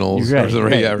NBA Finals. You're right, Or-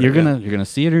 right. yeah, right, You're yeah. gonna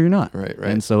see it or you're not. Right,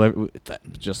 right. And so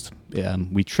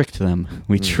we tricked them.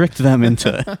 We tricked them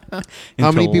into. How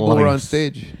into many people were on life.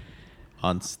 stage?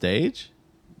 On stage?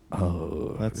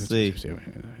 Oh, Let's see.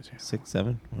 6,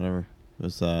 7, whatever. It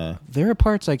was There are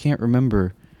parts I can't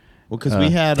remember. well, because we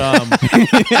had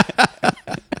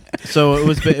so it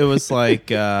was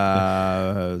like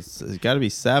it's got to be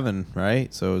 7,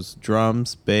 right? So it was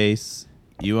drums, bass,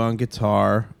 you on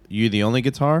guitar, you the only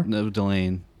guitar, No,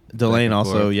 Delane. Delane Back and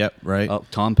also, forth. yep, right. Oh,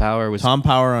 Tom Power was. Tom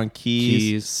Power on keys,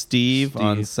 Keys, Steve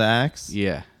on Steve. sax.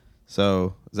 Yeah,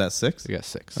 So is that 6? we got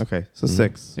 6. Okay, so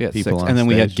 6 Yeah, people 6. on And then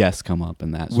we had stage. guests come up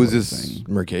and that. Was sort of this thing.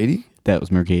 Murkadee? That was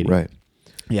Murkadee. Right.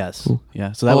 Yes. Cool.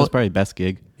 Yeah. So that was probably best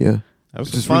gig. Yeah. That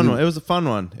was Just a fun really- one. It was a fun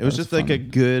one. It was just like fun. a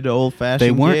good old fashioned.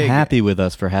 They weren't gig. happy with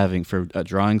us for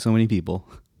drawing so many people.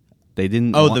 They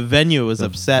didn't. Oh, want- the venue was the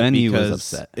upset venue was because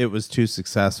upset. it was too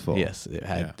successful. Yes,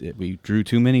 we drew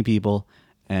too many people,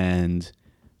 and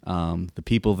the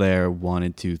people there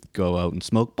wanted to go out and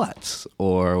smoke butts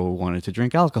or wanted to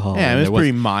drink alcohol. Yeah, and it was there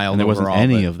pretty mild and there wasn't overall,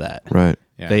 any but- of that. Right.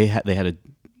 Yeah. They had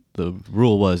the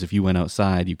rule was if you went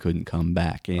outside, you couldn't come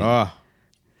back in. Oh,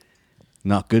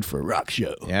 Not good for a rock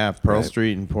show. yeah. Pearl Right.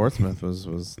 Street in Portsmouth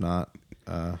was not.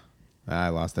 I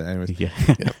lost it. Anyways. Yeah.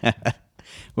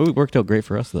 Well, it worked out great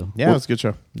for us though. Yeah, it was a good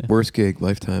show. Worst gig,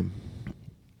 lifetime.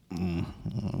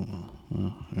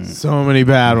 So many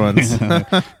bad ones.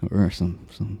 Or some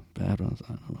bad ones.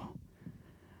 I don't know.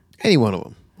 Any one of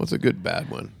them. What's a good bad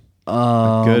one?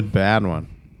 Good bad one.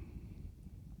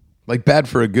 Like bad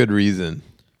for a good reason.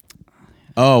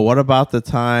 Oh, what about the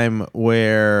time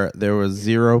where there was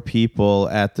 0 people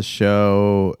at the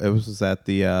show? It was at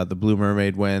the Blue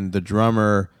Mermaid when the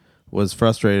drummer was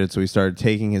frustrated, so he started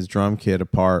taking his drum kit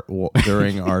apart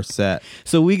during our set.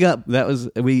 So we got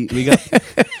we got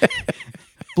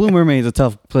Blue Mermaid's a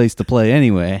tough place to play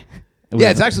anyway. Yeah,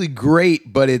 it's actually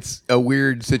great, but it's a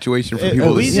weird situation for people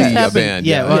to we see just a happened- band.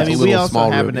 Yeah, well, I it's a mean, little we also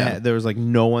small happened room, to yeah. there was like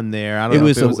no one there. I don't It know.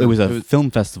 was if it was a film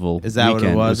festival. Is that what it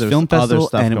weekend. was? It There was film other festival,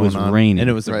 stuff and it was going on. raining. And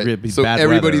it was a Right. really So bad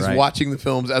everybody's weather, right? watching the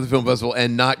films at the film festival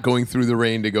and not going through the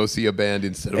rain to go see a band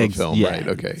instead of a film, yeah. right?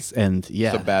 Okay. And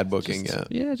yeah, It's a bad booking,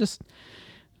 just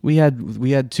we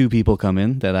had 2 people come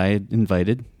in that I had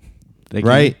invited. They came,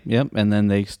 Right. Yep. And then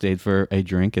they stayed for a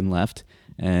drink and left.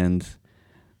 And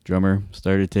drummer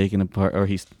started taking apart, or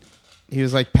he He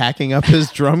was like packing up his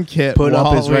drum kit. put up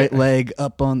while his we- right leg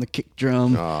up on the kick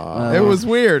drum. It was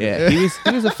weird. Yeah, he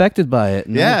was affected by it.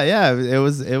 And Yeah. It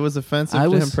was offensive I to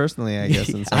was- him personally, I guess.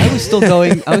 In some I ways. was still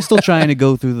going. I was still trying to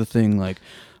go through the thing. Like,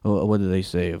 what do they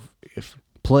say? If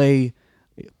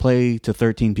play to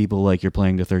 13 people like you're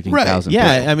playing to 13,000.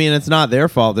 Yeah, I mean, it's not their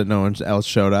fault that no one else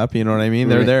showed up. You know what I mean?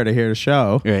 They're Right. there to hear the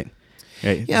show. Right.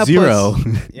 Right. Yeah, 0.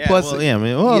 Yeah, Plus, well, yeah, I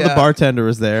mean, well, the yeah. bartender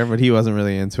was there, but he wasn't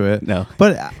really into it. No.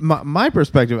 But my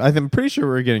perspective, I'm pretty sure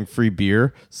we're getting free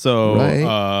beer, so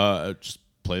Right. just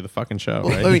play the fucking show,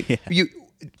 Well, right? I mean,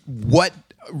 what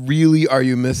really are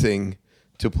you missing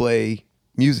to play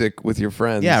music with your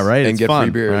friends? Yeah, right, And it's get free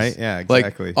fun, beers, right? Yeah,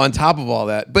 exactly. Like on top of all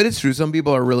that, but it's true. Some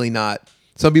people are really not.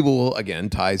 Some people will again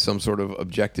tie some sort of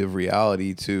objective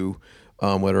reality to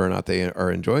whether or not they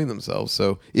are enjoying themselves.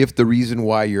 So if the reason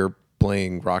why you're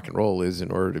playing rock and roll is in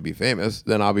order to be famous,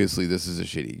 then obviously this is a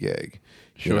shitty gig.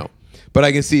 Sure. You know. But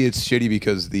I can see it's shitty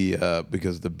because the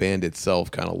band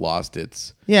itself kind of lost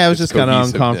its. Yeah, it was its just kind of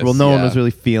cohesiveness. uncomfortable. No one Yeah. was really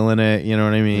feeling it. You know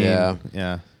what I mean? Yeah.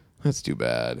 Yeah. That's too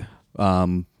bad.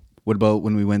 What about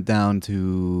when we went down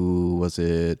to?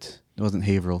 It wasn't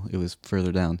Haverhill. It was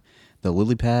further down. The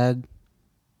Lily Pad.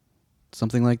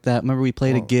 Something like that. Remember we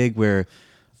played a gig where.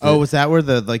 Oh, was that where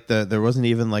there wasn't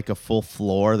even like a full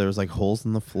floor? There was like holes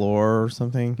in the floor or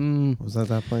something. Was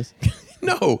that place?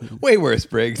 No, way worse,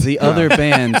 Briggs. The other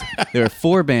band, there were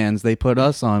 4 bands. They put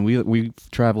us on. We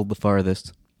traveled the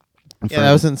farthest. Yeah,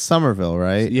 that was in Somerville,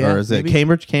 right? Yeah, or is it maybe.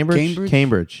 Cambridge?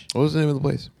 Cambridge? What was the name of the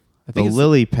place? I The think it's-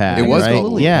 Lily Pad. It was right? called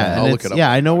Lily yeah, Pad. and I'll look it's- it up.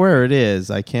 Yeah, I know where it is.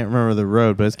 I can't remember the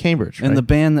road, but it's Cambridge. Right? And the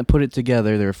band that put it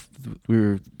together,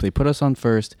 they put us on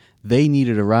first. They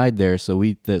needed a ride there, so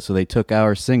they took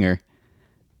our singer,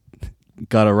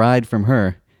 got a ride from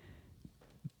her.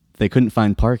 They couldn't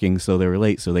find parking, so they were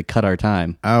late, so they cut our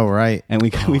time. Oh, right. And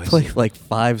we played like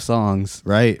 5 songs.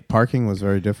 Right. Parking was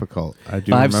very difficult. I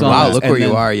do 5 remember songs. Wow, that. look and where you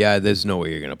then- are. Yeah, there's no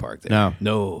way you're gonna park there. No.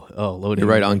 No, loading.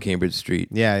 You're right on Cambridge Street,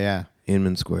 Yeah.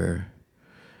 Inman Square.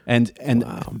 And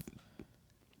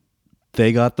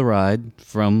they got the ride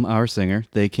from our singer.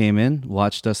 They came in,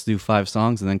 watched us do 5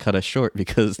 songs, and then cut us short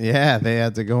because Yeah, they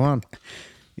had to go on.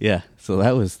 yeah. So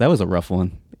that was a rough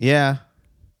one. Yeah.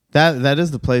 That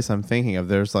is the place I'm thinking of.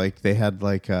 There's like they had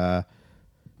like the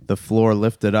floor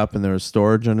lifted up and there was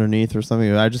storage underneath or something.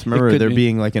 I just remember could there be.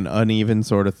 being like an uneven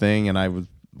sort of thing, and I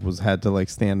was had to like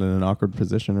stand in an awkward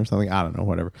position or something. I don't know,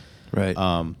 whatever. Right.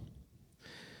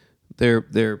 Their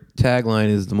tagline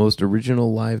is the most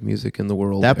original live music in the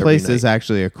world. That every place night. is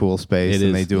actually a cool space, It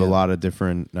and is, they do yeah. a lot of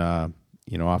different,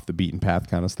 off the beaten path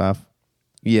kind of stuff.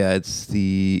 Yeah, it's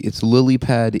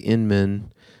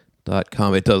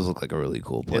lilypadinman.com. It does look like a really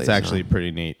cool place. It's actually huh?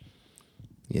 pretty neat.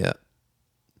 Yeah.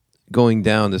 Going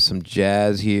down to some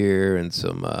jazz here and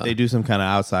some They do some kind of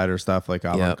outsider stuff like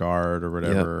avant-garde or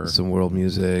whatever. some world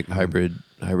music, hybrid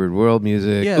world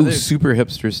music. Yeah, Ooh, they're- super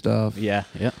hipster stuff. Yeah.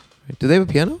 Do they have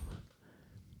a piano?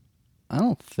 I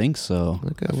don't think so.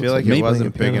 Okay, I looks feel like maybe it wasn't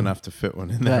a big piano. enough to fit one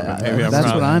in there. That- but maybe I'm that's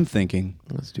wrong. what I'm thinking.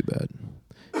 That's too bad.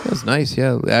 That's nice.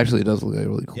 Yeah, actually, it does look like a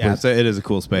really cool Yeah, place. so it is a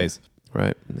cool space.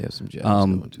 Right. And they have some jazz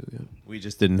Um, going too. Yeah. We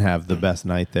just didn't have the best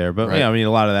night there, but Right. yeah, I mean,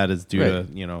 a lot of that is due Right.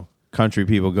 to country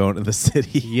people going to the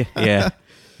city. Yeah.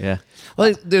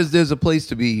 Like there's a place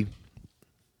to be.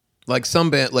 Like some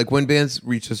band, like when bands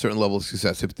reach a certain level of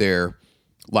success, if they're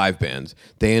live bands,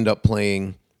 they end up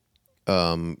playing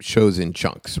shows in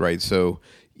chunks, right? So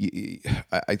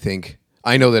I think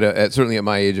I know that certainly at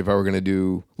my age, if I were going to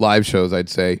do live shows, I'd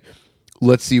say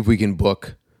let's see if we can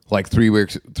book like 3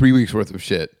 weeks worth of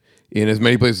shit in as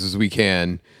many places as we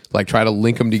can. Like try to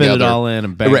link them together, it all in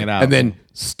and bang Right. it out. and then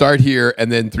start here,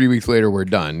 and then 3 weeks later we're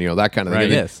done. That kind of Right. thing.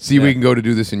 And then Yes. see if we Yeah. can go to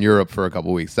do this in Europe for a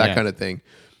couple weeks. That Yeah. kind of thing.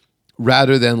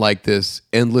 Rather than like this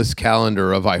endless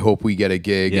calendar of I hope we get a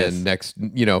gig Yes. and next,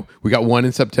 we got one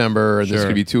in September and there's Sure.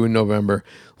 going to be 2 in November,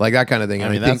 like that kind of thing. I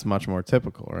And mean, I think, that's much more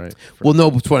typical, right? well,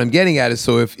 no, but what I'm getting at is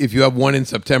so if you have one in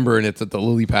September and it's at the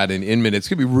Lily Pad in Inman, it's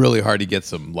going to be really hard to get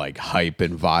some like hype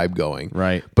and vibe going.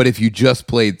 Right. But if you just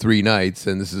played 3 nights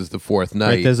and this is the 4th night,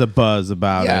 Right, there's a buzz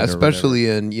about it. yeah, or especially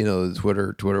in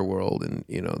the Twitter world and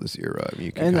this era. I mean,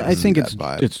 you can And kinda I see think that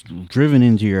vibe. it's driven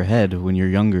into your head when you're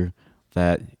younger.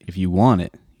 that if you want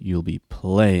it, you'll be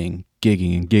playing,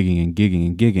 gigging and gigging and gigging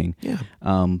and gigging. Yeah.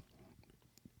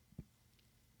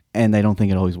 And I don't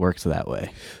think it always works that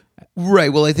way.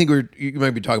 Right. Well, I think you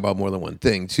might be talking about more than one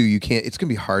thing too. You can't. It's gonna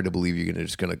be hard to believe you're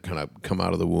just gonna kind of come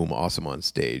out of the womb awesome on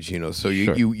stage. So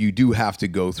you do have to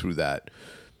go through that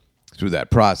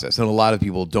process, and a lot of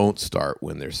people don't start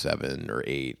when they're 7 or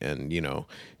 8, and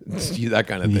that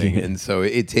kind of thing. And so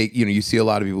you see a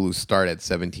lot of people who start at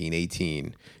 17, 18,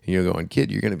 and you're going, kid,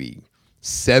 you're gonna be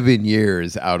 7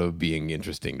 years out of being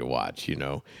interesting to watch.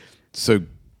 So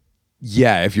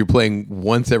yeah, if you're playing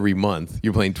once every month,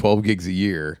 you're playing 12 gigs a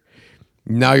year.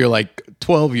 Now you're like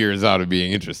 12 years out of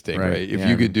being interesting, right?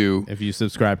 If you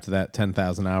subscribe to that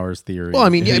 10,000 hours theory. Well, I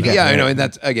mean, yeah, I know, and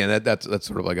that's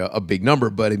sort of like a big number,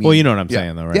 but I mean, well, you know what I'm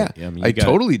saying, though, right? Yeah, I mean, I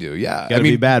totally do. Yeah, I mean,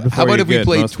 be bad before how about you're if we good,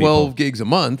 played most 12 people. gigs a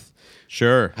month?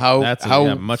 Sure. How much fast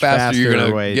are you faster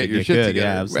going way to get your shit good. together?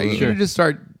 Yeah, absolutely. Right? You're going to just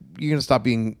start. You're going to stop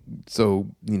being so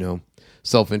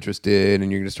self-interested,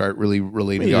 and you're going to start really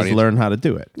relating to the You just audience. learn how to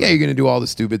do it. Yeah, you're going to do all the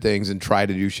stupid things and try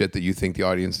to do shit that you think the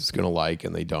audience is going to like,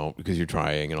 and they don't because you're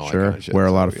trying and all that kind of shit. Wear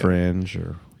a lot So, of fringe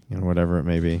or whatever it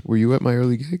may be. Were you at my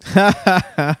early gigs?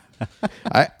 My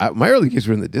early gigs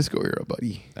were in the disco era,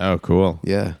 buddy. Oh, cool.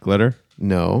 Yeah. Glitter?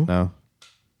 No. No.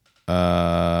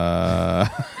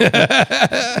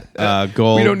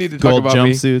 Gold. We don't need to talk gold about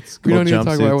jumpsuits. We don't gold need to talk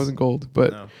about I jumpsuits. wasn't gold,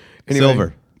 but No. anyway.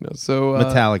 Silver. No, so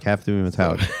Metallic. Have to be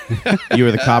metallic. You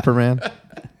were the copper man?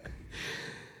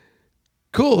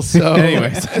 cool. So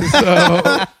Anyways.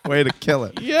 Way to kill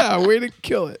it. yeah, way to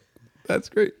kill it. That's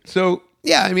great. So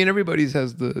yeah, I mean everybody's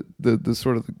has the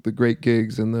sort of the great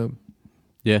gigs and the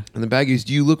bad gigs.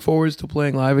 Do you look forward to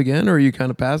playing live again, or are you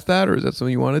kind of past that, or is that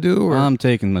something you want to do? Or I'm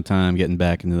taking my time getting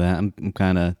back into that. I'm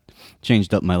kind of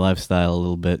changed up my lifestyle a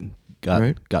little bit.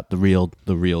 Got the real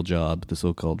job, the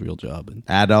so-called real job. And,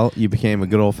 Adult. You became a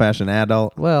good old-fashioned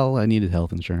adult. well, I needed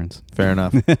health insurance. Fair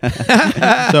enough.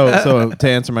 So to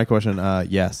answer my question,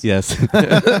 yes. Yes.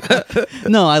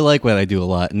 No, I like what I do a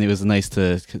lot, and it was nice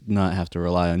to not have to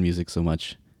rely on music so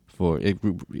much. It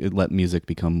let music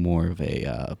become more of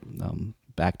a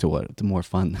back to more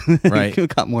fun. Right.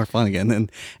 It got more fun again,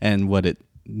 and what it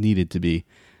needed to be,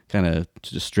 kind of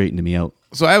just straightened me out.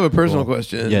 So I have a personal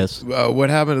question. Yes. What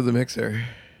happened to the mixer?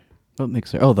 What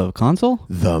mixer? Oh, the console?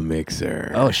 The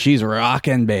mixer. Oh, she's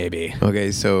rocking, baby.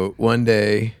 Okay, so one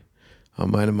day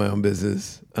I'm minding my own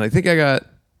business, and I think I got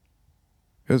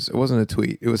it wasn't a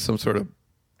tweet. It was some sort of.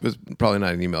 It was probably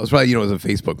not an email. It was probably it was a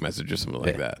Facebook message or something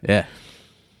like that. Yeah.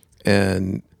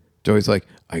 And Joey's like,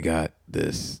 I got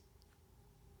this.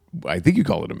 I think you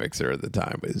called it a mixer at the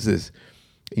time, but it's this.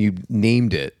 You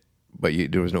named it, but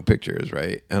there was no pictures,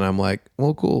 right? And I'm like,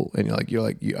 well, cool. And you're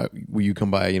like, will you come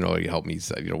by? You help me,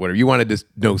 whatever. You wanted to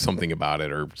know something about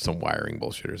it or some wiring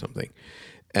bullshit or something.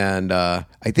 And I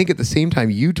think at the same time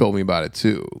you told me about it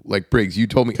too. Like Briggs, you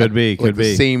told me Could be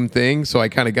the same thing. So I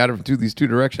kind of got it from these two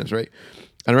directions, right?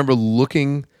 I remember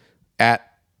looking at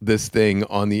this thing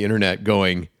on the internet,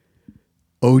 going,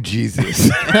 "Oh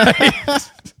Jesus!"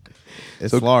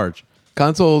 It's large.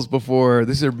 Consoles before,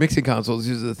 these are mixing consoles.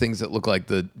 These are the things that look like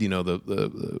the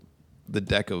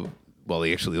deck of. Well,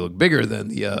 they actually look bigger than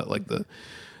the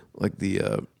like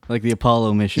the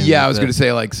Apollo mission. Yeah, I was going to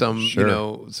say like some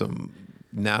Sure. some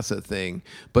NASA thing,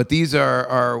 but these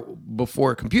are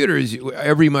before computers.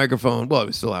 Every microphone, well,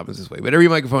 it still happens this way, but every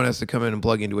microphone has to come in and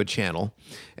plug into a channel,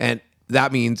 and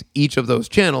that means each of those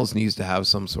channels needs to have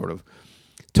some sort of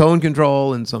tone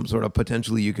control and some sort of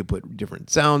potentially you could put different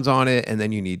sounds on it, and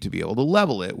then you need to be able to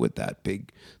level it with that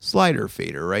big slider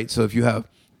fader, right? So if you have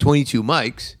 22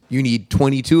 mics, you need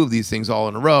 22 of these things all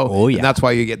in a row. Oh, yeah. And that's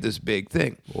why you get this big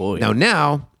thing. Oh, yeah.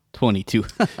 Now 22.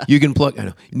 you can plug. I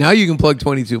know. Now you can plug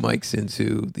 22 mics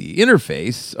into the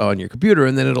interface on your computer,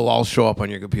 and then it'll all show up on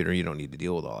your computer. You don't need to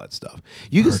deal with all that stuff.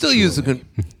 You can still use the.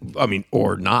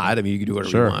 Or not. I mean, you can do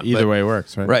whatever you want. Either way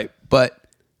works, right? Right, but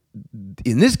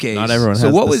in this case, Not everyone so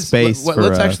has what the was space for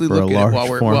let's a- actually for a look at it large while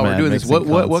we're format doing this. mixing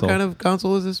What console. kind of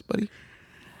console is this, buddy?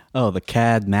 Oh, the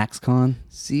CAD MaxCon.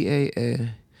 CAA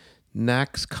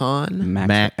Naxcon.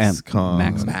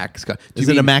 MaxCon. Maxcon. Do Is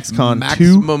you it a mean Maxcon 2?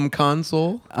 maximum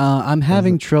console? I'm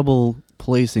having trouble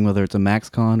placing whether it's a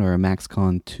MaxCon or a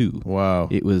MaxCon 2. Wow.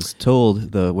 It was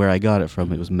told where I got it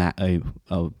from. It was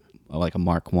like a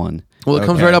Mark 1. Well, it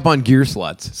comes Okay. right up on gear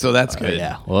slots, so that's good.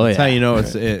 Yeah. Oh, yeah. That's how you know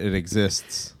it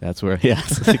exists. That's where.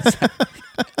 Yes. Exactly.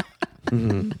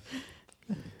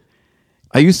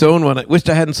 I used to own one. I wished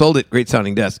I hadn't sold it. Great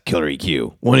sounding desk. Killer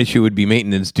EQ. One issue would be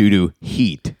maintenance due to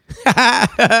heat.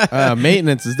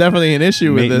 Maintenance is definitely an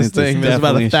issue with this Maintenance is thing. There's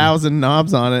about definitely an issue. 1,000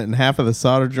 knobs on it, and half of the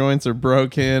solder joints are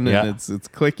broken, Yeah. and it's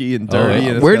clicky and dirty. yeah.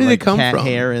 And it's Where got, did like, it come cat from?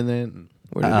 hair in it.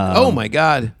 Where did it- oh my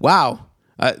God! Wow.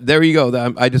 There you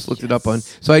go. I just looked it up on.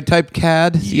 So I typed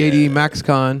CAD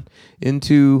MaxCon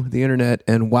into the internet,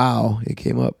 and wow, it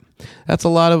came up. That's a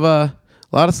lot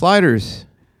of sliders.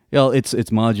 Well, it's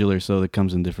modular, so it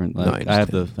comes in different. No, Like, I I have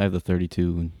the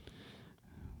 32 and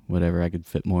whatever. I could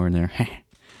fit more in there.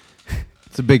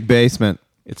 It's a big basement.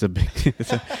 It's a big.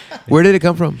 Where did it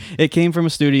come from? It came from a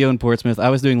studio in Portsmouth. I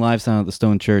was doing live sound at the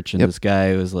Stone Church, and Yep. this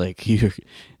guy was like,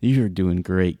 "You're doing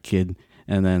great, kid."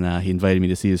 And then he invited me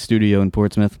to see his studio in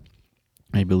Portsmouth.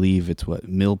 I believe it's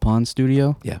Mill Pond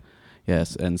Studio. Yeah.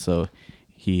 Yes, and so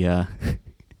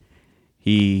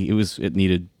it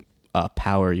needed a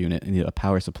power unit, it needed a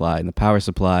power supply, and the power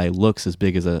supply looks as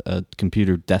big as a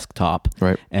computer desktop,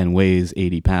 Right. and weighs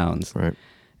 80 pounds. Right.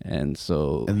 And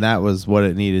so And that was what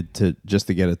it needed to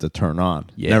get it to turn on.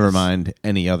 Yes. Never mind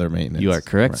any other maintenance. you are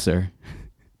correct, Right. sir.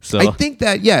 So I think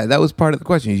that was part of the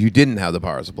question. You didn't have the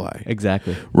power supply.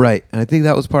 exactly. Right. And I think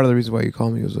that was part of the reason why you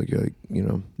called me. It was like, you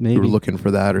were Maybe. looking for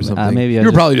that or something. maybe I you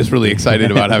were just- probably just really excited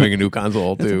about having a new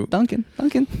console too. Duncan. That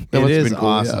It must have is been cool,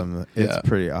 yeah. awesome. It's Yeah.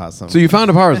 pretty awesome. So you found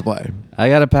a power supply. I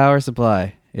got a power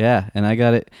supply. Yeah, and I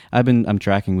got it. I'm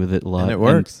tracking with it a lot, And it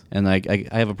works. And I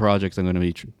have a project I'm going to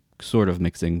be sort of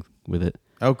mixing with it.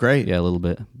 oh, great. Yeah, a little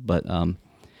bit. But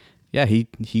yeah, he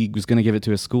was going to give it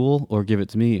to a school or give it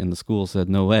to me, and the school said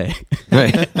no way.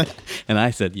 Right. And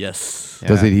I said yes. Yeah.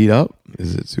 Does it heat up?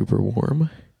 Is it super warm?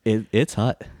 It's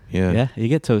hot. Yeah. Yeah, you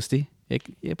get toasty.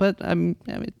 But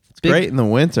it's big. Great in the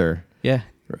winter. Yeah.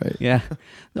 Right. Yeah.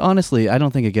 Honestly, I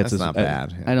don't think it gets That's as not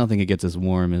bad. I don't think it gets as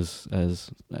warm as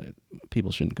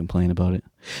people shouldn't complain about it.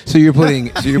 So you're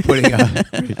putting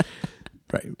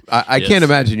right. I Yes. can't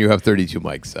imagine you have 32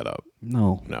 mics set up.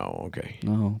 No. No. Okay.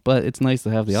 No, but it's nice to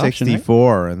have the option. Right?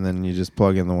 64, and then you just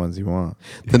plug in the ones you want.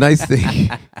 The nice thing,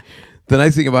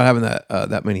 about having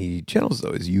that many channels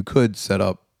though is you could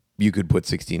put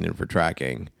 16 in for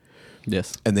tracking,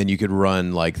 Yes. and then you could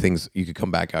run like things. You could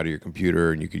come back out of your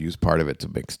computer and you could use part of it to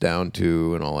mix down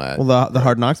to and all that. Well, the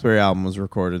Hardknoxbury album was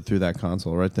recorded through that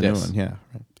console, right? The Yes. new one,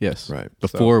 yeah. Yes. Right.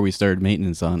 Before we started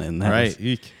maintenance on it, and that Right. was,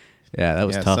 Eek. yeah, that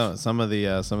was Yeah, tough. some of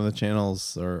the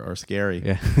channels are scary.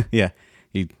 Yeah. Yeah.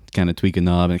 You kind of tweak a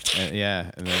knob and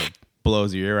Yeah, and then it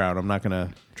blows your ear out. I'm not gonna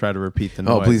try to repeat the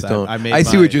noise. Oh, please don't. I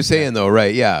see what you're saying though,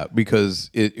 right? Yeah, because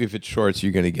if it shorts,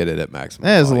 you're going to get it at maximum.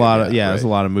 There's a volume, lot of right. there's a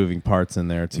lot of moving parts in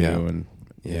there too, Yeah. and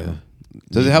Yeah.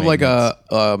 Does it have like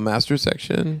a master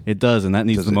section? it does, and that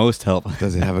needs Does the it- most help.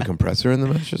 Does it have a compressor in the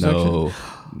master section? No.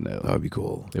 That No. would be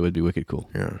cool. It would be wicked cool.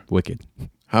 Yeah. Wicked.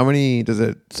 How many does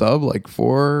it sub? Like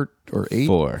 4 or 8?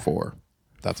 4. 4.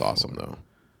 That's awesome though.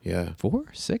 Yeah. 4?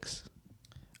 6?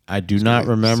 I do not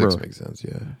remember. 6 makes sense.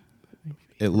 Yeah.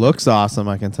 It looks awesome.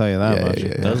 I can tell you that Yeah, much. yeah,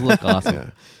 It does look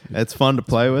awesome. Yeah. It's fun to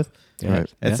play with. Yeah.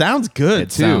 Right. It sounds good It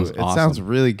too. sounds It awesome. sounds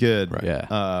really good. Right.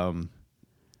 Yeah.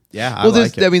 Yeah. I Well,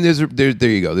 like it. I mean, there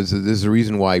you go. There's a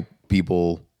reason why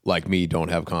people like me don't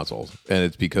have consoles, and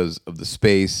it's because of the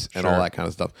space and all Sure. that kind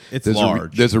of stuff. It's there's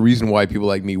large. There's a reason why people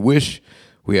like me wish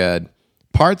we had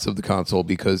parts of the console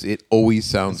because it always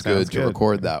sounds good to good.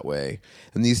 record that way.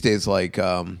 And these days, like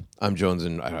I'm Jones,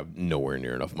 and I have nowhere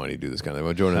near enough money to do this kind of thing.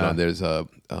 I'm Jones, and there's a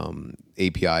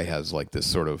API has like this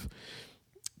sort of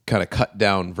kind of cut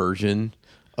down version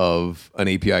of an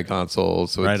API console,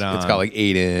 so Right it's on. got like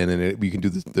 8 in, and you can do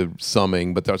the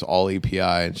summing, but there's all API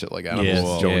and shit like I don't Yes,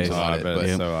 know if yeah, Jones yeah, on I it, bet but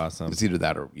it's so awesome. it's either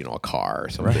that or a car or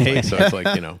something. Right. So it's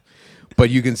like but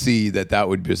you can see that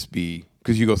would just be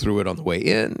because you go through it on the way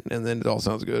in, and then it all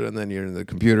sounds good, and then you're in the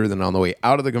computer, then on the way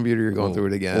out of the computer you're going through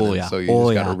it again. Oh, and yeah. so you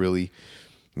Oh, just got yeah. a really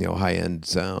high end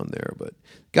sound there. But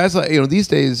guys, like these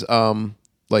days,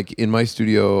 like in my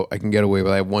studio, I can get away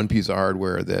with I have one piece of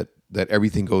hardware that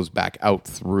everything goes back out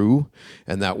through,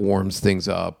 and that warms things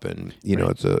up, and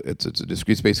it's a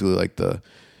discrete. It's basically like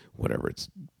it's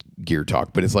Gear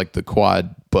Talk, but it's like the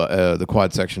quad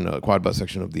bus section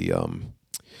of the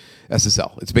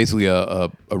SSL. It's basically a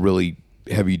really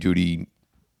heavy duty,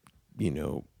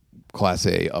 Class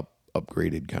A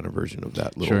upgraded kind of version of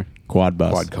that little Sure. Quad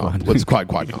bus. quad comp. Well, it's quad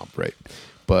comp, right?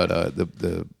 But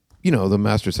the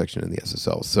master section in the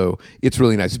SSL. So it's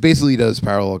really nice. It basically does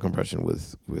parallel compression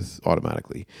with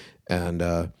automatically. And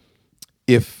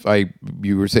if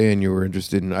you were saying you were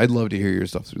interested in, I'd love to hear your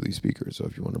stuff through these speakers. So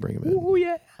if you want to bring them in, Oh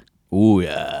yeah. Oh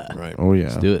yeah. right? Oh yeah.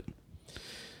 Let's do it.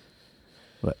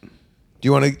 What? Do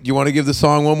you want to give the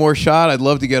song one more shot? I'd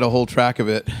love to get a whole track of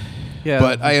it. Yeah.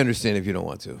 But I understand if you don't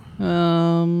want to.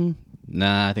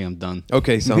 Nah, I think I'm done.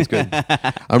 Okay, sounds good.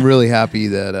 I'm really happy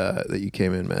that you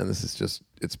came in, man. This is just,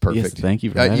 it's perfect. Yes, thank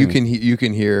you for you having me. You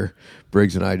can hear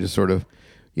Briggs and I just sort of,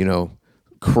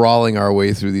 crawling our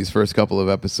way through these first couple of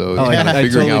episodes, Oh, kind of I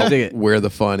figuring totally out dig it. where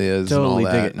the fun is Totally and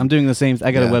all dig that. it. I'm doing the same.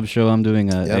 I got Yeah. a web show. I'm doing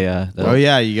Yep. Oh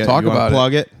yeah, you Talk you wanna about it.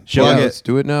 plug it. Show Plug it. Let's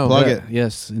do it now. Plug Yeah. it.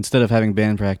 Yes, instead of having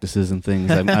band practices and things,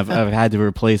 I've had to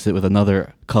replace it with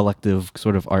another collective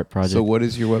sort of art project. So what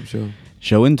is your web show?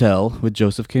 Show and Tell with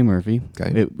Joseph K. Murphy.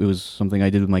 Okay. It was something I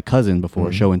did with my cousin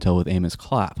before. Show and Tell with Amos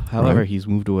Clapp. However, Right. he's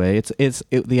moved away.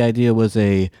 The idea was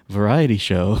a variety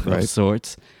show Right. of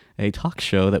sorts, a talk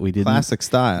show that we did Classic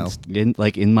style.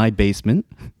 in my basement.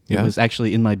 Yeah. It was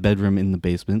actually in my bedroom in the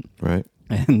basement, Right.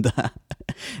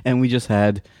 and we just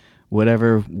had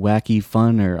whatever wacky,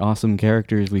 fun, or awesome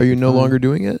characters we. Are you could no find. longer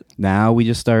doing it? Now we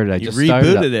just started. I You just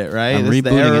started up. rebooted it, right? I'm This is the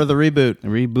rebooting era it. of the reboot.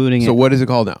 Rebooting So it. what is it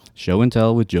called now? Show and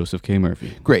Tell with Joseph K.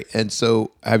 Murphy. Great. And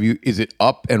so is it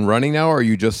up and running now, or are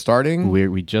you just starting?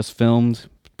 We just filmed.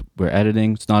 We're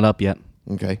editing. It's not up yet.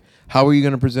 Okay. How are you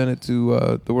going to present it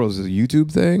to the world? Is it a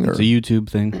YouTube thing? Or? It's a YouTube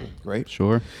thing. Right.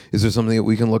 Sure. Is there something that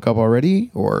we can look up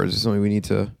already, or is there something we need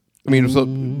to? I mean, so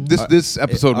this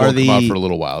episode are won't come out the- for a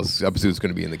little while. This episode's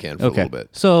going to be in the can for a Okay. little bit.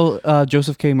 So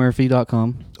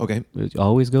josephkmurphy.com. Okay.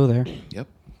 Always go there. Yep.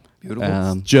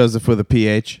 Beautiful. Joseph with a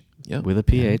PH. Yeah. With a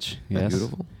PH. Yes.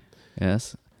 Beautiful.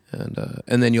 Yes.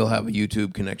 And then you'll have a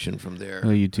YouTube connection from there. A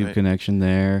YouTube right? connection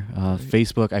there.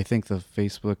 Facebook. I think the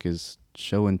Facebook is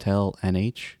Show and Tell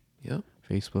NH. Yeah.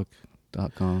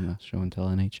 Facebook.com. Show and Tell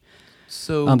NH.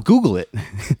 So Google it.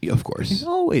 of course.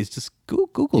 Always just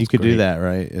Google. You could do that,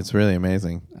 right? It's really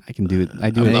amazing. I can do it. I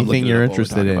do I'm it. not Anything looking it you're up while we're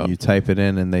interested talking in, about- you type it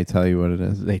in and they tell you what it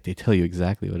is. They tell you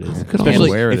exactly what it is. at all Especially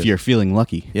where it if is. you're feeling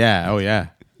lucky. Yeah. Oh yeah.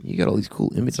 You got all these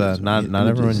cool images. It's not Images.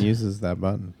 everyone uses that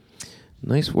button.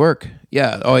 Nice work.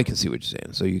 Yeah. Oh, I can see what you're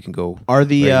saying. So you can go. Are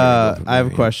the Right, you're gonna go from I have a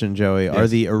there, yeah. question, Joey. Are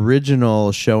Yes. the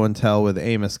original Show and Tell with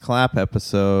Amos Clapp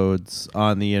episodes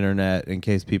on the internet in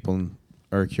case people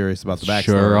are curious about the backstory?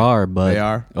 Sure are, but they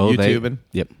are Oh, they- YouTubing.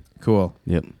 Yep. Cool,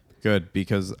 Yep. good,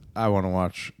 because I want to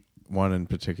watch one in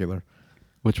particular.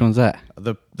 Which one's that?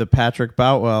 The Patrick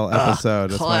Boutwell episode.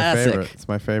 It's my classic. favorite. It's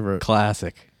my favorite.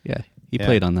 Classic. Yeah. He Yeah.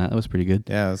 played on that. That was pretty good.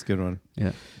 Yeah, that's a good one.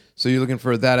 Yeah. So you're looking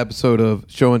for that episode of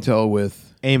Show and Tell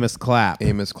with Amos Clapp.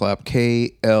 Amos Clapp.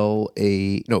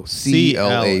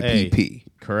 CLAPP.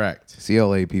 Correct.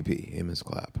 CLAPP. Amos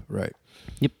Clapp. Right.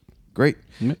 Yep. Great.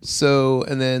 Yep. So,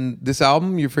 and then this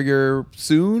album, you figure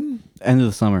soon? End of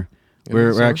the summer. End of the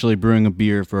We're summer? actually brewing a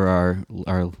beer for our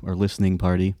listening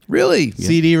party. Really?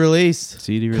 CD release.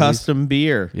 CD release. Custom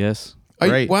beer. Yes.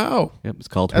 Great. Wow. Yep. It's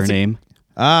called That's Her a- Name.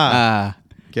 Ah, Ah.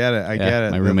 get it. I Yeah, get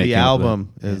it. my The- roommate the came up with album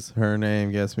it. is Her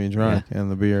Name Gets Me Drunk, and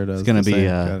the beer does. It's gonna the be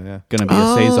same. gonna be a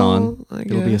Oh, saison. I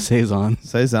It'll be a get it. saison.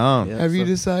 Saison. Yeah. Have you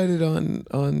decided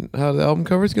on how the album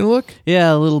cover is going to look?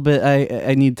 Yeah, a little bit.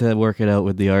 I need to work it out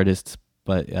with the artists,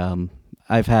 but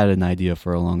I've had an idea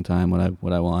for a long time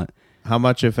what I want. How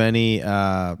much, if any,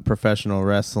 professional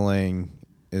wrestling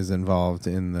is involved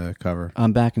in the cover?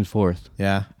 I'm back and forth.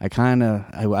 Yeah. I kind of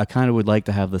would like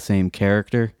to have the same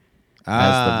character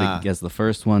as the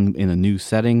first one in a new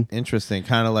setting. Interesting.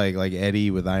 Kind of like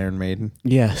Eddie with Iron Maiden.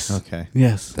 Yes. Okay.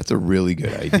 Yes. That's a really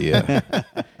good idea.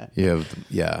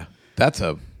 Yeah. That's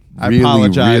a I really,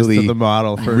 apologize really, to the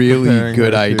model for really comparing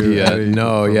good her to idea. Eddie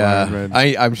No, from yeah. Iron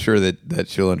Maiden. I'm sure that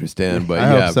she'll understand, but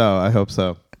I yeah. hope so. I hope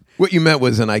so. What you meant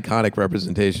was an iconic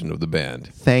representation of the band.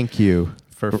 Thank you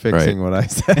for fixing what I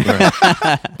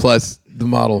said. Plus, the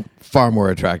model far more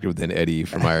attractive than Eddie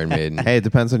from Iron Maiden. Hey, it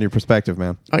depends on your perspective,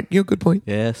 man. Good point.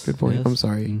 Yes. Good point. yes. I'm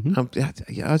sorry.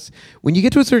 Mhm. When you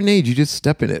get to a certain age, you just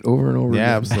step in it over and over. Yeah,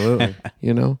 again. absolutely.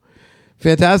 You know,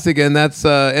 fantastic. And that's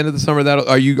end of the summer.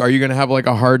 Are you going to have like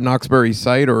a Hardknoxbury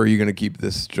site, or are you going to keep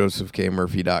this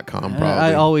josephkmurphy.com? Probably.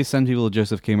 I always send people to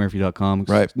josephkmurphy.com.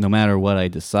 'cause Right. No matter what I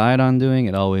decide on doing,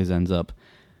 it always ends up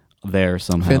there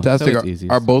somehow. Fantastic. So it's easy.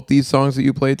 Are both these songs that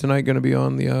you played tonight going to be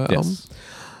on the album? Yes.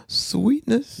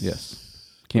 Sweetness. Yes.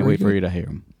 Can't Very wait for good. you to hear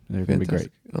them. They're going to be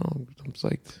great. Fantastic. Oh, I'm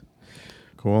psyched.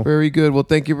 Cool. Very good. Well,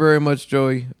 thank you very much,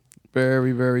 Joey.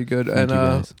 Very, very good. Thank and you,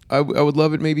 guys. I would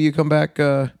love it. Maybe you come back.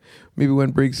 Maybe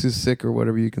when Briggs is sick or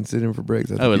whatever, you can sit in for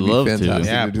Briggs. I would it'd be love to. fantastic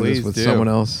Yeah, do please this with do. someone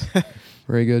else.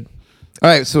 Very good. All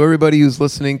right, so everybody who's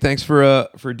listening, thanks for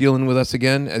dealing with us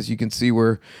again. As you can see,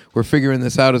 we're figuring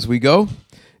this out as we go,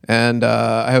 and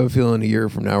I have a feeling a year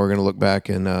from now we're going to look back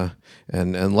and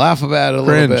laugh about it a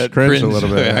little bit, Cringe a little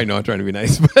bit, yeah. I know I'm trying to be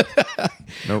nice, but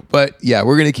Nope. But yeah,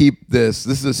 we're going to keep this.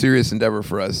 This is a serious endeavor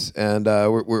for us, and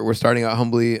we're starting out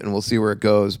humbly, and we'll see where it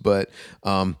goes. But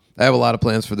I I have a lot of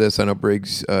plans for this. I know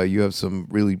Briggs, you have some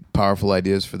really powerful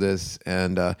ideas for this,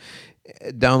 and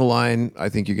down the line, I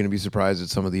think you're going to be surprised at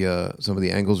some of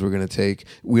the angles we're going to take.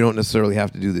 We don't necessarily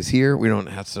have to do this here. We don't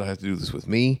have to do this with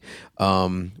me.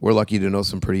 We're lucky to know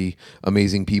some pretty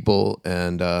amazing people,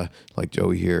 and like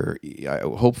Joey here.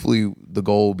 Hopefully, the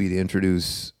goal will be to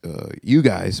introduce you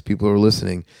guys, people who are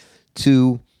listening,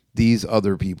 to these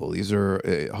other people. These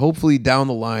are hopefully down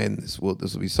the line. This will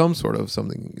be some sort of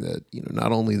something that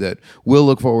not only that we'll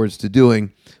look forwards to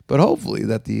doing, but hopefully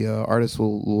that the artists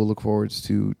will look forwards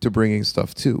to bringing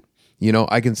stuff too.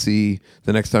 I can see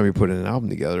the next time you're putting an album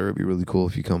together, it'd be really cool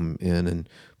if you come in and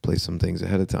play some things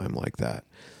ahead of time like that,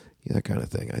 that kind of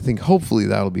thing. I think hopefully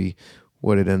that'll be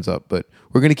what it ends up, but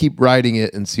we're going to keep riding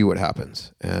it and see what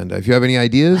happens. And if you have any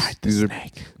ideas, these are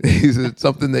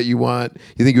something that you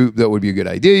think that would be a good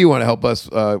idea, you want to help us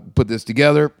put this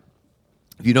together.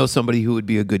 If you know somebody who would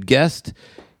be a good guest,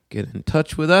 get in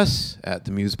touch with us at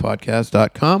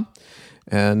themusepodcast.com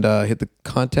and hit the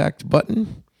contact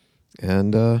button,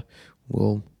 and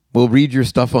we'll read your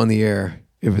stuff on the air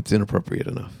if it's inappropriate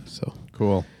enough. So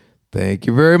cool. Thank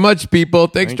you very much, people.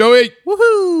 Thanks. Joey.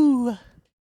 Woohoo!